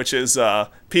point, which is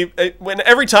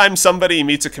every time somebody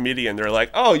meets a comedian, they're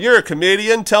like, "Oh, you're a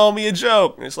comedian? Tell me a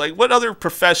joke." And it's like, what other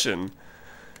profession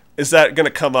is that going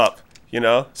to come up? You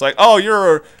know, it's like, "Oh,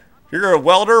 you're a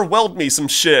welder? Weld me some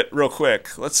shit real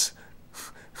quick. Let's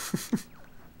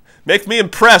make me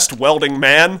impressed, welding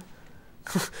man.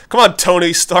 Come on,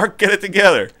 Tony Stark, get it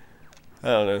together." I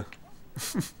don't know.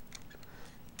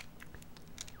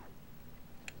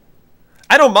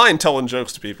 I don't mind telling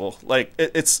jokes to people. Like,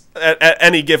 it's at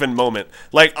any given moment.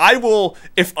 Like,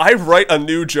 if I write a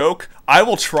new joke, I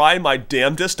will try my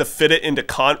damnedest to fit it into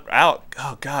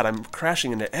oh god, I'm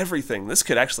crashing into everything. This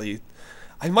could actually,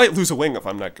 I might lose a wing if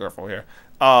I'm not careful here.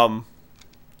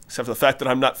 Except for the fact that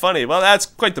I'm not funny. Well, that's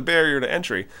quite the barrier to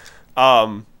entry. If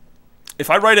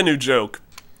I write a new joke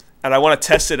and I want to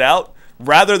test it out,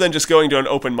 rather than just going to an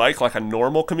open mic like a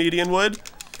normal comedian would,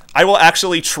 I will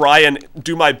actually try and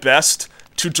do my best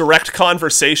to direct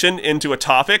conversation into a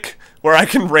topic where I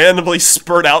can randomly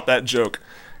spurt out that joke.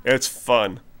 It's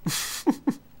fun.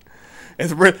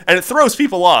 And it throws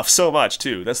people off so much,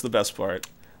 too. That's the best part.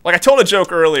 Like, I told a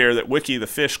joke earlier that Wiki the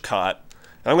Fish caught.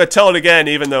 I'm going to tell it again,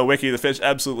 even though Wiki the Fish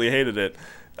absolutely hated it.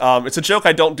 It's a joke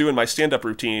I don't do in my stand-up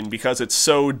routine because it's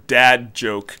so dad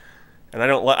joke. And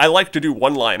I like to do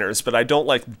one-liners, but I don't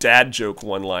like dad joke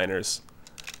one-liners.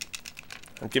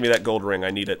 Give me that gold ring,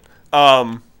 I need it.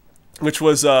 Which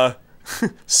was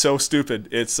so stupid.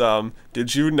 It's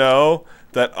did you know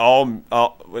that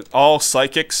all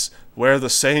psychics wear the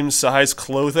same size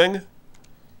clothing?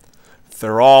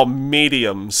 They're all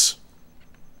mediums.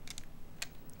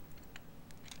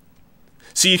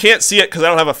 So you can't see it because I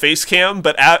don't have a face cam,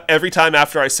 but every time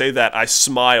after I say that, I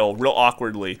smile real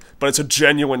awkwardly. But it's a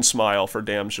genuine smile for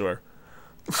damn sure.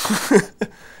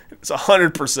 It's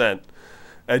 100%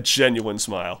 a genuine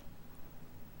smile.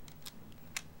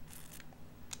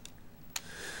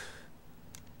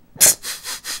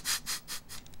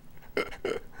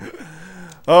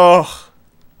 Oh,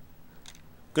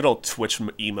 good old Twitch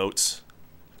emotes.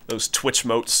 Those Twitch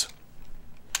motes.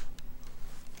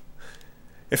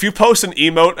 If you post an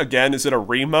emote again, is it a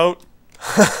remote?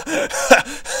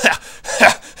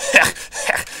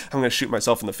 I'm gonna shoot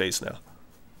myself in the face now.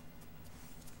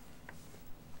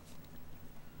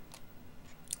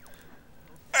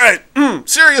 Alright,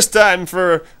 serious time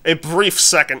for a brief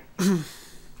second.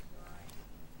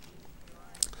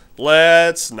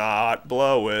 Let's not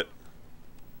blow it.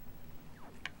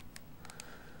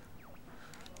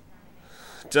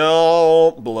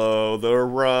 Don't blow the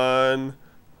run.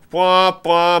 Blah,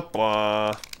 blah,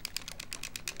 blah.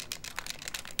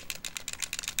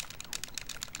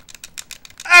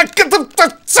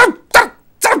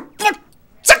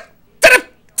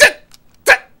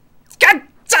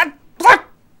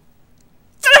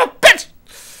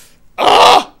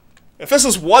 If this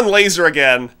is one laser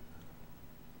again.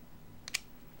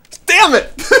 Damn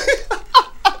it!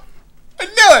 I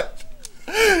knew it!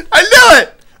 I knew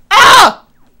it! Ah!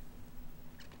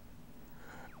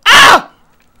 Ah!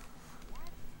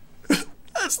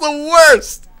 That's the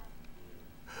worst!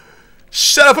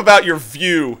 Shut up about your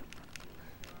view.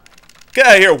 Get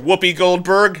out of here, Whoopi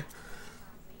Goldberg.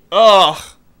 Ugh.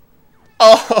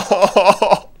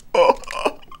 Oh.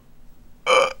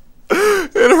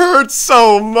 It hurts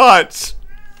so much.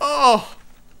 Oh.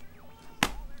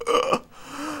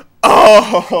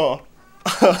 Oh.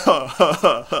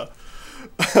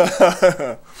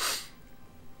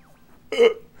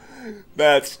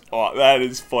 That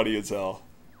is funny as hell.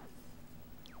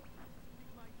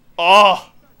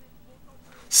 Oh.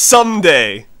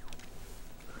 Someday,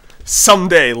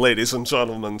 ladies and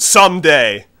gentlemen,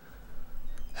 someday,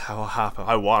 how will happen?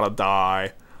 I want to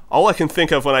die. All I can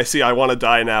think of when I see I want to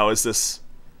die now is this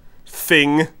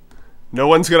thing. No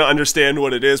one's going to understand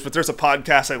what it is, but there's a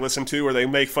podcast I listen to where they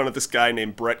make fun of this guy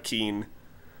named Brett Keane.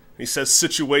 He says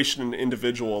situation and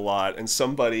individual a lot, and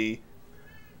somebody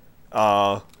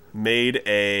made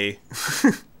a...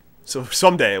 So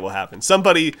someday it will happen.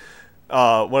 Somebody,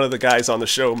 one of the guys on the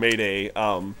show made a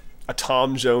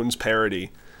Tom Jones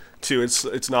parody to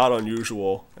It's Not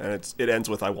Unusual, and it ends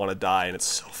with I want to die, and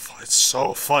it's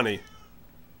so funny.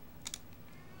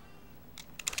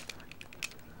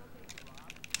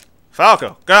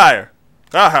 Falco, get out of here.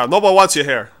 Get out of here. Nobody wants you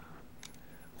here.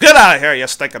 Get out of here, you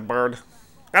stinking bird.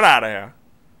 Get out of here.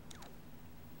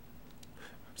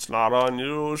 It's not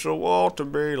unusual to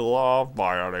be loved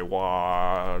by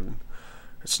anyone.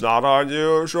 It's not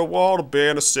unusual to be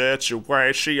in a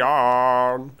situation.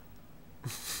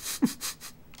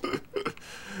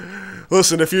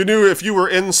 Listen, if you were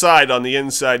inside on the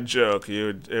inside joke,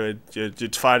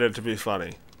 you'd find it to be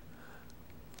funny.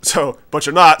 So, but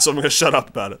you're not, so I'm gonna shut up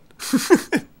about it.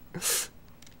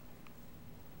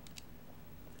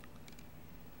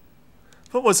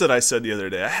 What was it I said the other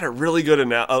day? I had a really good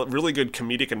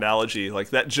comedic analogy. Like,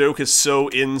 that joke is so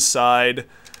inside.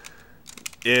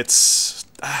 It's...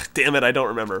 damn it, I don't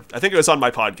remember. I think it was on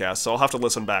my podcast, so I'll have to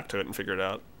listen back to it and figure it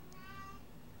out.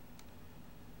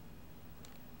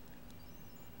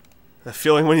 The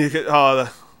feeling when you get...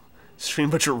 oh, stream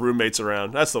but your roommates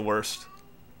around. That's the worst.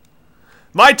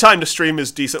 My time to stream is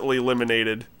decently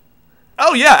eliminated.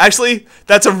 Oh yeah, actually,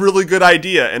 that's a really good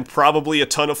idea, and probably a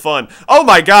ton of fun. Oh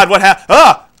my god, what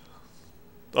ah!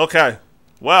 Okay.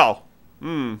 Well.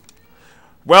 Well,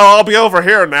 I'll be over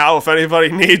here now if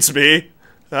anybody needs me.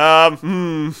 But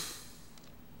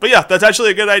yeah, that's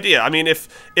actually a good idea. I mean,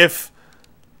 if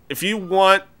you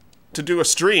want to do a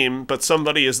stream, but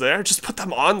somebody is there, just put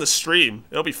them on the stream.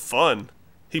 It'll be fun.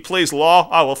 He plays law?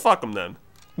 Oh, well, fuck him then.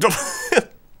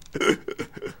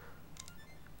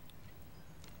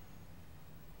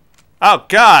 Oh,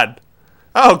 God.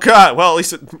 Oh, God. Well, at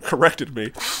least it corrected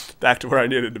me back to where I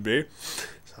needed to be.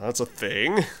 So that's a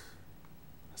thing.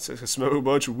 So I smoke a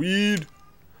bunch of weed.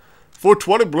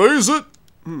 420 blaze it.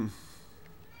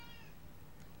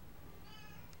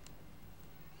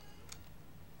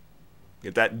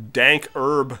 Get that dank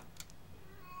herb.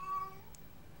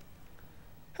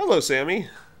 Hello, Sammy.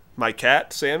 My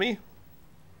cat, Sammy.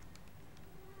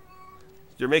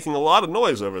 You're making a lot of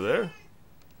noise over there.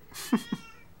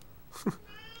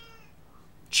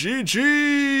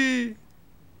 GG!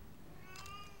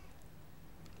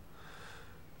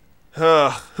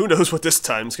 Who knows what this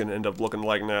time's gonna end up looking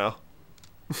like now.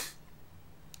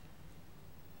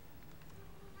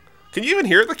 Can you even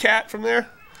hear the cat from there?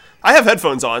 I have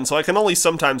headphones on, so I can only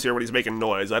sometimes hear when he's making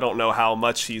noise. I don't know how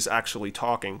much he's actually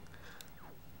talking.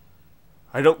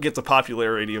 I don't get the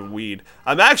popularity of weed.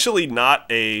 I'm actually not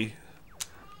a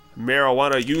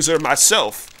marijuana user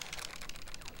myself.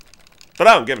 But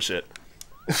I don't give a shit.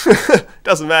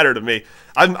 Doesn't matter to me.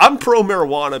 I'm pro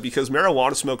marijuana because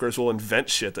marijuana smokers will invent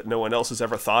shit that no one else has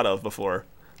ever thought of before.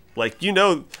 Like, you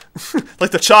know,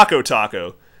 like the Choco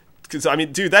Taco. Because, I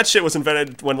mean, dude, that shit was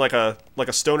invented when, like a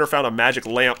stoner found a magic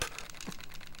lamp.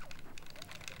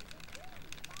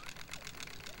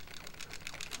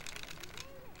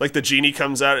 Like, the genie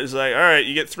comes out and is like, alright,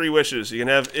 you get 3 wishes. You can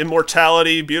have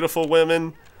immortality, beautiful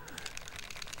women.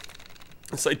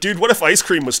 It's like, dude, what if ice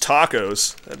cream was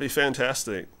tacos? That'd be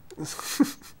fantastic.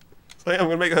 Like, I'm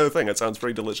gonna make a whole thing. That sounds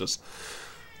pretty delicious.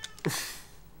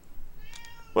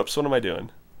 Whoops, what am I doing?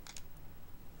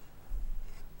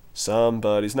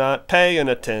 Somebody's not paying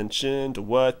attention to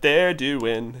what they're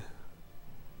doing.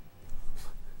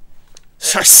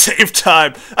 I saved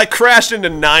time. I crashed into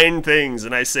 9 things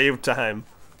and I saved time.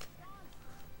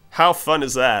 How fun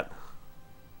is that?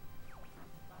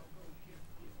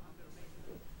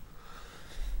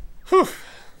 Whew.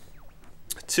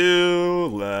 2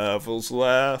 levels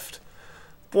left.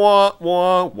 Wah,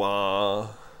 wah, wah.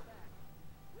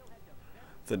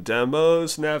 The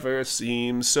demos never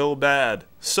seem so bad.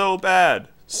 So bad.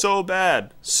 So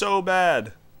bad. So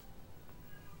bad.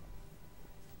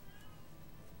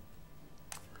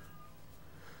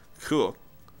 Cool.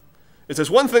 If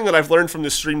there's one thing that I've learned from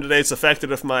this stream today, it's the fact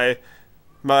that if my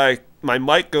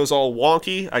mic goes all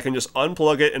wonky, I can just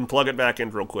unplug it and plug it back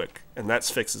in real quick. And that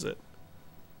fixes it.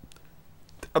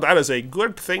 That is a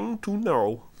good thing to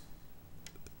know.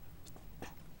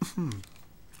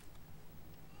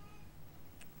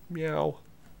 Meow.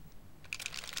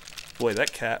 Boy,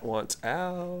 that cat wants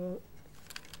out.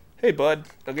 Hey, bud.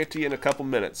 I'll get to you in a couple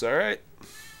minutes, alright?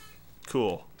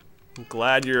 Cool. I'm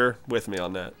glad you're with me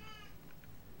on that.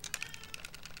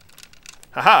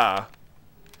 Haha!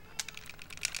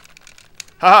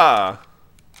 Haha!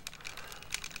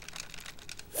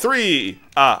 3!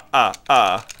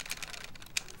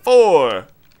 4!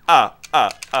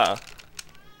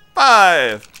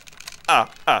 5!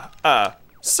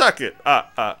 Suck it!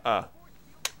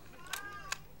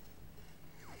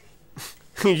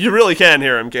 You really can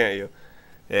hear him, can't you?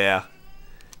 Yeah.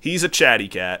 He's a chatty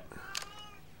cat.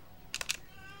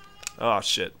 Oh,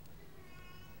 shit.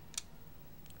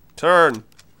 Turn!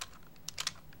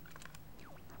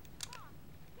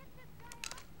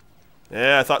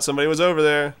 Yeah, I thought somebody was over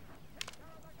there.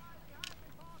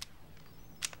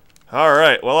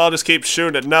 Alright, well, I'll just keep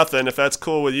shooting at nothing if that's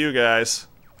cool with you guys.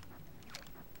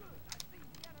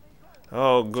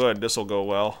 Oh, good. This'll go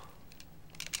well.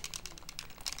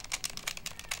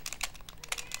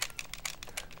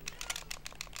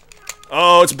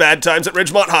 Oh, it's bad times at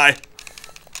Ridgemont High.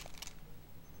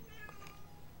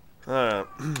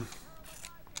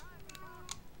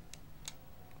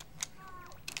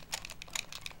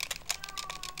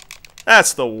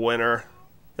 That's the winner.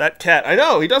 That cat. I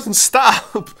know, he doesn't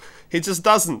stop. He just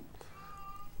doesn't.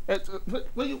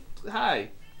 Hi.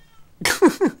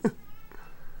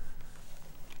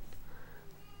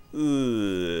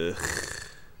 Ugh.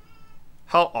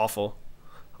 How awful.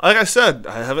 Like I said,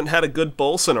 I haven't had a good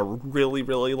Bolsa in a really,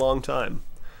 really long time.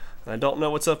 I don't know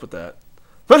what's up with that.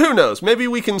 But who knows? Maybe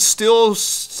we can still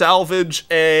salvage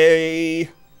a...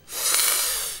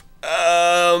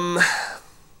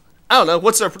 I don't know.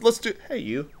 What's our... Let's do... Hey,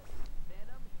 you.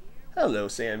 Hello,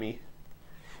 Sammy.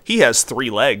 He has 3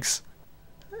 legs.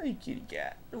 Hi, kitty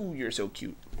cat. Oh, you're so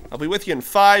cute. I'll be with you in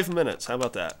 5 minutes. How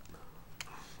about that?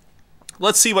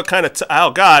 Let's see what kind of...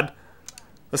 Oh, God.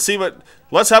 Let's see what...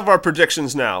 Let's have our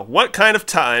predictions now. What kind of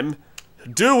time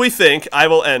do we think I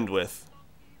will end with?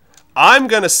 I'm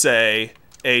going to say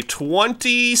a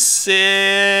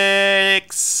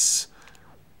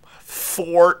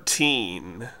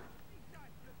 26-14.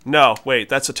 No, wait,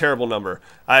 that's a terrible number.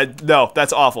 No,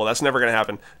 that's awful. That's never going to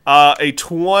happen. A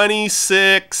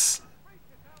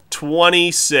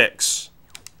 26-26.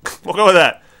 We'll go with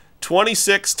that.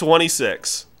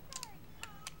 26-26.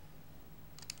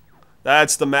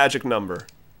 That's the magic number.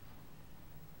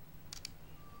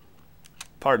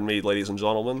 Pardon me, ladies and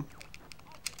gentlemen.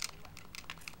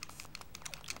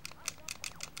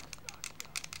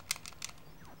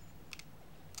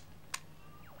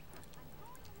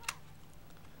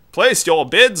 Place your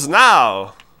bids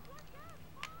now.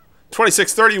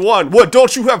 26-31. What,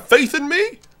 don't you have faith in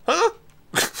me? Huh?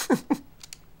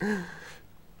 I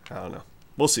don't know.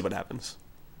 We'll see what happens.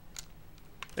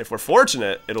 If we're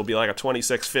fortunate, it'll be like a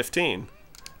 26-15.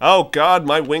 Oh god,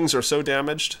 my wings are so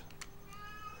damaged.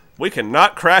 We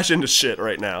cannot crash into shit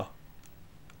right now.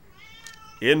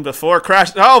 In before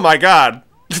crash... Oh my god!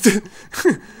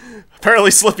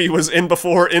 Apparently Slippy was in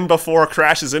before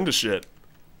crashes into shit.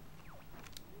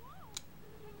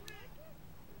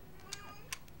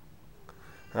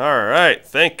 Alright,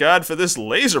 thank god for this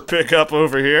laser pickup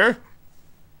over here.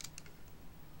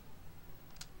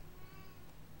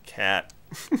 Cat.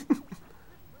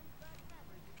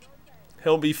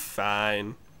 He'll be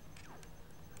fine.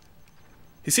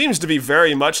 He seems to be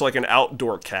very much like an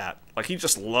outdoor cat. Like, he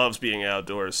just loves being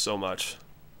outdoors so much.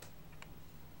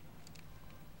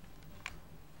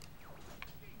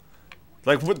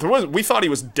 Like, we thought he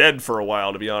was dead for a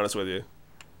while, to be honest with you.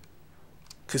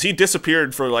 Because he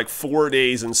disappeared for like 4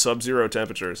 days in sub-zero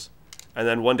temperatures. And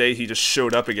then one day he just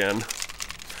showed up again.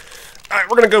 Alright,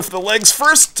 we're gonna go for the legs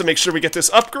first to make sure we get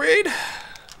this upgrade.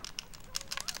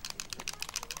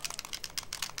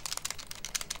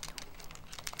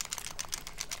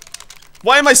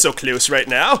 Why am I so close right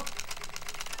now?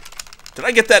 Did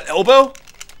I get that elbow?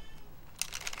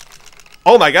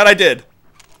 Oh my god, I did.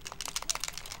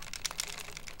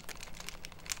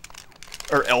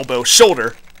 Or elbow.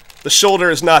 Shoulder. The shoulder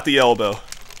is not the elbow.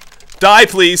 Die,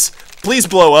 please. Please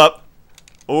blow up.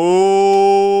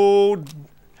 Oh...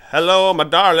 Hello, my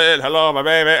darling. Hello, my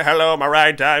baby. Hello, my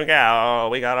ragtime gal.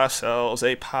 We got ourselves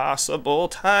a possible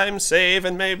time save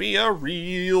and maybe a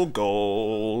real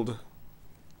gold.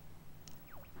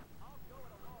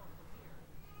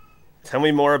 Tell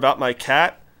me more about my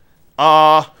cat. He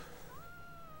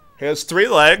has 3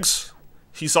 legs.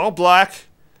 He's all black.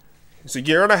 He's a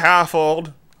 1.5 years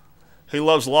old. He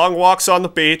loves long walks on the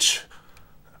beach.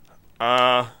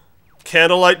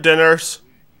 Candlelight dinners.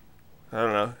 I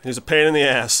don't know. He's a pain in the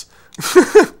ass.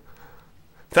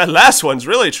 That last one's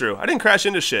really true. I didn't crash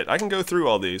into shit. I can go through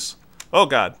all these. Oh,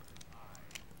 God.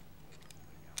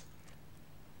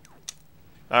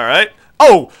 Alright.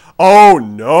 Oh! Oh,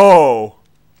 no!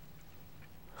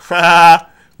 Haha.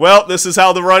 Well, this is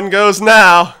how the run goes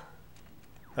now.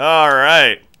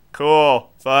 Alright.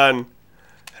 Cool. Fun.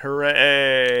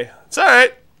 Hooray. It's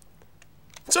alright.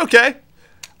 It's okay.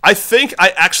 I think I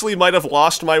actually might have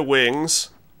lost my wings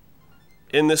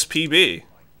in this PB.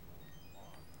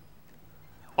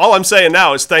 All I'm saying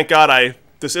now is thank God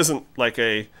this isn't like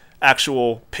a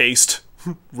actual paced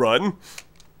run.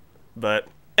 But,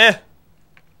 eh.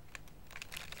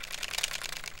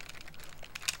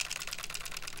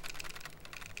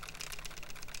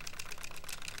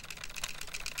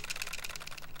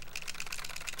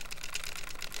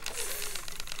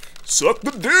 Suck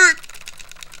the dick!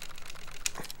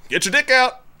 Get your dick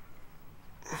out!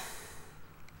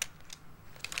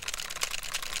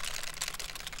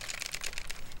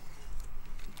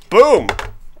 Boom!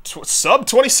 Sub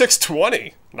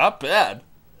 2620. Not bad.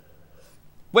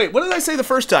 Wait, what did I say the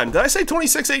first time? Did I say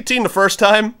 2618 the first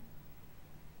time?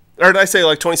 Or did I say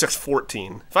like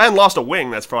 2614? If I hadn't lost a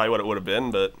wing, that's probably what it would have been,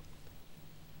 but...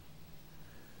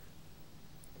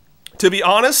 To be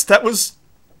honest, that was...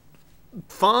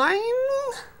 fine?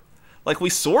 Like, we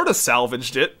sort of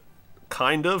salvaged it.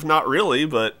 Kind of, not really,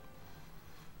 but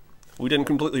we didn't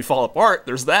completely fall apart.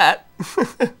 There's that.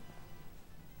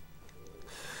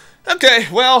 Okay,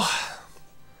 well,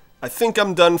 I think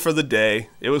I'm done for the day.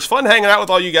 It was fun hanging out with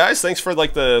all you guys. Thanks for,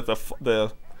 like, yeah,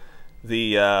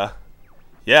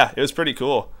 it was pretty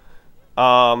cool.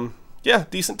 Yeah,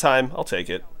 decent time. I'll take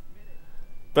it.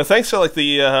 But thanks for, like,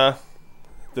 the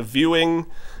viewing,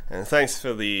 and thanks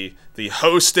for the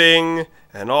hosting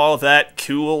and all of that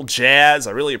cool jazz.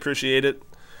 I really appreciate it,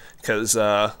 because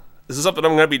this is something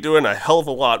I'm going to be doing a hell of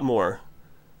a lot more.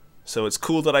 So it's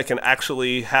cool that I can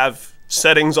actually have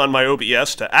settings on my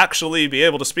OBS to actually be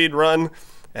able to speedrun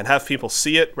and have people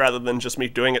see it, rather than just me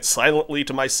doing it silently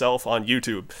to myself on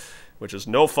YouTube, which is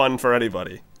no fun for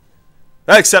anybody.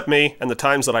 Except me and the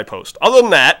times that I post. Other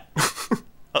than that,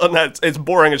 it's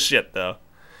boring as shit, though.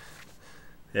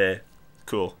 Yeah,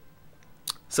 cool.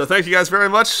 So thank you guys very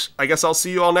much. I guess I'll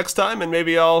see you all next time, and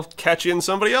maybe I'll catch you in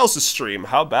somebody else's stream.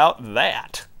 How about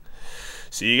that?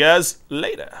 See you guys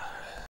later.